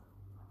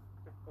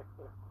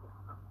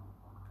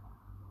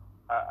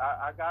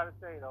 I gotta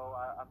say though,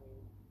 I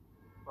mean,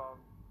 from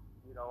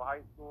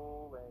high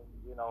school and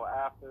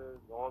after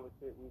all the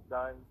shit we've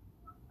done,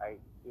 we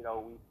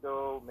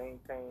still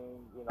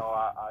maintain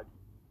our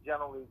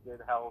generally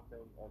good health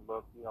and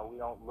look. We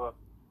don't look.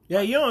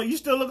 Yeah, you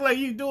still look like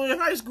you doing in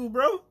high school,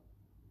 bro.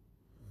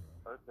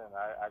 Listen,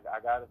 I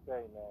gotta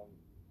say, man,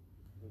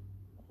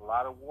 a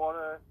lot of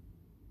water.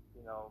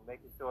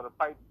 Making sure the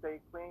pipes stay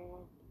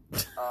clean.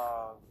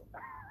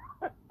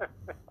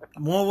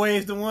 More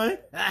ways than one.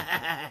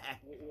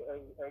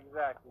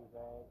 Exactly,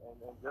 man, and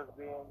just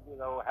being,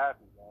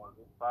 happy, man.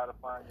 Just try to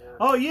find your.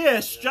 Oh yeah,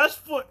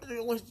 stressful.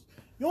 You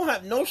don't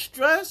have no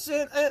stress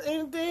and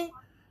anything.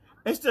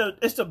 It's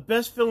the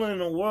best feeling in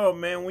the world,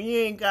 man. When you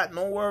ain't got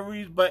no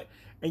worries,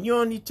 and you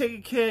only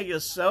taking care of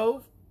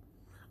yourself.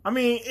 I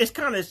mean, it's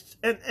kind of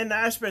in the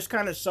aspect,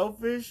 kind of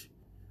selfish.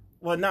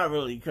 Well, not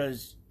really,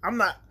 because I'm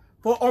not.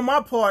 On my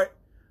part,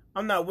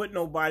 I'm not with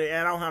nobody,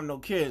 and I don't have no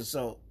kids,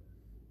 so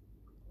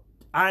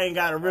I ain't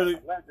got to really.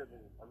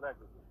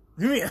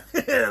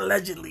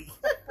 Allegedly.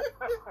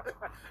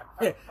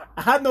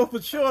 I know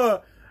for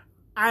sure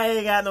I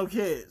ain't got no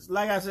kids.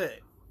 Like I said.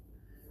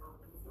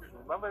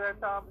 Remember that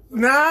time?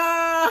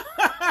 Nah.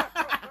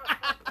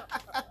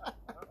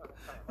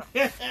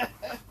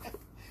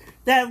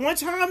 That one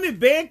time in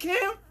band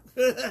camp.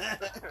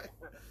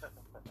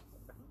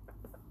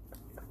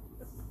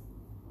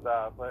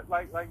 Nah, but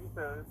like you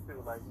said, it's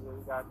true. Like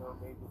you got no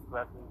major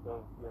stresses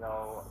of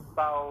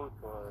spouse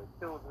or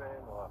children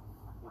or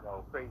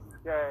crazy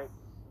debt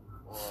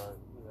or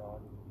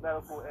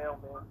medical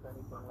ailments,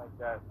 anything like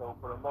that. So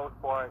for the most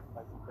part,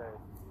 like you said,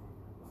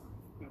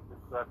 keep the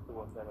stress to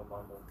a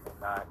minimum and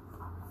not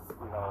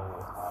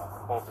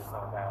focus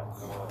on that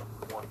or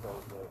more so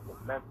the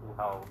mental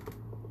health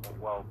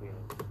and well-being.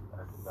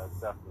 That's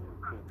definitely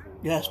true.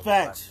 Yes,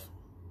 facts.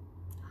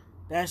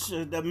 That's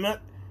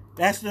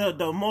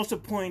the most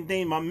important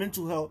thing, my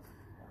mental health.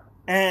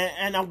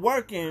 And I'm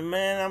working,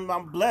 man.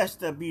 I'm blessed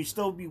to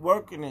still be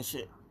working and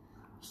shit.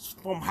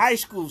 From high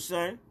school,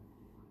 son.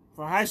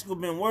 From high school,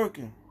 been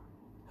working.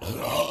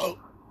 Oh,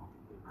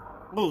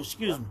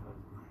 excuse me.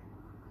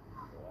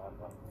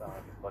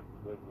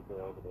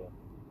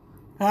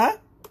 Huh?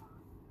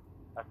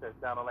 I said,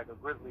 sounded like a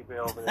grizzly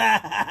bear over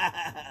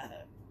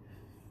there.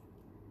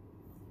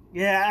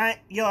 Yeah,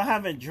 I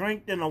haven't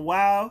drank in a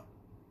while.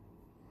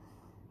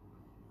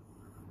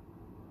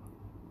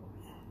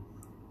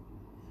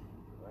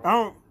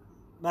 I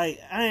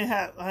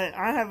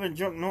haven't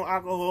drunk no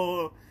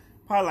alcohol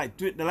probably like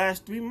the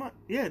last 3 months.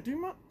 Yeah, 3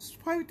 months.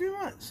 Probably 3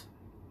 months.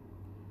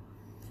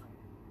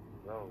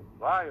 Yo,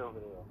 dry over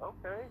there.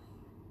 Okay.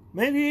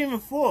 Maybe even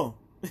 4.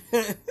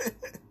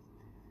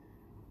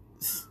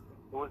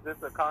 Was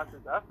this a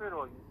conscious effort,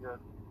 or you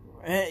just?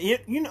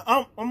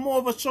 I'm more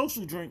of a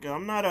social drinker.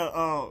 I'm not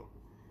a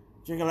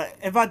drinker. Like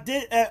if I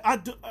did,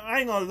 I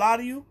ain't gonna lie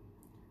to you.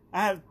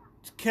 I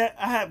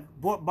have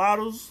bought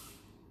bottles,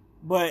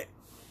 but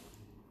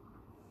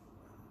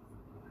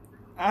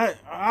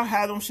I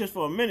had them shit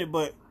for a minute.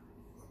 But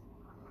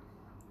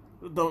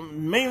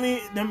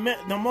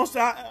the most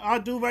I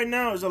do right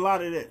now is a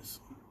lot of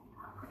this.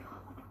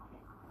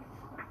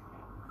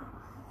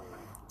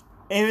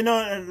 Even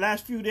though in the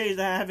last few days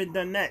I haven't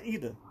done that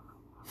either.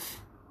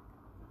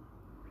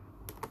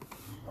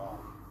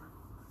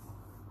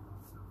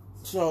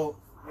 So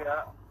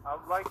yeah,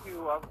 I'm like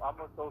you. I'm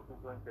a social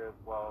drinker as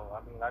well.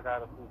 I mean, I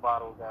got a few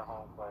bottles at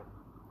home, but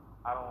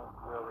I don't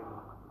really,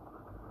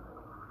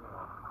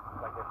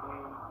 like if we,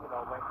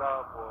 link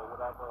up or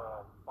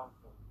whatever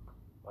function.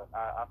 But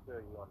I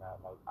feel you on that.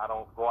 Like I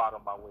don't go out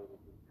of my way to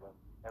just drink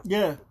every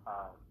time.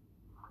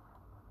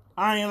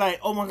 I ain't like,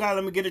 oh my God,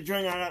 let me get a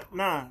drink.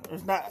 Nah,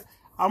 it's not.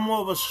 I'm more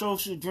of a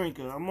social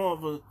drinker. I'm more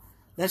of a.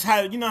 That's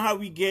how how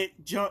we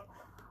get drunk,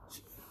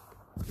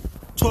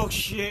 talk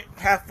shit,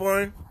 have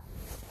fun.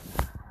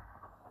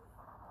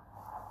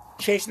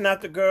 chasing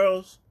after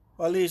girls,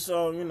 or at least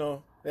you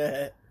know,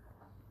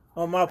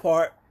 on my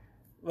part,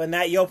 but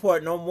not your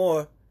part no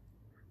more.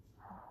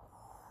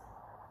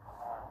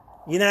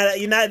 You're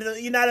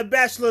not a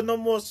bachelor no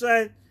more,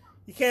 son.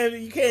 You can't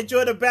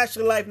enjoy the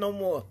bachelor life no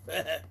more.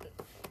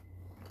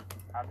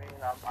 I mean,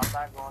 I'm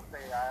not gonna say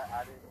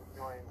I didn't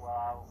enjoy it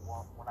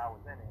when I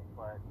was in it,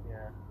 but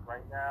yeah,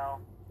 right now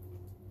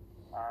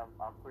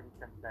I'm pretty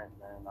content,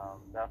 man.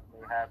 I'm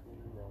definitely happy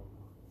and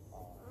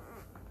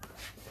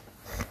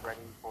ready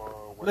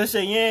for.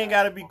 Listen, you ain't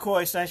gotta be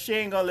coy, son. She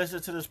ain't gonna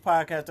listen to this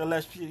podcast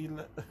unless she.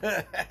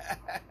 But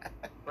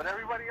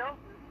everybody else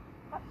is.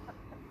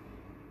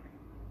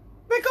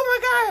 Like, oh my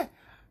God,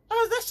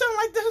 oh, that sound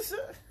like this.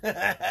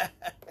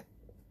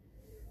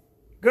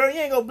 Girl, you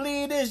ain't gonna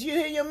believe this. You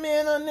hear your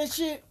man on this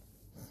shit?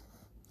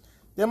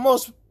 The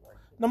most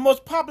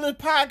popular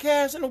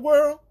podcast in the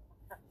world.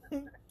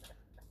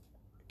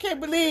 Can't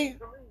believe.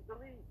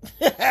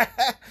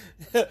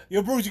 Delete.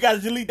 Yo, Bruce, you gotta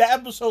delete that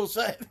episode,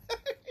 son.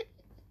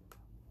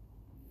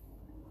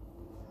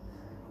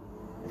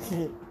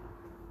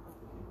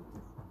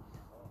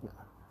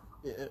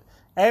 Yeah.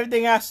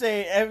 Everything I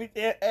say,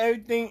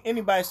 everything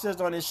anybody says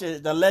on this shit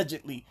is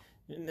allegedly.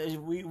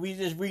 We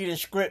just reading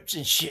scripts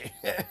and shit.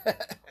 Or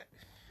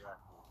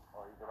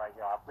you be like,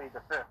 yo, I plead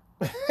the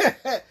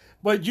fifth.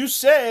 But you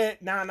said,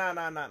 no.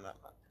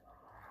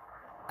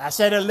 I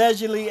said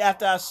allegedly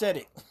after I said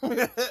it.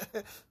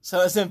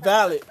 So it's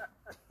invalid.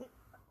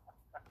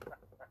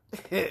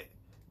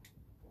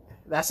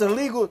 That's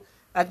illegal.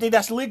 I think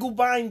that's legal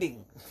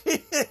binding.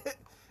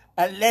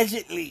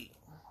 Allegedly.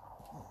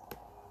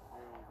 You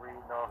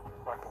reading off the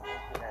fucking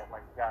internet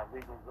like you got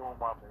legal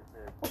Zoom up and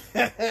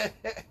shit.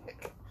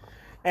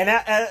 And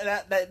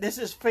this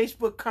is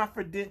Facebook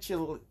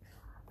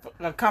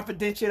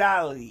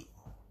confidentiality.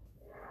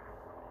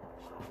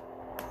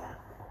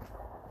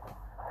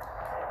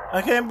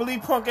 I can't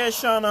believe punk ass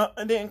Shauna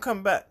didn't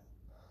come back.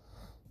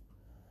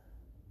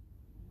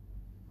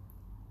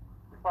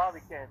 You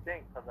probably can't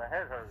think because her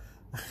head hurts.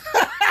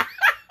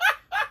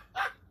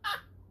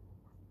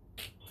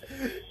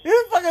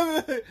 You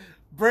fucking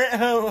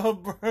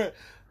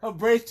her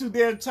braids too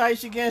damn tight.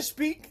 She can't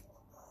speak.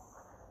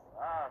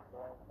 Ah,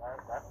 man,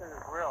 that shit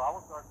is real. I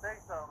was gonna say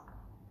something.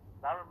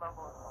 I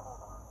remember.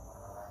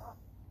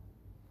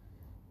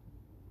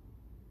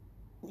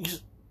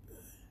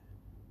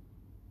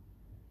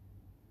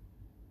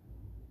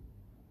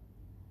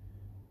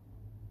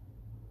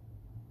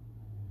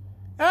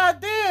 Ah,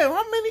 damn!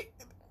 How many?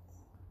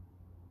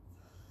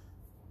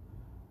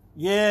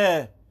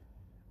 Yeah,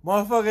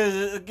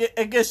 motherfuckers.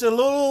 It gets a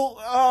little.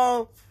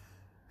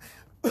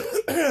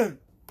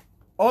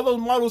 All those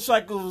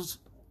motorcycles.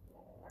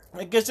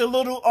 It gets a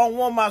little on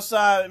one my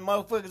side. And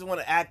motherfuckers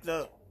want to act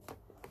up.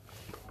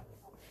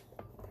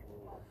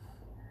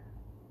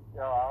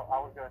 Yo, I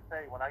was gonna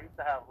say when I used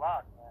to have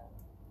locks, man.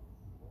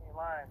 You ain't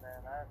lying,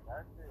 man.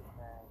 That shit,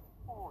 man.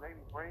 Ooh, they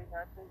be braiding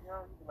that shit,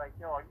 yo. You be like,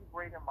 yo, are you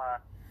braiding my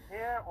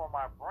hair or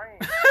my brain?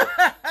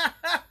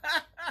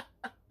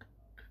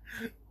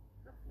 This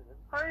shit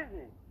is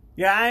crazy.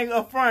 Yeah, I ain't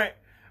gonna front.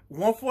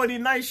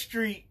 149th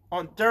Street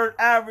on 3rd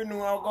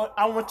Avenue.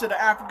 I went to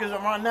the Africans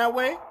around that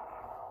way.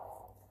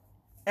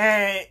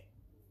 And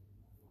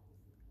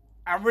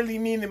I really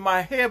needed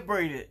my hair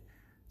braided.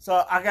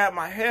 So I got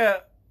my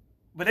hair.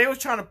 But they was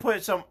trying to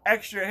put some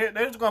extra hair.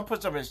 They was going to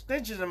put some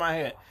extensions in my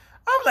hair.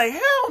 I was like,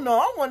 hell no.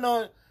 I want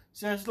no.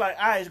 So it's like,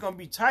 all right, it's going to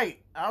be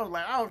tight. I was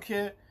like, I don't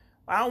care.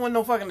 I don't want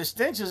no fucking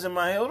extensions in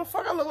my hair. What the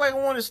fuck I look like I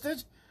want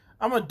extensions?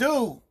 I'm a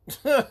dude.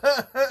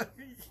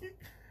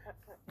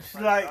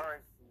 Like,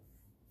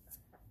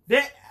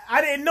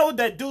 I didn't know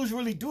that dudes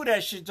really do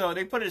that shit, though.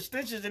 They put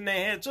extensions in their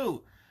hair,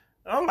 too.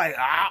 I'm like,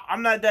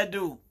 I'm not that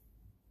dude.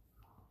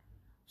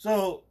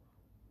 So,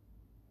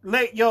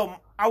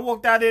 I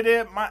walked out of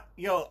there,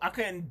 I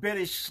couldn't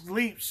barely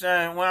sleep,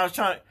 son, when I was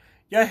trying to,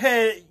 your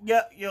head,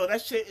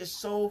 that shit is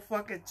so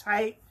fucking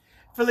tight.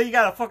 I feel like you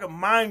got a fucking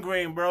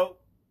migraine, bro.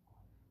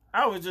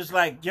 I was just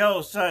like,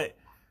 yo, son,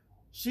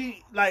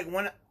 she, like,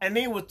 and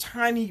they were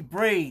tiny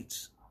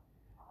braids.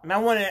 And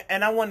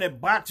I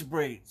wanted box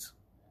braids.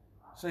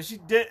 So she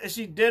did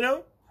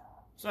them.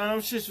 So them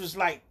shits was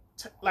like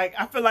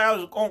I feel like I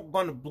was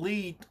going to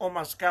bleed on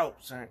my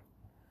scalp, son.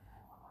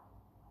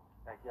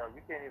 Like, yo,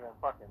 you can't even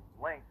fucking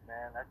blink,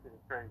 man. That shit is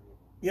crazy.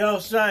 Yo,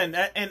 son,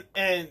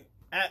 and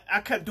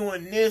I kept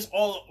doing this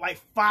all like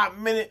 5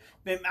 minutes.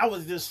 Then I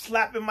was just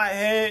slapping my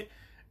head.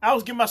 I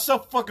was getting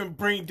myself fucking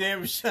brain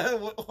damage.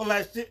 All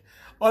that shit,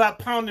 all that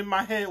pounding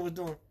my head was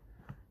doing.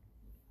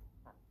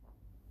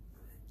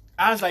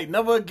 I was like,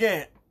 never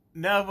again.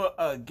 Never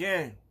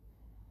again.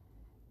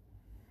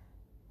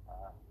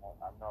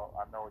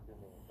 I know what you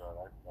mean, bro.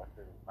 That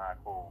shit is not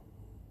cool.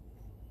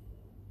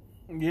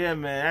 Yeah,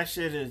 man, that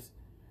shit is.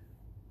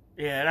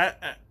 Yeah,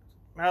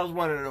 that was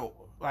one of the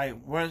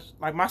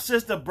like my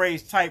sister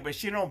braids tight, but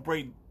she don't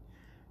braid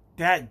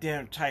that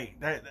damn tight.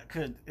 That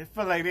cause it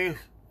felt like they.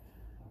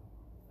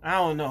 I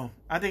don't know.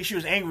 I think she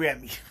was angry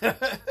at me. You're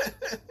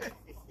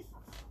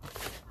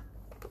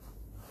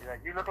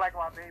like, you look like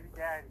my baby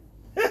daddy.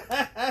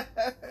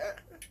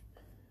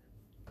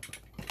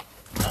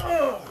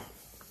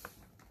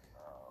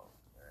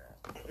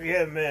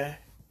 Yeah, man.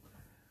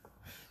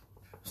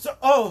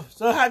 So,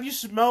 so have you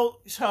smelled?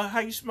 How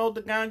you smelled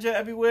the ganja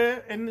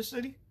everywhere in the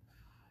city?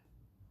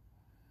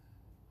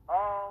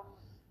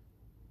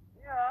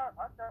 Yeah,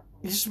 I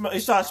definitely. You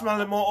start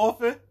smelling it more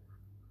often.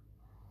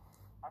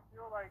 I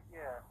feel like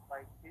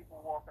like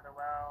people walking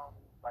around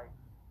like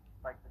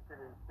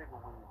considered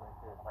cigarettes and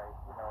shit. Like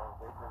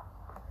they just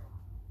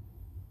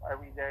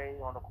every day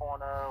on the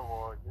corner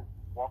or just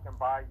walking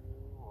by you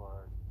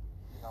or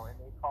in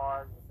their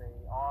cars with their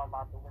arm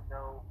out the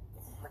window,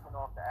 flicking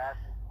off the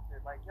ashes and shit.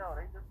 Like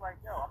they just like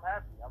I'm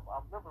happy. I'm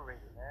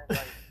liberated, man.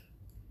 Like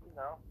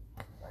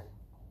like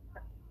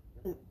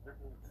this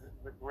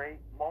is a great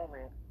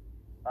moment.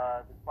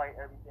 Despite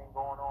everything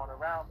going on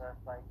around us,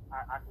 like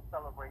I can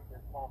celebrate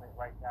this moment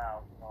right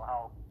now.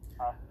 How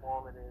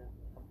small it is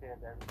compared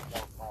to everything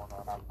else going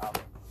on. I'm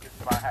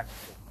just about happy.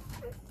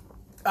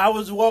 I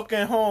was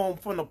walking home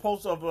from the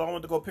post office. I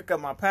went to go pick up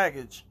my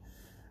package,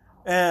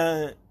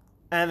 and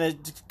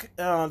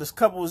this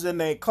couple was in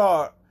their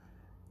car,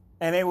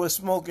 and they were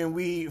smoking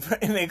weed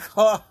in their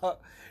car,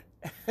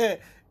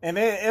 and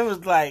it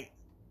was like,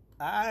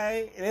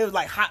 it was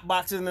like hot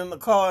boxing in the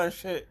car and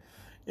shit.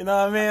 You know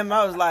what I mean? And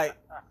I was like,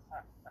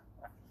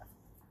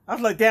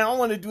 damn, I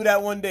want to do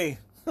that one day.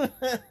 Wow.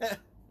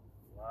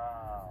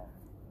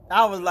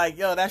 I was like,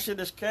 yo, that shit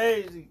is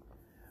crazy.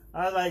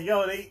 I was like,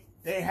 yo, they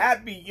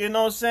happy. You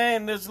know what I'm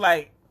saying? It's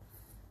like,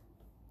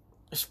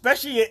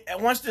 especially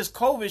once this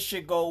COVID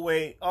shit go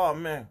away. Oh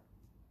man.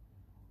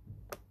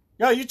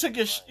 Yo, you said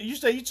you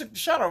took the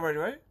shot already,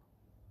 right?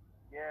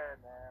 Yeah,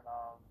 man.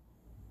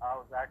 I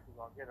was actually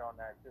gonna get on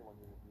that too when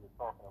you were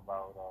talking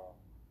about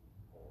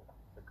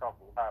the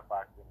couple hot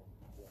boxing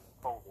and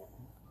COVID.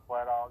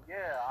 But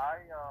yeah, I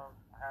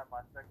had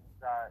my second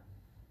shot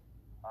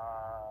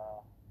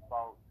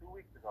about 2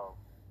 weeks ago,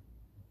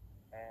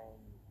 and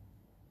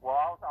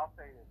well, I'll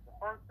say this: the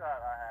first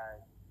shot I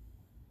had,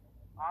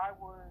 I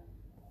was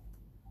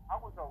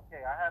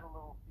okay. I had a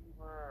little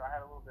fever. I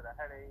had a little bit of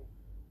headache.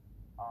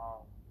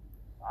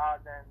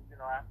 Then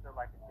after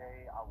like a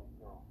day, I was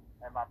good,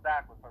 and my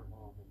back was hurting a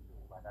little bit too.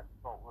 Like I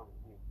just felt really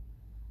weak.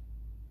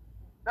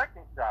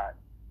 Second shot,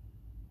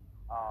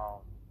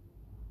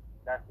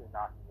 that shit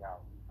knocked me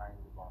out. I ain't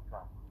even gonna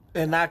front.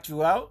 It knocked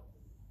you out?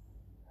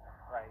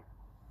 Like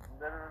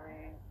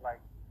literally,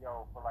 like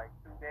for like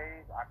 2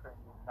 days, I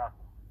couldn't do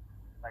nothing.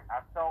 Like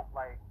I felt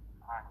like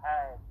I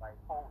had like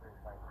COVID.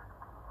 Like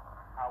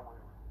I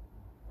was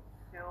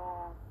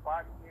chilled,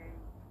 body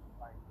ache,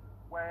 like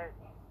sweat.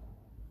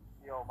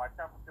 My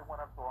temperature went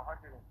up to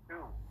 102.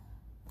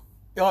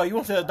 Yo, you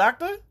went to the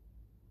doctor?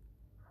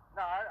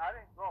 No, I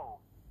didn't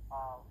go.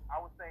 I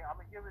was saying I'm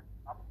gonna give it 2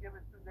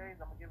 days.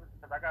 I'm gonna give it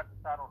because I got the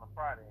shot on a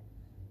Friday.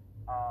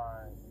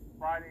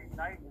 Friday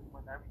night is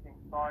when everything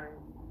started.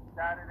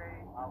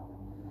 Saturday I was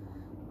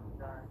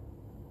done.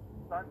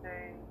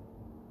 Sunday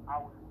I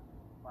was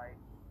like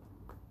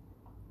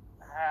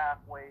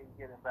halfway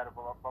getting better,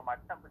 but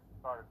my temperature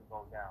started to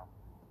go down.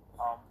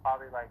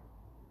 Probably like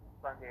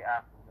Sunday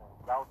afternoon.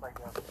 I was like,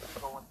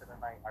 go into the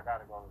night. I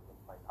gotta go to the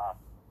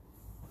hospital.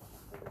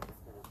 This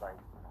shit is like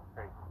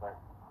crazy, but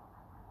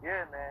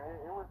yeah,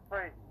 man, it was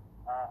crazy.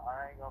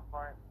 I ain't gonna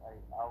front.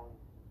 Like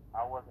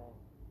I wasn't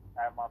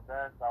at my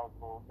best. I was a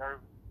little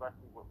nervous,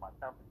 especially with my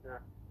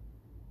temperature.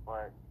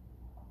 But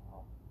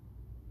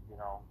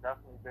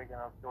definitely big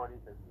enough Shorty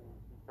because she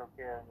took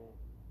care of me.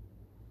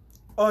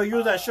 Oh, you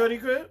was at Shorty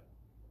crib?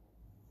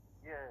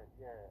 Yeah.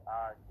 She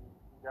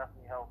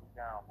definitely held me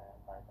down, man.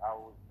 Like I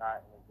was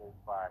not in a good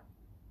spot.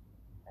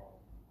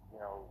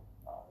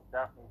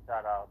 Definitely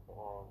shout out to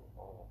all the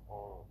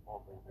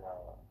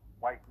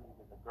wifeys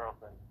and the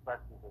girlfriends,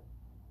 especially the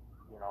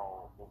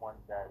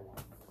ones that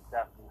is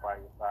definitely by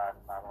your side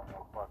and not on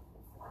no fucking.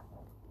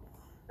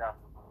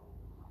 Definitely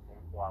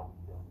made sure I was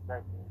still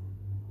pregnant,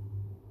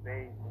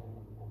 bathed me,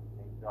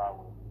 made sure I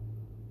was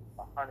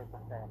 100%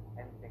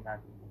 anything I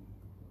needed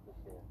to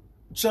share.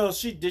 So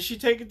did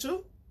she take it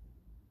too?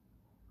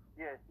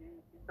 Yeah, she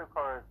took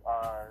hers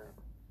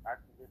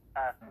actually this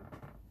past week.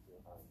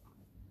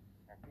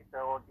 And she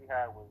said all she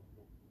had was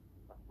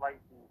a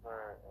slight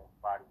fever and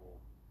body ache.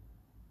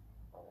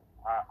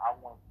 I don't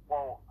know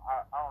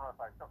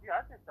if I told you. Yeah,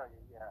 I did tell you.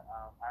 Yeah,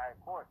 I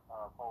had caught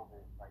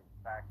COVID like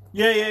back.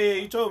 Yeah.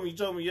 You told me.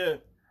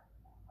 Yeah.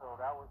 So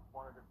that was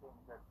one of the things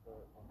that the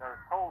nurse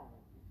told me.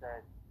 She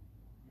said,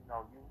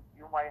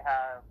 you might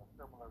have a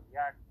similar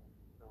reaction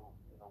to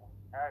when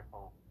you had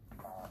COVID,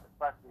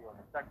 especially on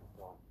the second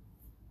dose.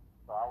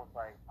 So I was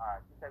like, all right.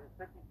 She said it's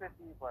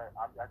 50-50, but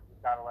I just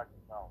gotta let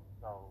you know.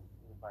 So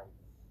she was like,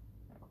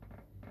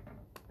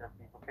 just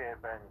be prepared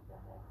for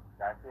anything, man.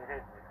 That shit hit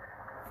me.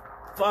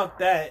 Fuck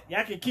that.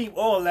 Y'all can keep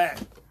all that.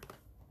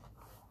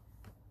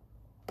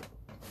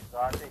 So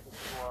I think it's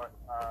for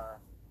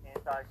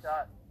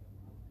anti-shot.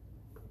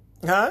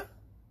 Huh?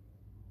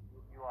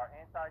 You are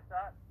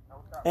anti-shot?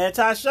 No shot.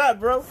 Anti-shot,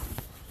 bro.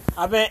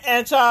 I've been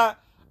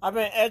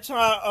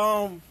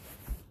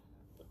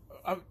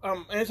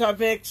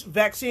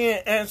anti-vaccine,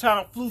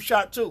 anti-flu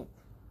shot too.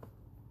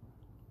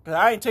 Cause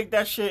I ain't take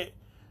that shit.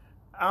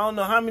 I don't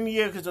know how many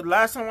years, because the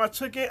last time I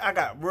took it, I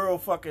got real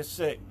fucking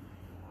sick.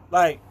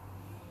 Like,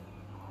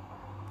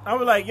 I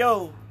was like,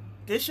 yo,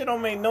 this shit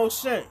don't make no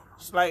sense.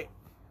 Like,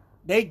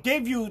 they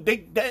give you,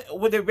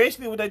 what they're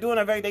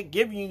doing, they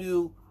giving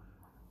you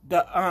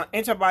the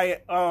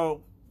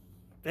antibiotic,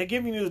 they're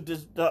giving you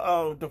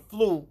the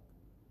flu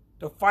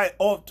to fight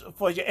off,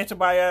 for your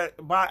antibodies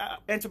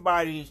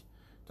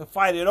to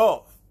fight it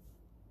off.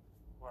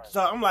 Right.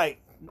 So I'm like,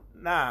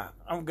 nah,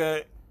 I'm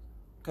good.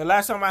 Because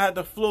last time I had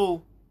the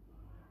flu,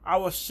 I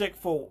was sick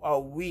for a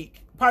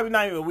week. Probably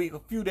not even a week, a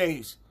few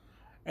days.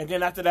 And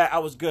then after that, I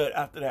was good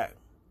after that.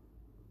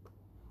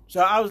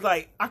 So I was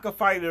like, I could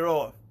fight it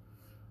off.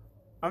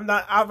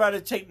 I'd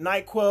rather take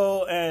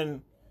NyQuil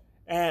and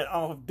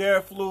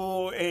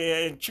Theraflu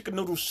and chicken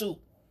noodle soup.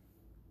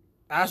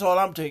 That's all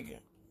I'm taking.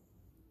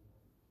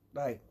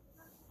 Like.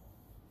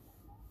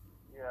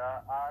 Yeah,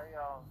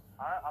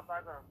 I'm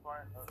not gonna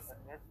front.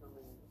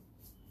 Initially,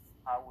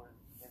 I was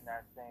in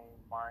that same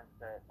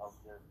mindset of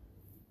just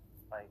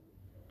like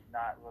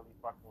not really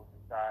fucking with the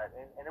side,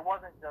 and it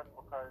wasn't just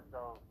because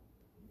of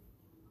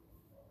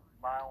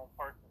my own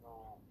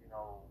personal,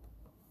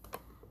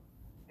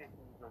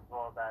 issues or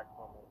drawbacks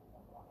from it.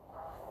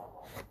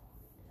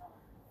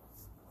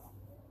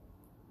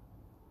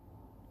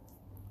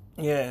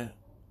 Yeah.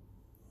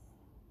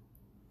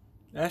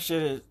 That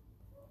shit is,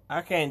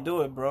 I can't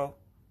do it, bro.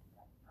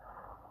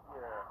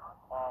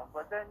 Yeah.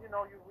 But then, you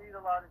read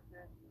a lot of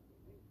shit,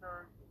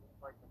 research,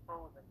 like the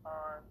pros and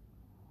cons.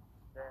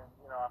 Then,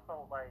 I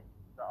felt like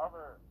the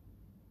other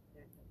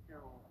issue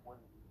too was,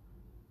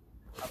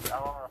 I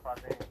don't know if I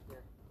made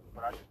it,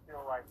 but I just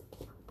feel like,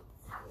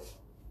 I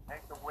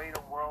think the way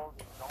the world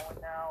is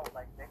going now,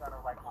 like, they're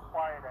gonna, like,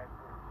 require that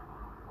shit.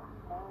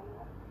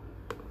 School,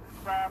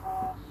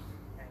 travel,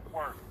 and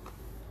work.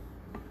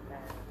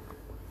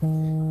 And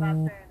I'm not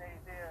saying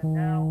they're there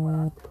now, but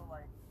I feel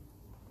like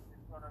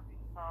it's gonna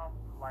become,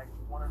 like,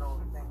 one of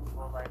those things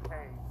where, like,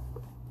 hey,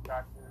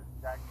 got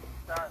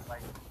shot,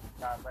 like,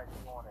 not letting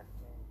you on it, and,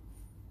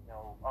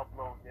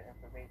 upload your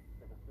information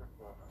to the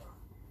system,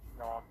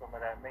 on some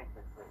of that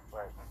matrix shit,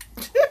 but,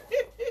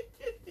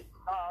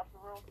 nah, it's the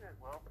real shit,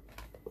 bro.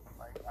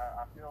 Like,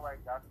 I feel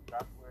like that's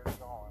where it's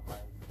going,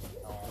 like,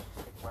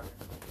 whether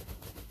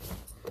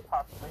it's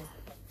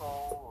population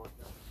control or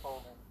just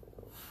controlling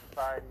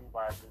society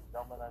by just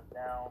dumbing us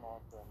down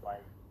onto,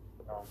 like,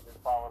 just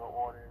follow the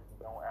orders and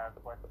don't ask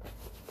questions,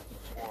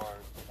 or,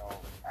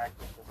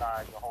 actually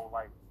deny your whole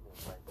life,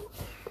 like,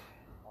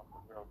 on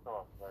some real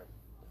talk, but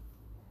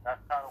that's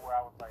kind of where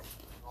I was, like,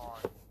 drawn,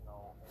 in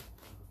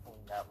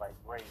between that, like,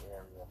 gray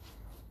area,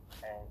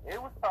 and it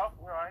was tough,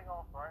 I ain't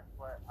gonna front,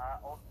 but I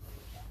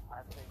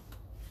think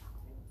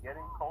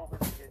getting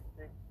COVID and getting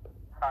sick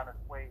kind of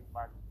swayed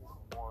my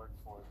decision more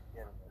towards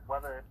getting it.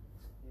 Whether,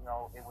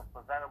 it was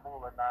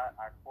preventable or not,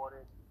 I caught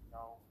it,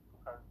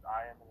 because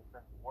I am an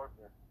essential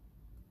worker.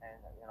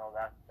 And,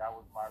 that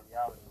was my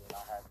reality, and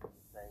I had to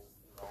say,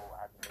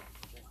 I had to make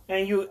a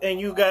decision.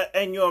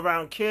 And you're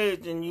around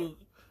kids, and you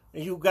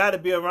got to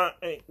be around,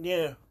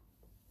 yeah.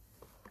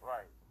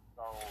 Right.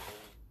 So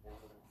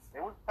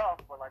it was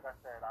tough, but like I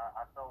said,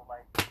 I felt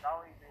like not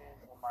only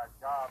being in my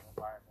job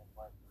environment,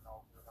 but being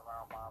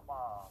around my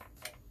mom,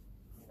 and,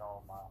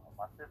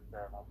 my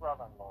sister, my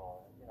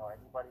brother-in-law,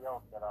 anybody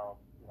else that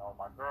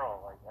my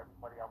girl, like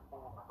everybody I'm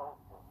cool and close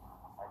with,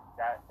 like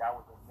that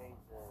was a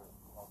major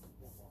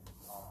decision,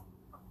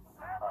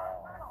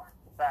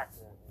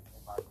 factor in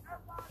my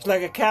decision. It's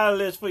like a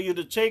catalyst for you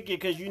to take it,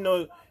 because you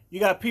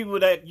got people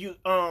that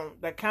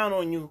that count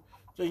on you,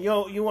 so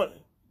you want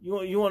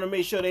to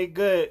make sure they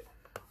good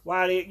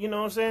while they, you know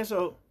what I'm saying.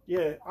 So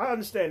yeah, I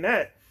understand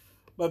that,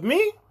 but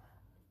me,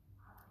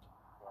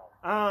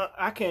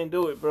 I can't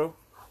do it, bro.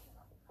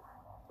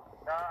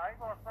 Nah, I ain't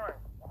gonna front.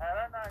 Had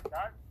I not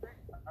got sick,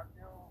 I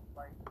feel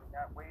like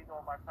that weighed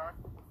on my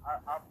conscience.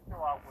 I'm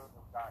sure I would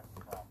have gotten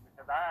shot,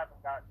 because I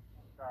haven't gotten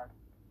shot.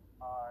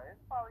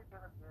 It's probably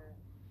been a good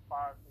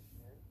 5-6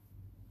 years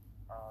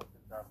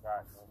since I've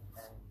gotten it,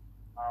 and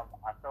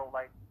I felt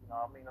like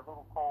a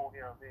little cold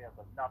here or there,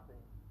 but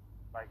nothing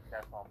like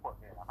that's gonna put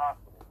me in a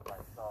hospital.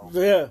 Like, so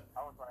Yeah.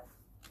 I was like,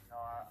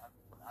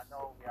 I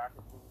know I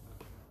could lose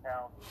a few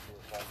pounds and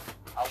shit, but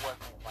I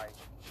wasn't like,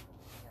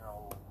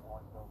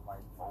 on some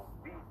like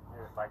obese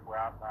shit, like where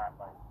I'm not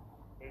like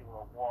able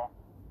to walk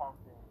and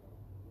function,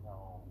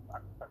 I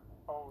can touch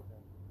my toes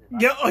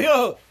and shit.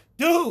 Yo,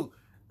 dude,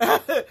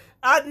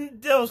 I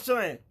know,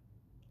 son.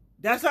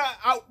 That's how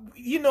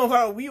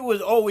how we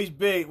was always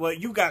big. Well,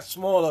 you got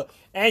smaller,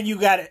 and you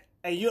got it,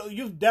 and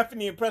you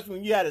definitely impressed me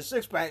when you had a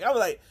 6-pack. I was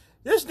like,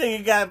 this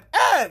nigga got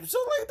abs. So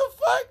like the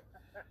fuck.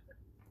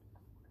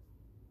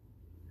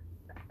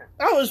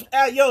 I was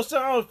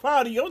son. I was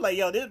proud of you. I was like,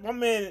 yo, this my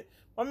man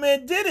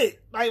did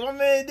it. Like my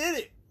man did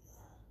it.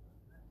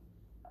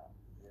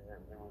 Yeah,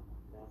 it was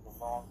a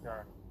long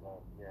journey,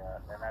 but yeah,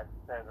 and as you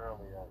said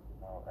earlier,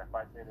 if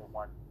I did it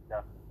once,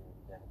 definitely,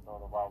 then it's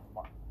all about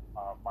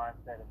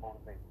mindset and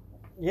motivation.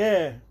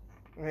 Yeah,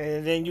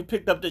 and then you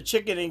picked up the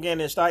chicken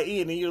again and started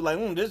eating, and you were like,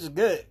 this is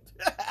good.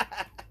 It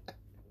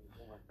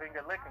was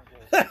finger licking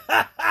good.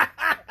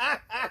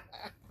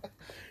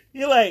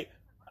 You're like,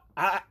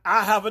 I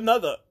have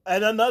another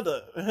and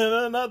another and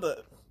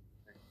another.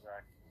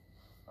 Exactly.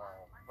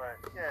 But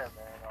yeah,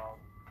 man.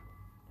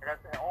 Like I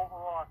said,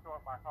 overall, I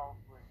thought my health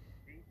was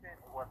decent.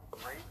 It wasn't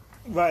great.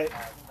 Right. I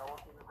know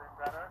it could have been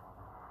better.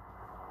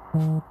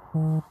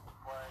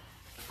 But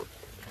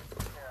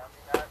yeah,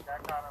 I mean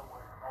that kind of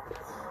was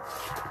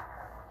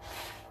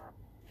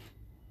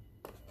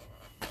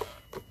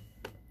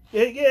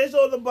Yeah, it's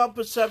all about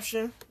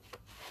perception.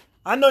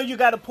 I know you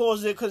got to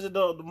pause it because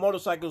the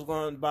motorcycle's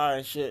going by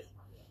and shit.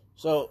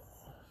 So.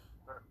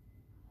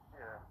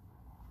 Yeah.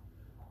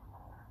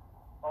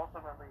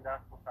 Ultimately,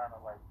 that's what kind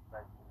of like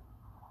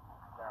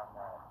down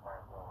that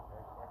road.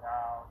 And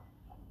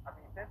I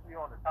mean, since we're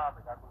on the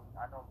topic, I mean,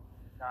 I know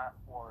he's not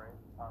for it.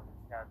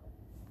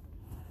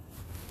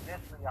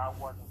 Initially, I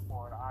wasn't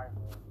for it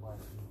either, but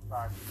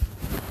besides,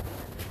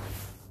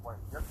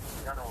 just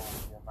in general,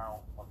 the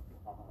amount of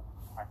people who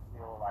I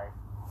feel like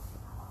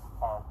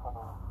are opposed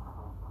to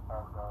it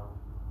because of,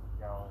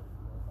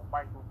 the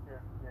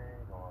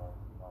microchipping or,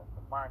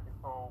 the mind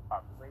control,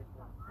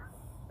 population,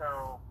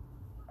 sterile.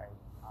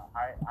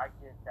 I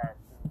get that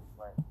too,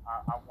 but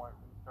I want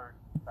research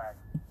facts,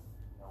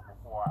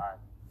 before I,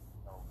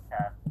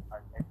 cast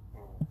an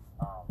educated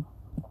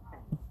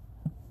opinion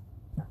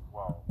as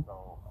well.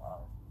 So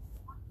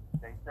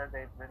they said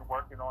they've been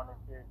working on this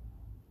shit.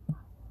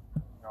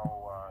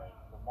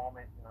 The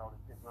moment the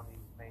shit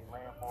really made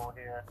landfall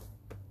here,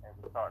 and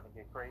we're starting to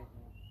get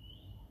crazy.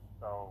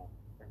 So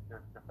it's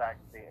just the fact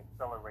that they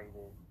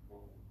accelerated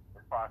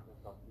the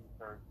process of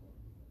research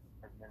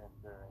and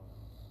administering,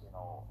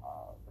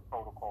 the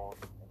protocols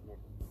and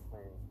getting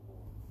cleared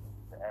through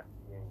the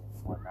FDA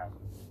and whatnot.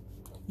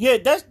 Yeah,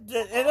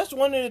 that's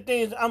one of the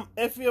things I'm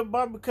iffy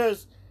about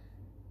because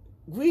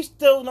we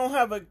still don't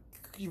have a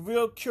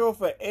real cure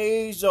for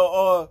AIDS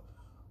or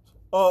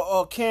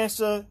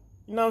cancer.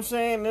 You know what I'm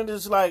saying? And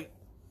it's like,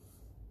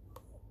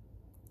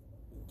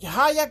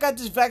 how y'all got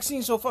this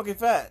vaccine so fucking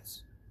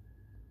fast?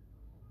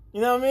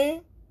 You know what I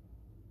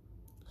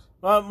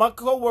mean? My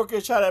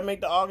coworker tried to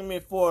make the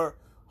argument for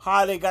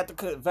how they got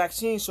the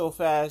vaccine so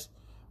fast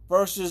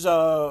versus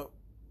the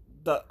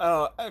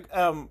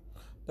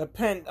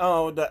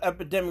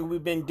epidemic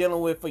we've been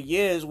dealing with for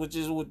years, which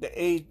is with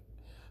the AIDS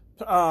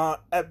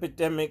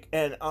epidemic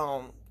and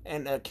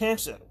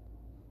cancer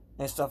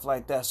and stuff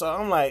like that. So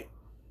I'm like,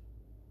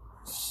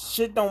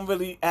 shit don't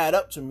really add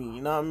up to me.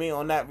 You know what I mean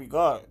on that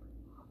regard.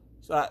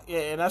 So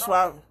and that's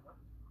why.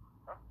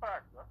 That's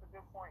fact. That's a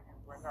good point you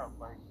bring up.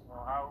 Like,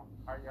 how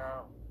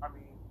y'all. I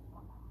mean,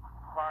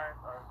 find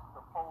a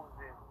supposed,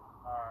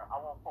 I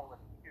won't call it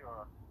a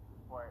cure,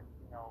 but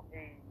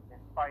aid in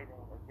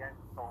fighting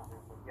against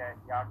COVID, but yet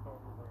y'all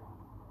can't even,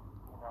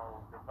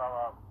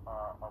 develop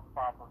a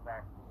proper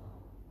vaccine,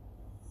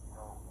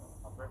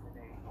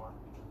 eliminate or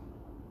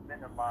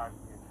minimize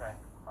the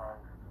effects of,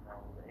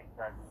 the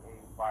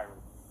HIV/AIDS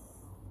virus.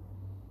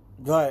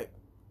 Right,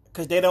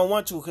 because they don't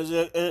want to, because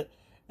it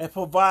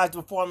provides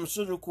the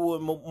pharmaceutical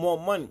with more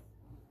money.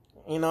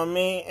 You know what I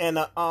mean?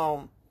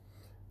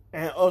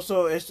 And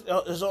also it's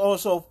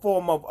also a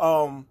form of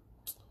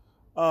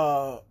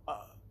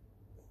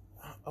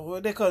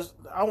what they call,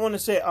 I want to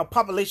say a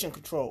population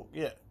control.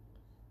 Yeah,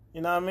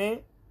 you know what I mean.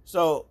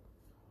 So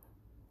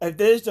if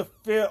there's the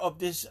fear of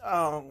this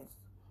of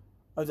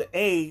the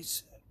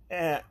AIDS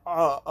and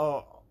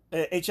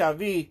HIV,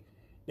 they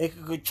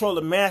can control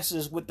the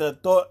masses with the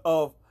thought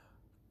of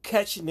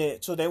catching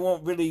it, so they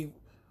won't really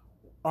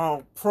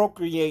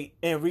procreate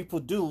and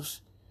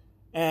reproduce,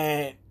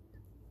 and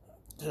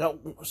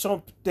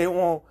so they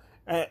won't.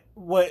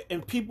 What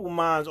in people's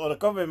minds or the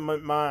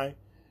government mind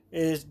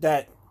is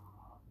that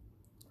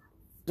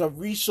the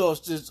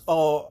resources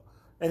are,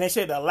 and they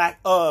say the lack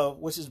of,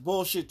 which is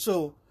bullshit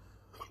too.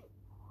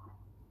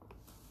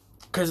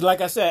 Because like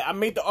I said, I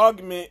made the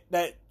argument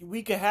that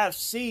we can have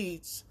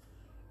seeds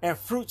and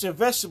fruits and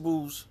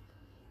vegetables,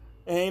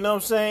 and you know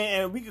what I'm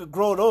saying, and we could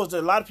grow those.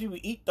 A lot of people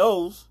eat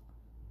those,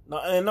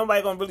 and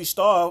nobody gonna really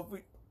starve.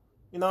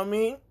 You know what I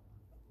mean?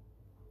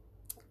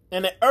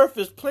 And the earth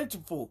is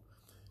plentiful.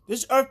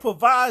 This earth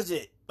provides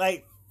it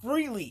like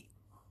freely.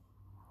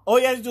 All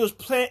you have to do is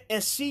plant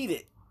and seed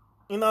it.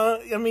 You know,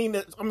 I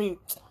mean,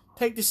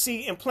 take the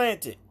seed and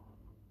plant it.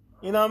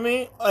 You know what I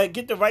mean?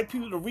 Get the right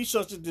people, the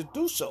resources to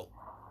do so.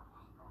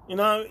 You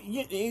know,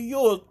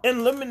 you'll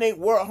eliminate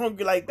world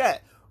hunger like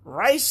that.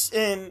 Rice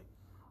and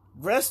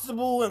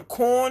vegetable and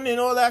corn and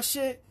all that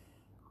shit.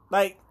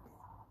 Like,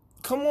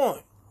 come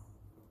on.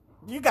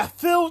 You got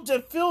fields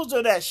and fields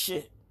of that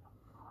shit.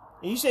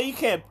 And you say you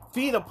can't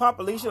feed a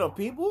population of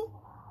people?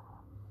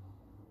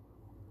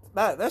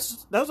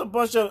 That's a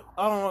bunch of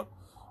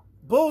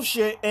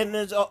bullshit, and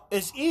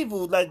it's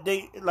evil. Like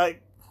they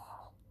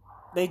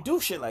do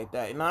shit like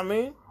that. You know what I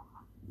mean?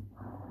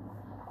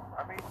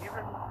 I mean,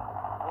 even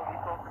what we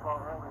talked about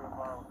earlier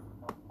about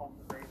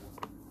cultivating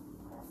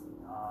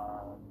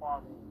and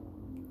farming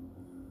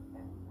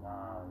and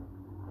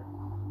just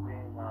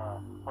being a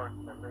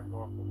person that lives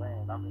off the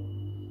land. I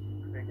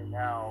mean, you figure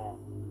now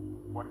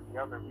one of the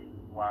other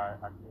reasons why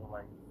I feel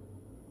like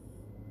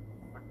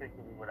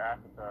particularly with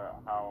Africa,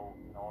 how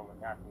all the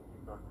natural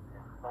resources are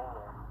being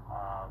stolen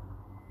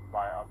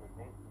by other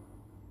nations.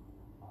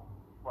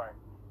 But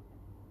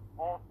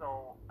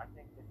also, I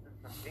think it's just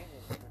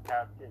convenient to just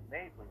have shit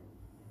made for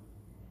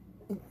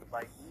you. It's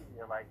like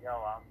easier, like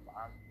I'm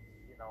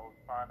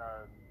trying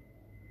to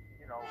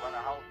run a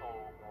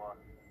household or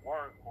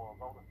work or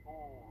go to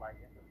school. Like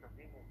it's just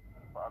convenient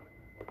for other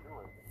people to do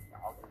it.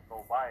 I'll just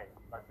go buy it.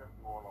 Let them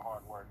do all the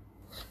hard work.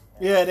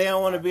 Yeah, they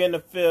don't want to be in the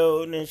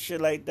field and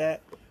shit like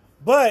that.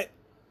 But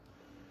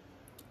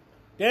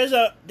there's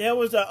a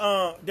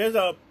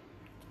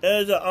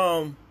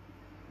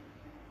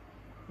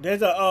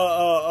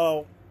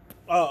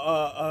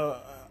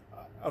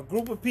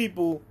group of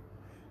people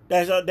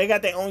they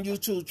got their own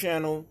YouTube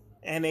channel,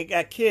 and they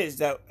got kids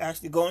that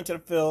actually go into the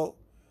field.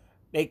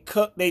 They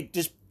cook. They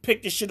just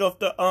pick the shit off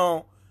the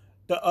out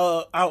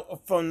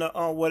from the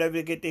whatever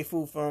they get their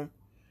food from,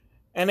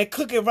 and they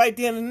cook it right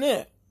then and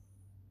there.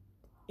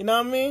 You know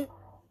what I mean?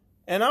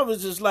 And I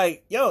was just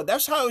like, yo,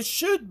 that's how it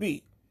should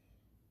be.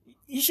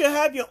 You should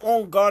have your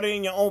own garden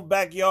in your own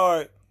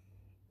backyard,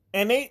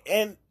 and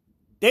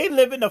they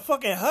live in a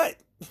fucking hut.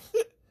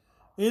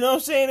 You know what I'm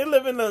saying? They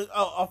live in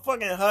a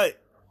fucking hut,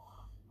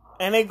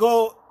 and they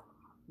go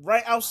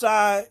right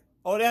outside.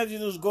 All they have to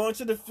do is go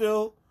into the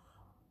field,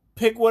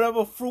 pick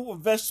whatever fruit or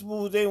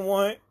vegetables they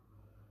want,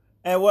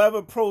 and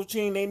whatever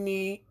protein they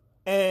need,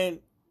 and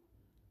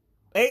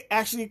they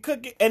actually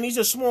cook it. And these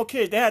are small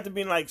kids. They have to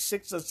be like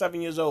 6 or 7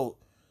 years old,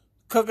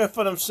 cooking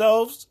for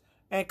themselves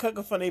and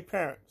cooking for their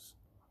parents.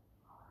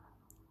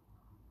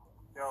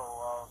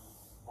 Yo,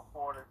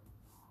 before this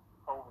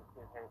COVID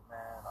shit hit,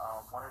 man,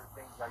 one of the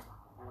things I used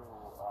to do,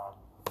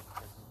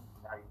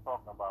 now you're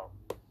talking about,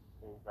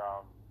 is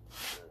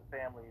the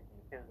families and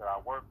the kids that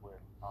I work with.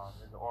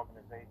 There's an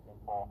organization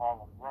called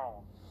Harlem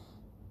Grown,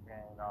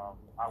 and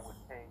I would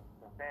take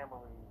the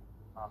families.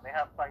 They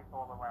have sites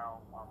all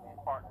around in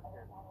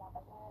partnership.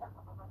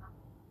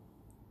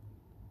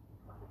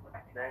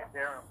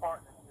 They're in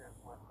partnership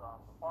with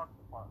the Parks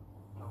Department,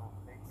 so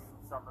they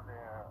use some of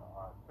their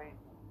spaces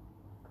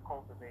to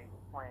cultivate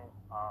and plant,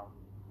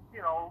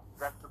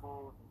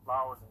 vegetables and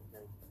flowers and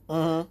shit.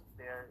 Mm-hmm.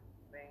 Their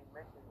main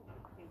mission is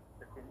to teach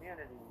the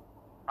community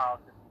how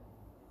to be,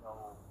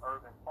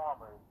 urban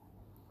farmers.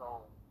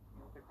 So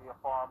you could be a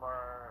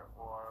farmer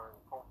or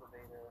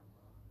cultivator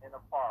in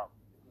a park.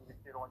 You can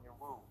sit on your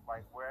roof,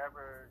 like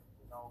wherever,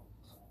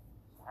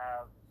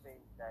 have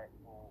space that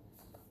will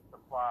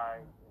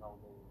supply, the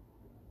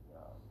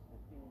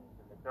seeds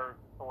and the dirt,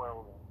 and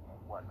soil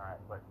and whatnot.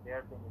 But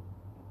their thing is to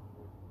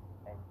teach you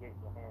and get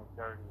your hands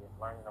dirty and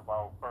learning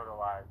about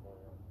fertilizer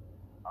and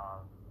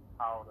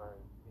how to,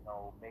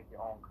 make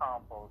your own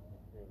compost and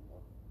shit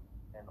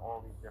and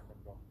all these different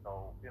things.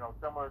 So,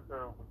 similar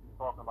to what you're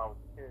talking about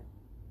with the kids,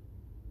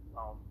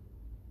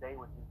 they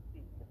would just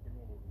teach the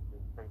community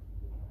just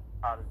basically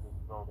how to just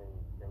grow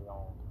their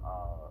own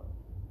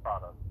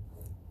products.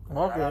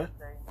 Okay. I would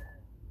say, man,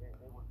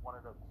 it was one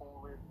of the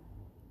coolest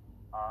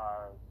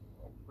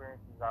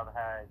experiences I've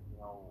had,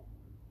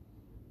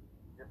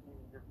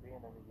 just being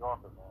a New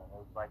Yorker, man.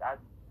 It was like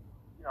I've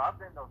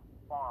been to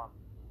these farms,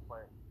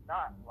 but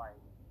not like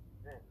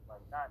this, like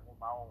not in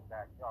my own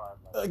backyard.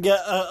 Like,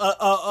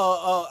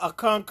 A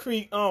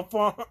concrete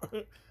farm,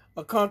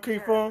 a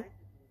concrete farm.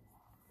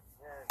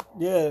 Yeah.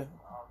 Yeah.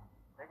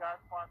 They got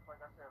spots, like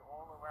I said,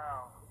 all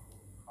around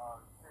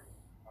the city.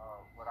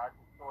 But I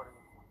just thought it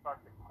was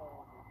such a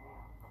cool,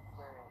 unique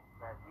experience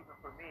that even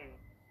for me,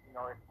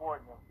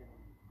 exporting them to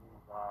these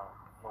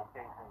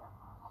locations,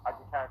 I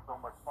just had so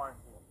much fun.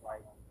 Just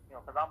like,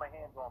 because I'm a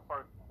hands-on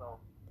person, so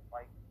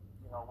like,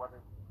 whether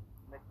it's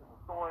mixing the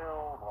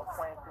soil or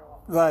planting,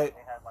 Right.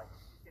 they had like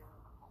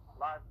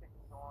live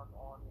chickens on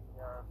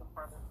the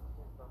premise,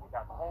 so we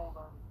got to hold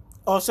them.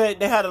 Oh, so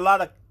they had a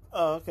lot of.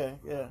 Oh, okay,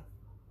 yeah.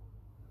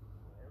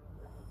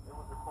 It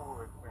was a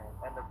cool experience,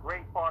 and the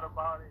great part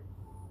about it,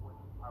 which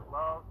I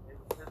love, is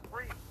it's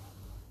free.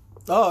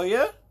 Oh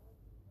yeah.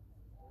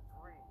 It's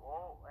free.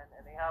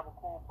 And they have a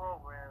cool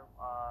program.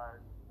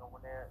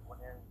 When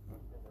they're in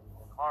season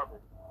and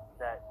harvest,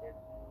 that if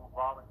you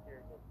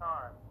volunteer your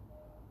time,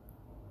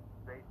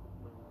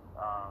 basically,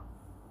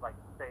 like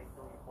stay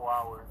 3-4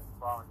 hours,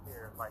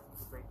 volunteer, like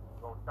you basically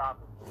go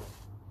shopping for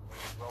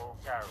roll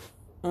carrots,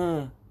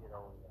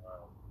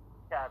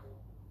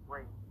 cabbage,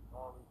 grapes,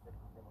 all these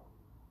different things.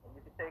 And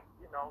you can take,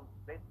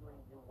 basically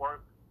you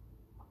work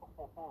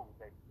for food,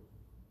 basically.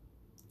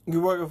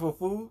 You working for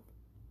food?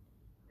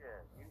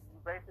 Yeah, you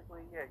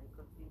basically, you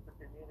could keep the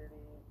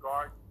community,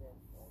 garden,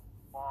 and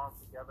farm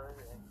together,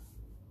 and,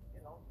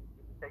 you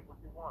can take what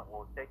you want,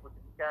 or take what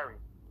you can carry.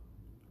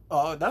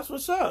 Oh, that's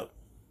what's up.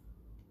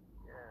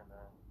 Yeah,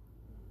 man.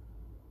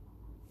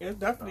 It's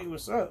definitely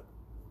what's up.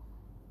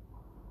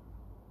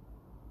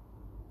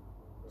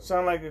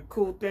 Sound like a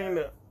cool thing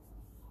to.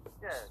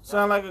 Yeah.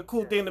 Sound like a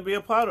cool thing to be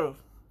a part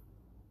of.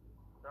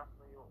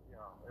 Definitely,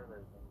 it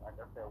is. And like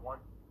I said,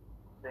 once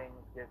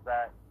things get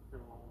back to,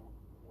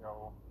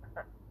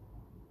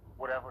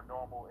 whatever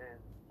normal is.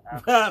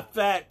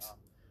 Facts.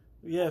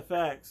 Yeah,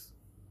 facts.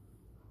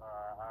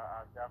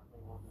 I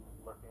definitely will be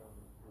looking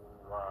to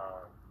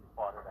be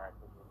part of that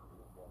community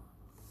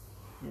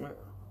again.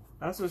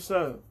 That's what's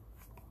up.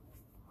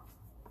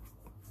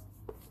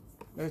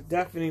 That's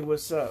definitely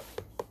what's up.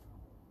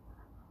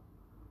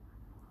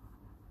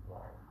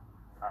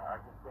 I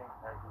just think,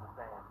 as you were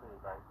saying too,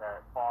 like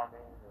that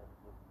farming and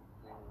just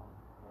being,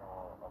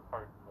 a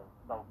person that's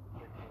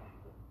self-sufficient,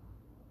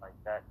 like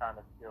that kind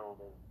of skill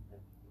is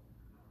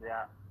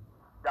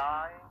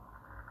dying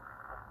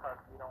because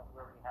we don't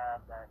really have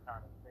that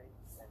kind of space,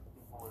 and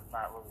people is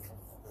not really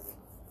interested in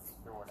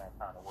doing that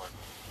kind of work.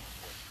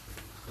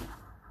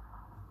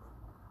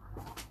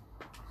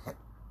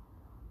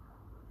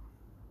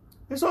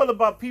 It's all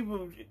about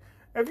people.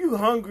 If you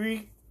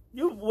hungry,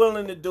 you're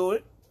willing to do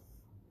it.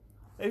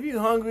 If you're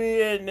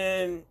hungry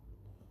and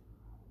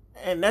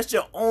that's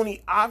your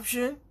only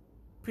option,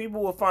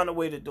 people will find a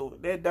way to do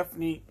it. They'll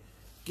definitely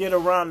get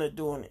around to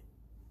doing it.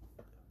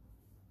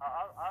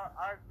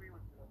 I agree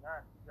with you in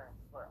that sense,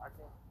 but I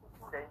think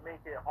they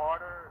make it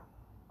harder,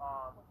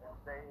 and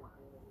they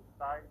being in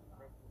society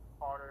make it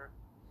harder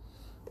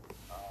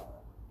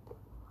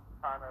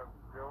kind of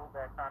build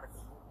that kind of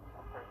community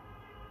because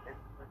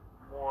it's just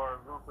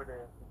more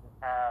lucrative to just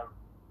have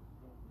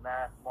these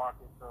mass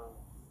markets of,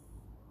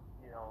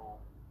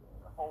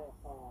 Whole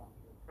Foods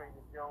and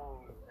Trader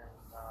Joe's and,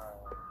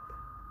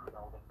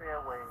 the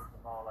Fairways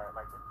and all that.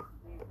 Like, it's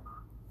easy,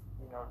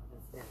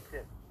 just get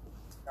shipped,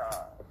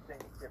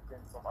 things shipped in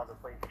from other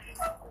places and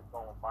just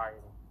go and buy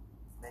it and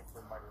make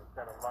some money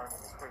instead of learning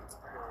the trade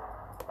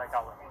skills like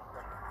our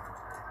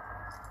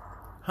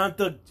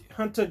ancestors.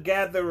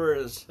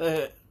 Hunter-gatherers.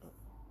 Exactly.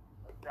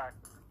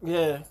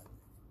 Yeah.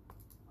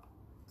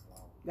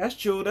 That's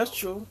true.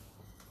 Convenience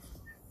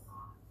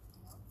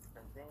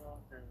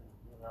is,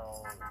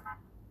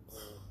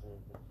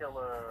 the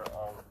killer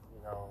of,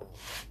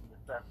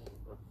 necessity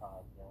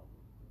sometimes,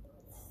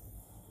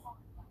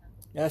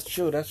 That's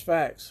true. That's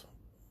facts.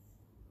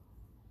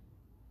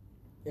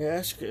 Yeah,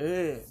 that's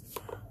good.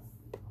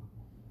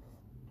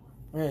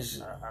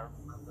 Yes. I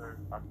remember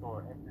I saw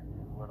an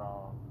interview with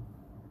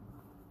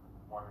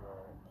one of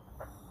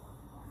the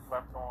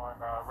left-on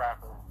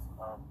rappers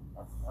of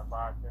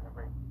our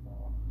generation,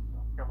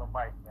 Killer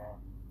Mike, man.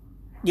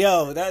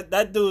 Yo,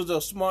 that dude's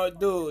a smart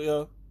dude,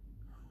 yo.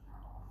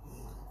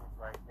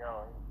 Like,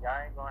 y'all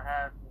ain't gonna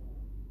have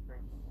me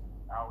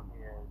out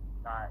here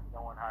not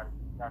knowing how to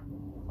do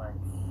nothing. Like,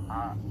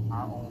 I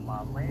own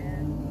my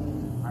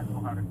land, I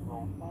know how to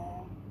grow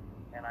food,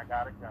 and I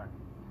got a gun.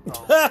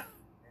 So,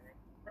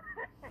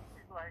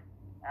 like,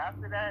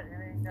 after that, it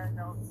ain't nothing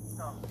else to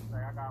come.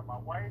 Like, I got my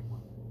wife,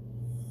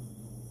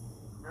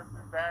 just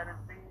as bad as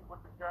me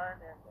with the gun,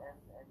 and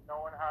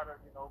knowing how to,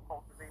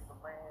 cultivate the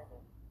land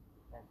and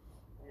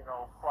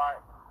plot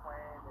and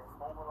plan and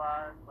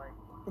mobilize. Like,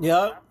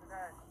 Yep. after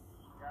that,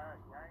 y'all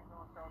ain't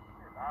gonna tell me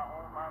shit. I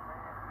own my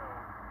land, so.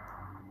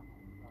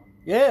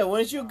 Yeah,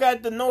 once you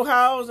got the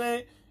know-hows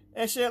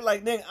and shit,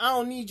 like, then I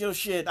don't need your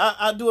shit.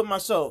 I do it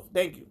myself.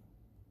 Thank you.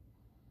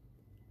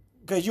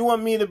 Because you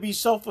want me to be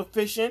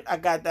self-sufficient, I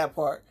got that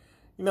part.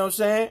 You know what I'm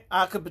saying?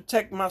 I could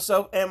protect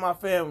myself and my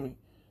family.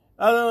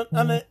 And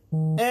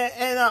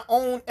I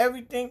own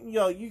everything.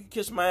 Yo, you can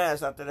kiss my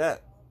ass after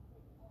that.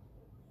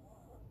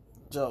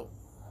 So,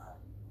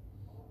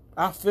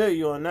 I feel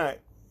you on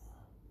that.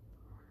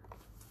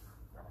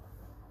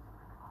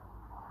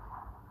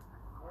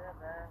 Yeah,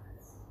 man.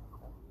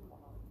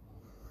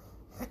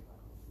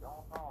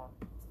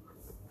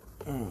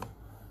 Going on.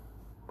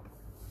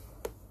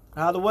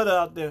 How the weather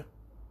out there?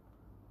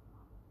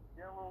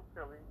 Yeah, a little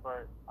chilly,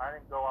 but I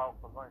didn't go out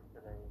for lunch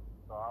today,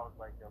 so I was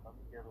like, yo, let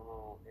me get a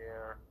little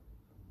air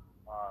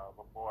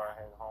before I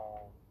head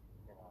home.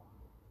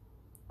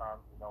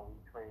 Sometimes, we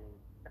trade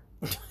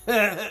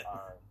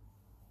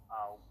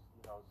out,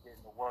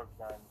 getting the work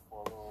done for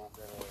a little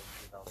bit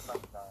of,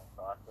 sunshine.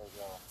 So I said,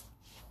 yo,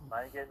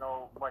 I didn't get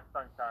much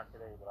sunshine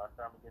today, but I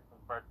said I'm gonna get some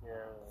fresh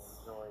air and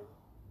enjoy,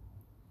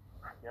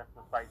 I guess,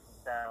 the sights and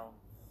sounds,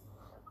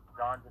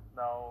 ganja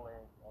smell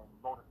and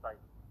motorcycle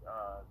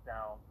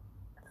sound.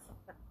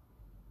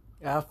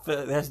 I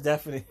feel that's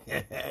definitely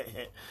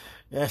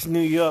that's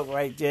New York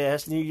right there.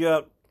 That's New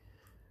York.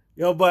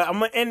 Yo, but I'm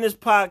gonna end this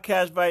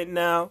podcast right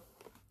now.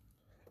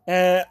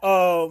 And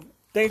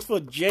thanks for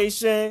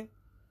Jason,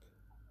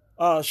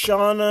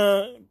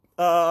 Shauna,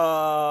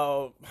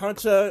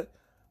 Hunter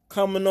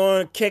coming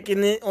on,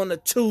 kicking it on a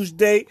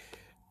Tuesday.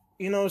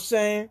 You know what I'm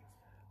saying?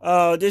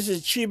 This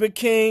is Chiba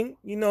King,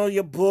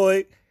 your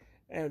boy.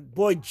 And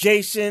boy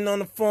Jason on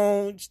the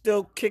phone,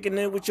 still kicking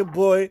it with your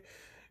boy.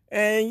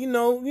 And you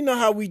know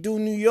how we do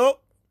New York.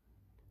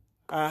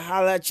 I'll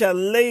holla at y'all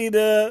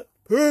later.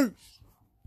 Peace.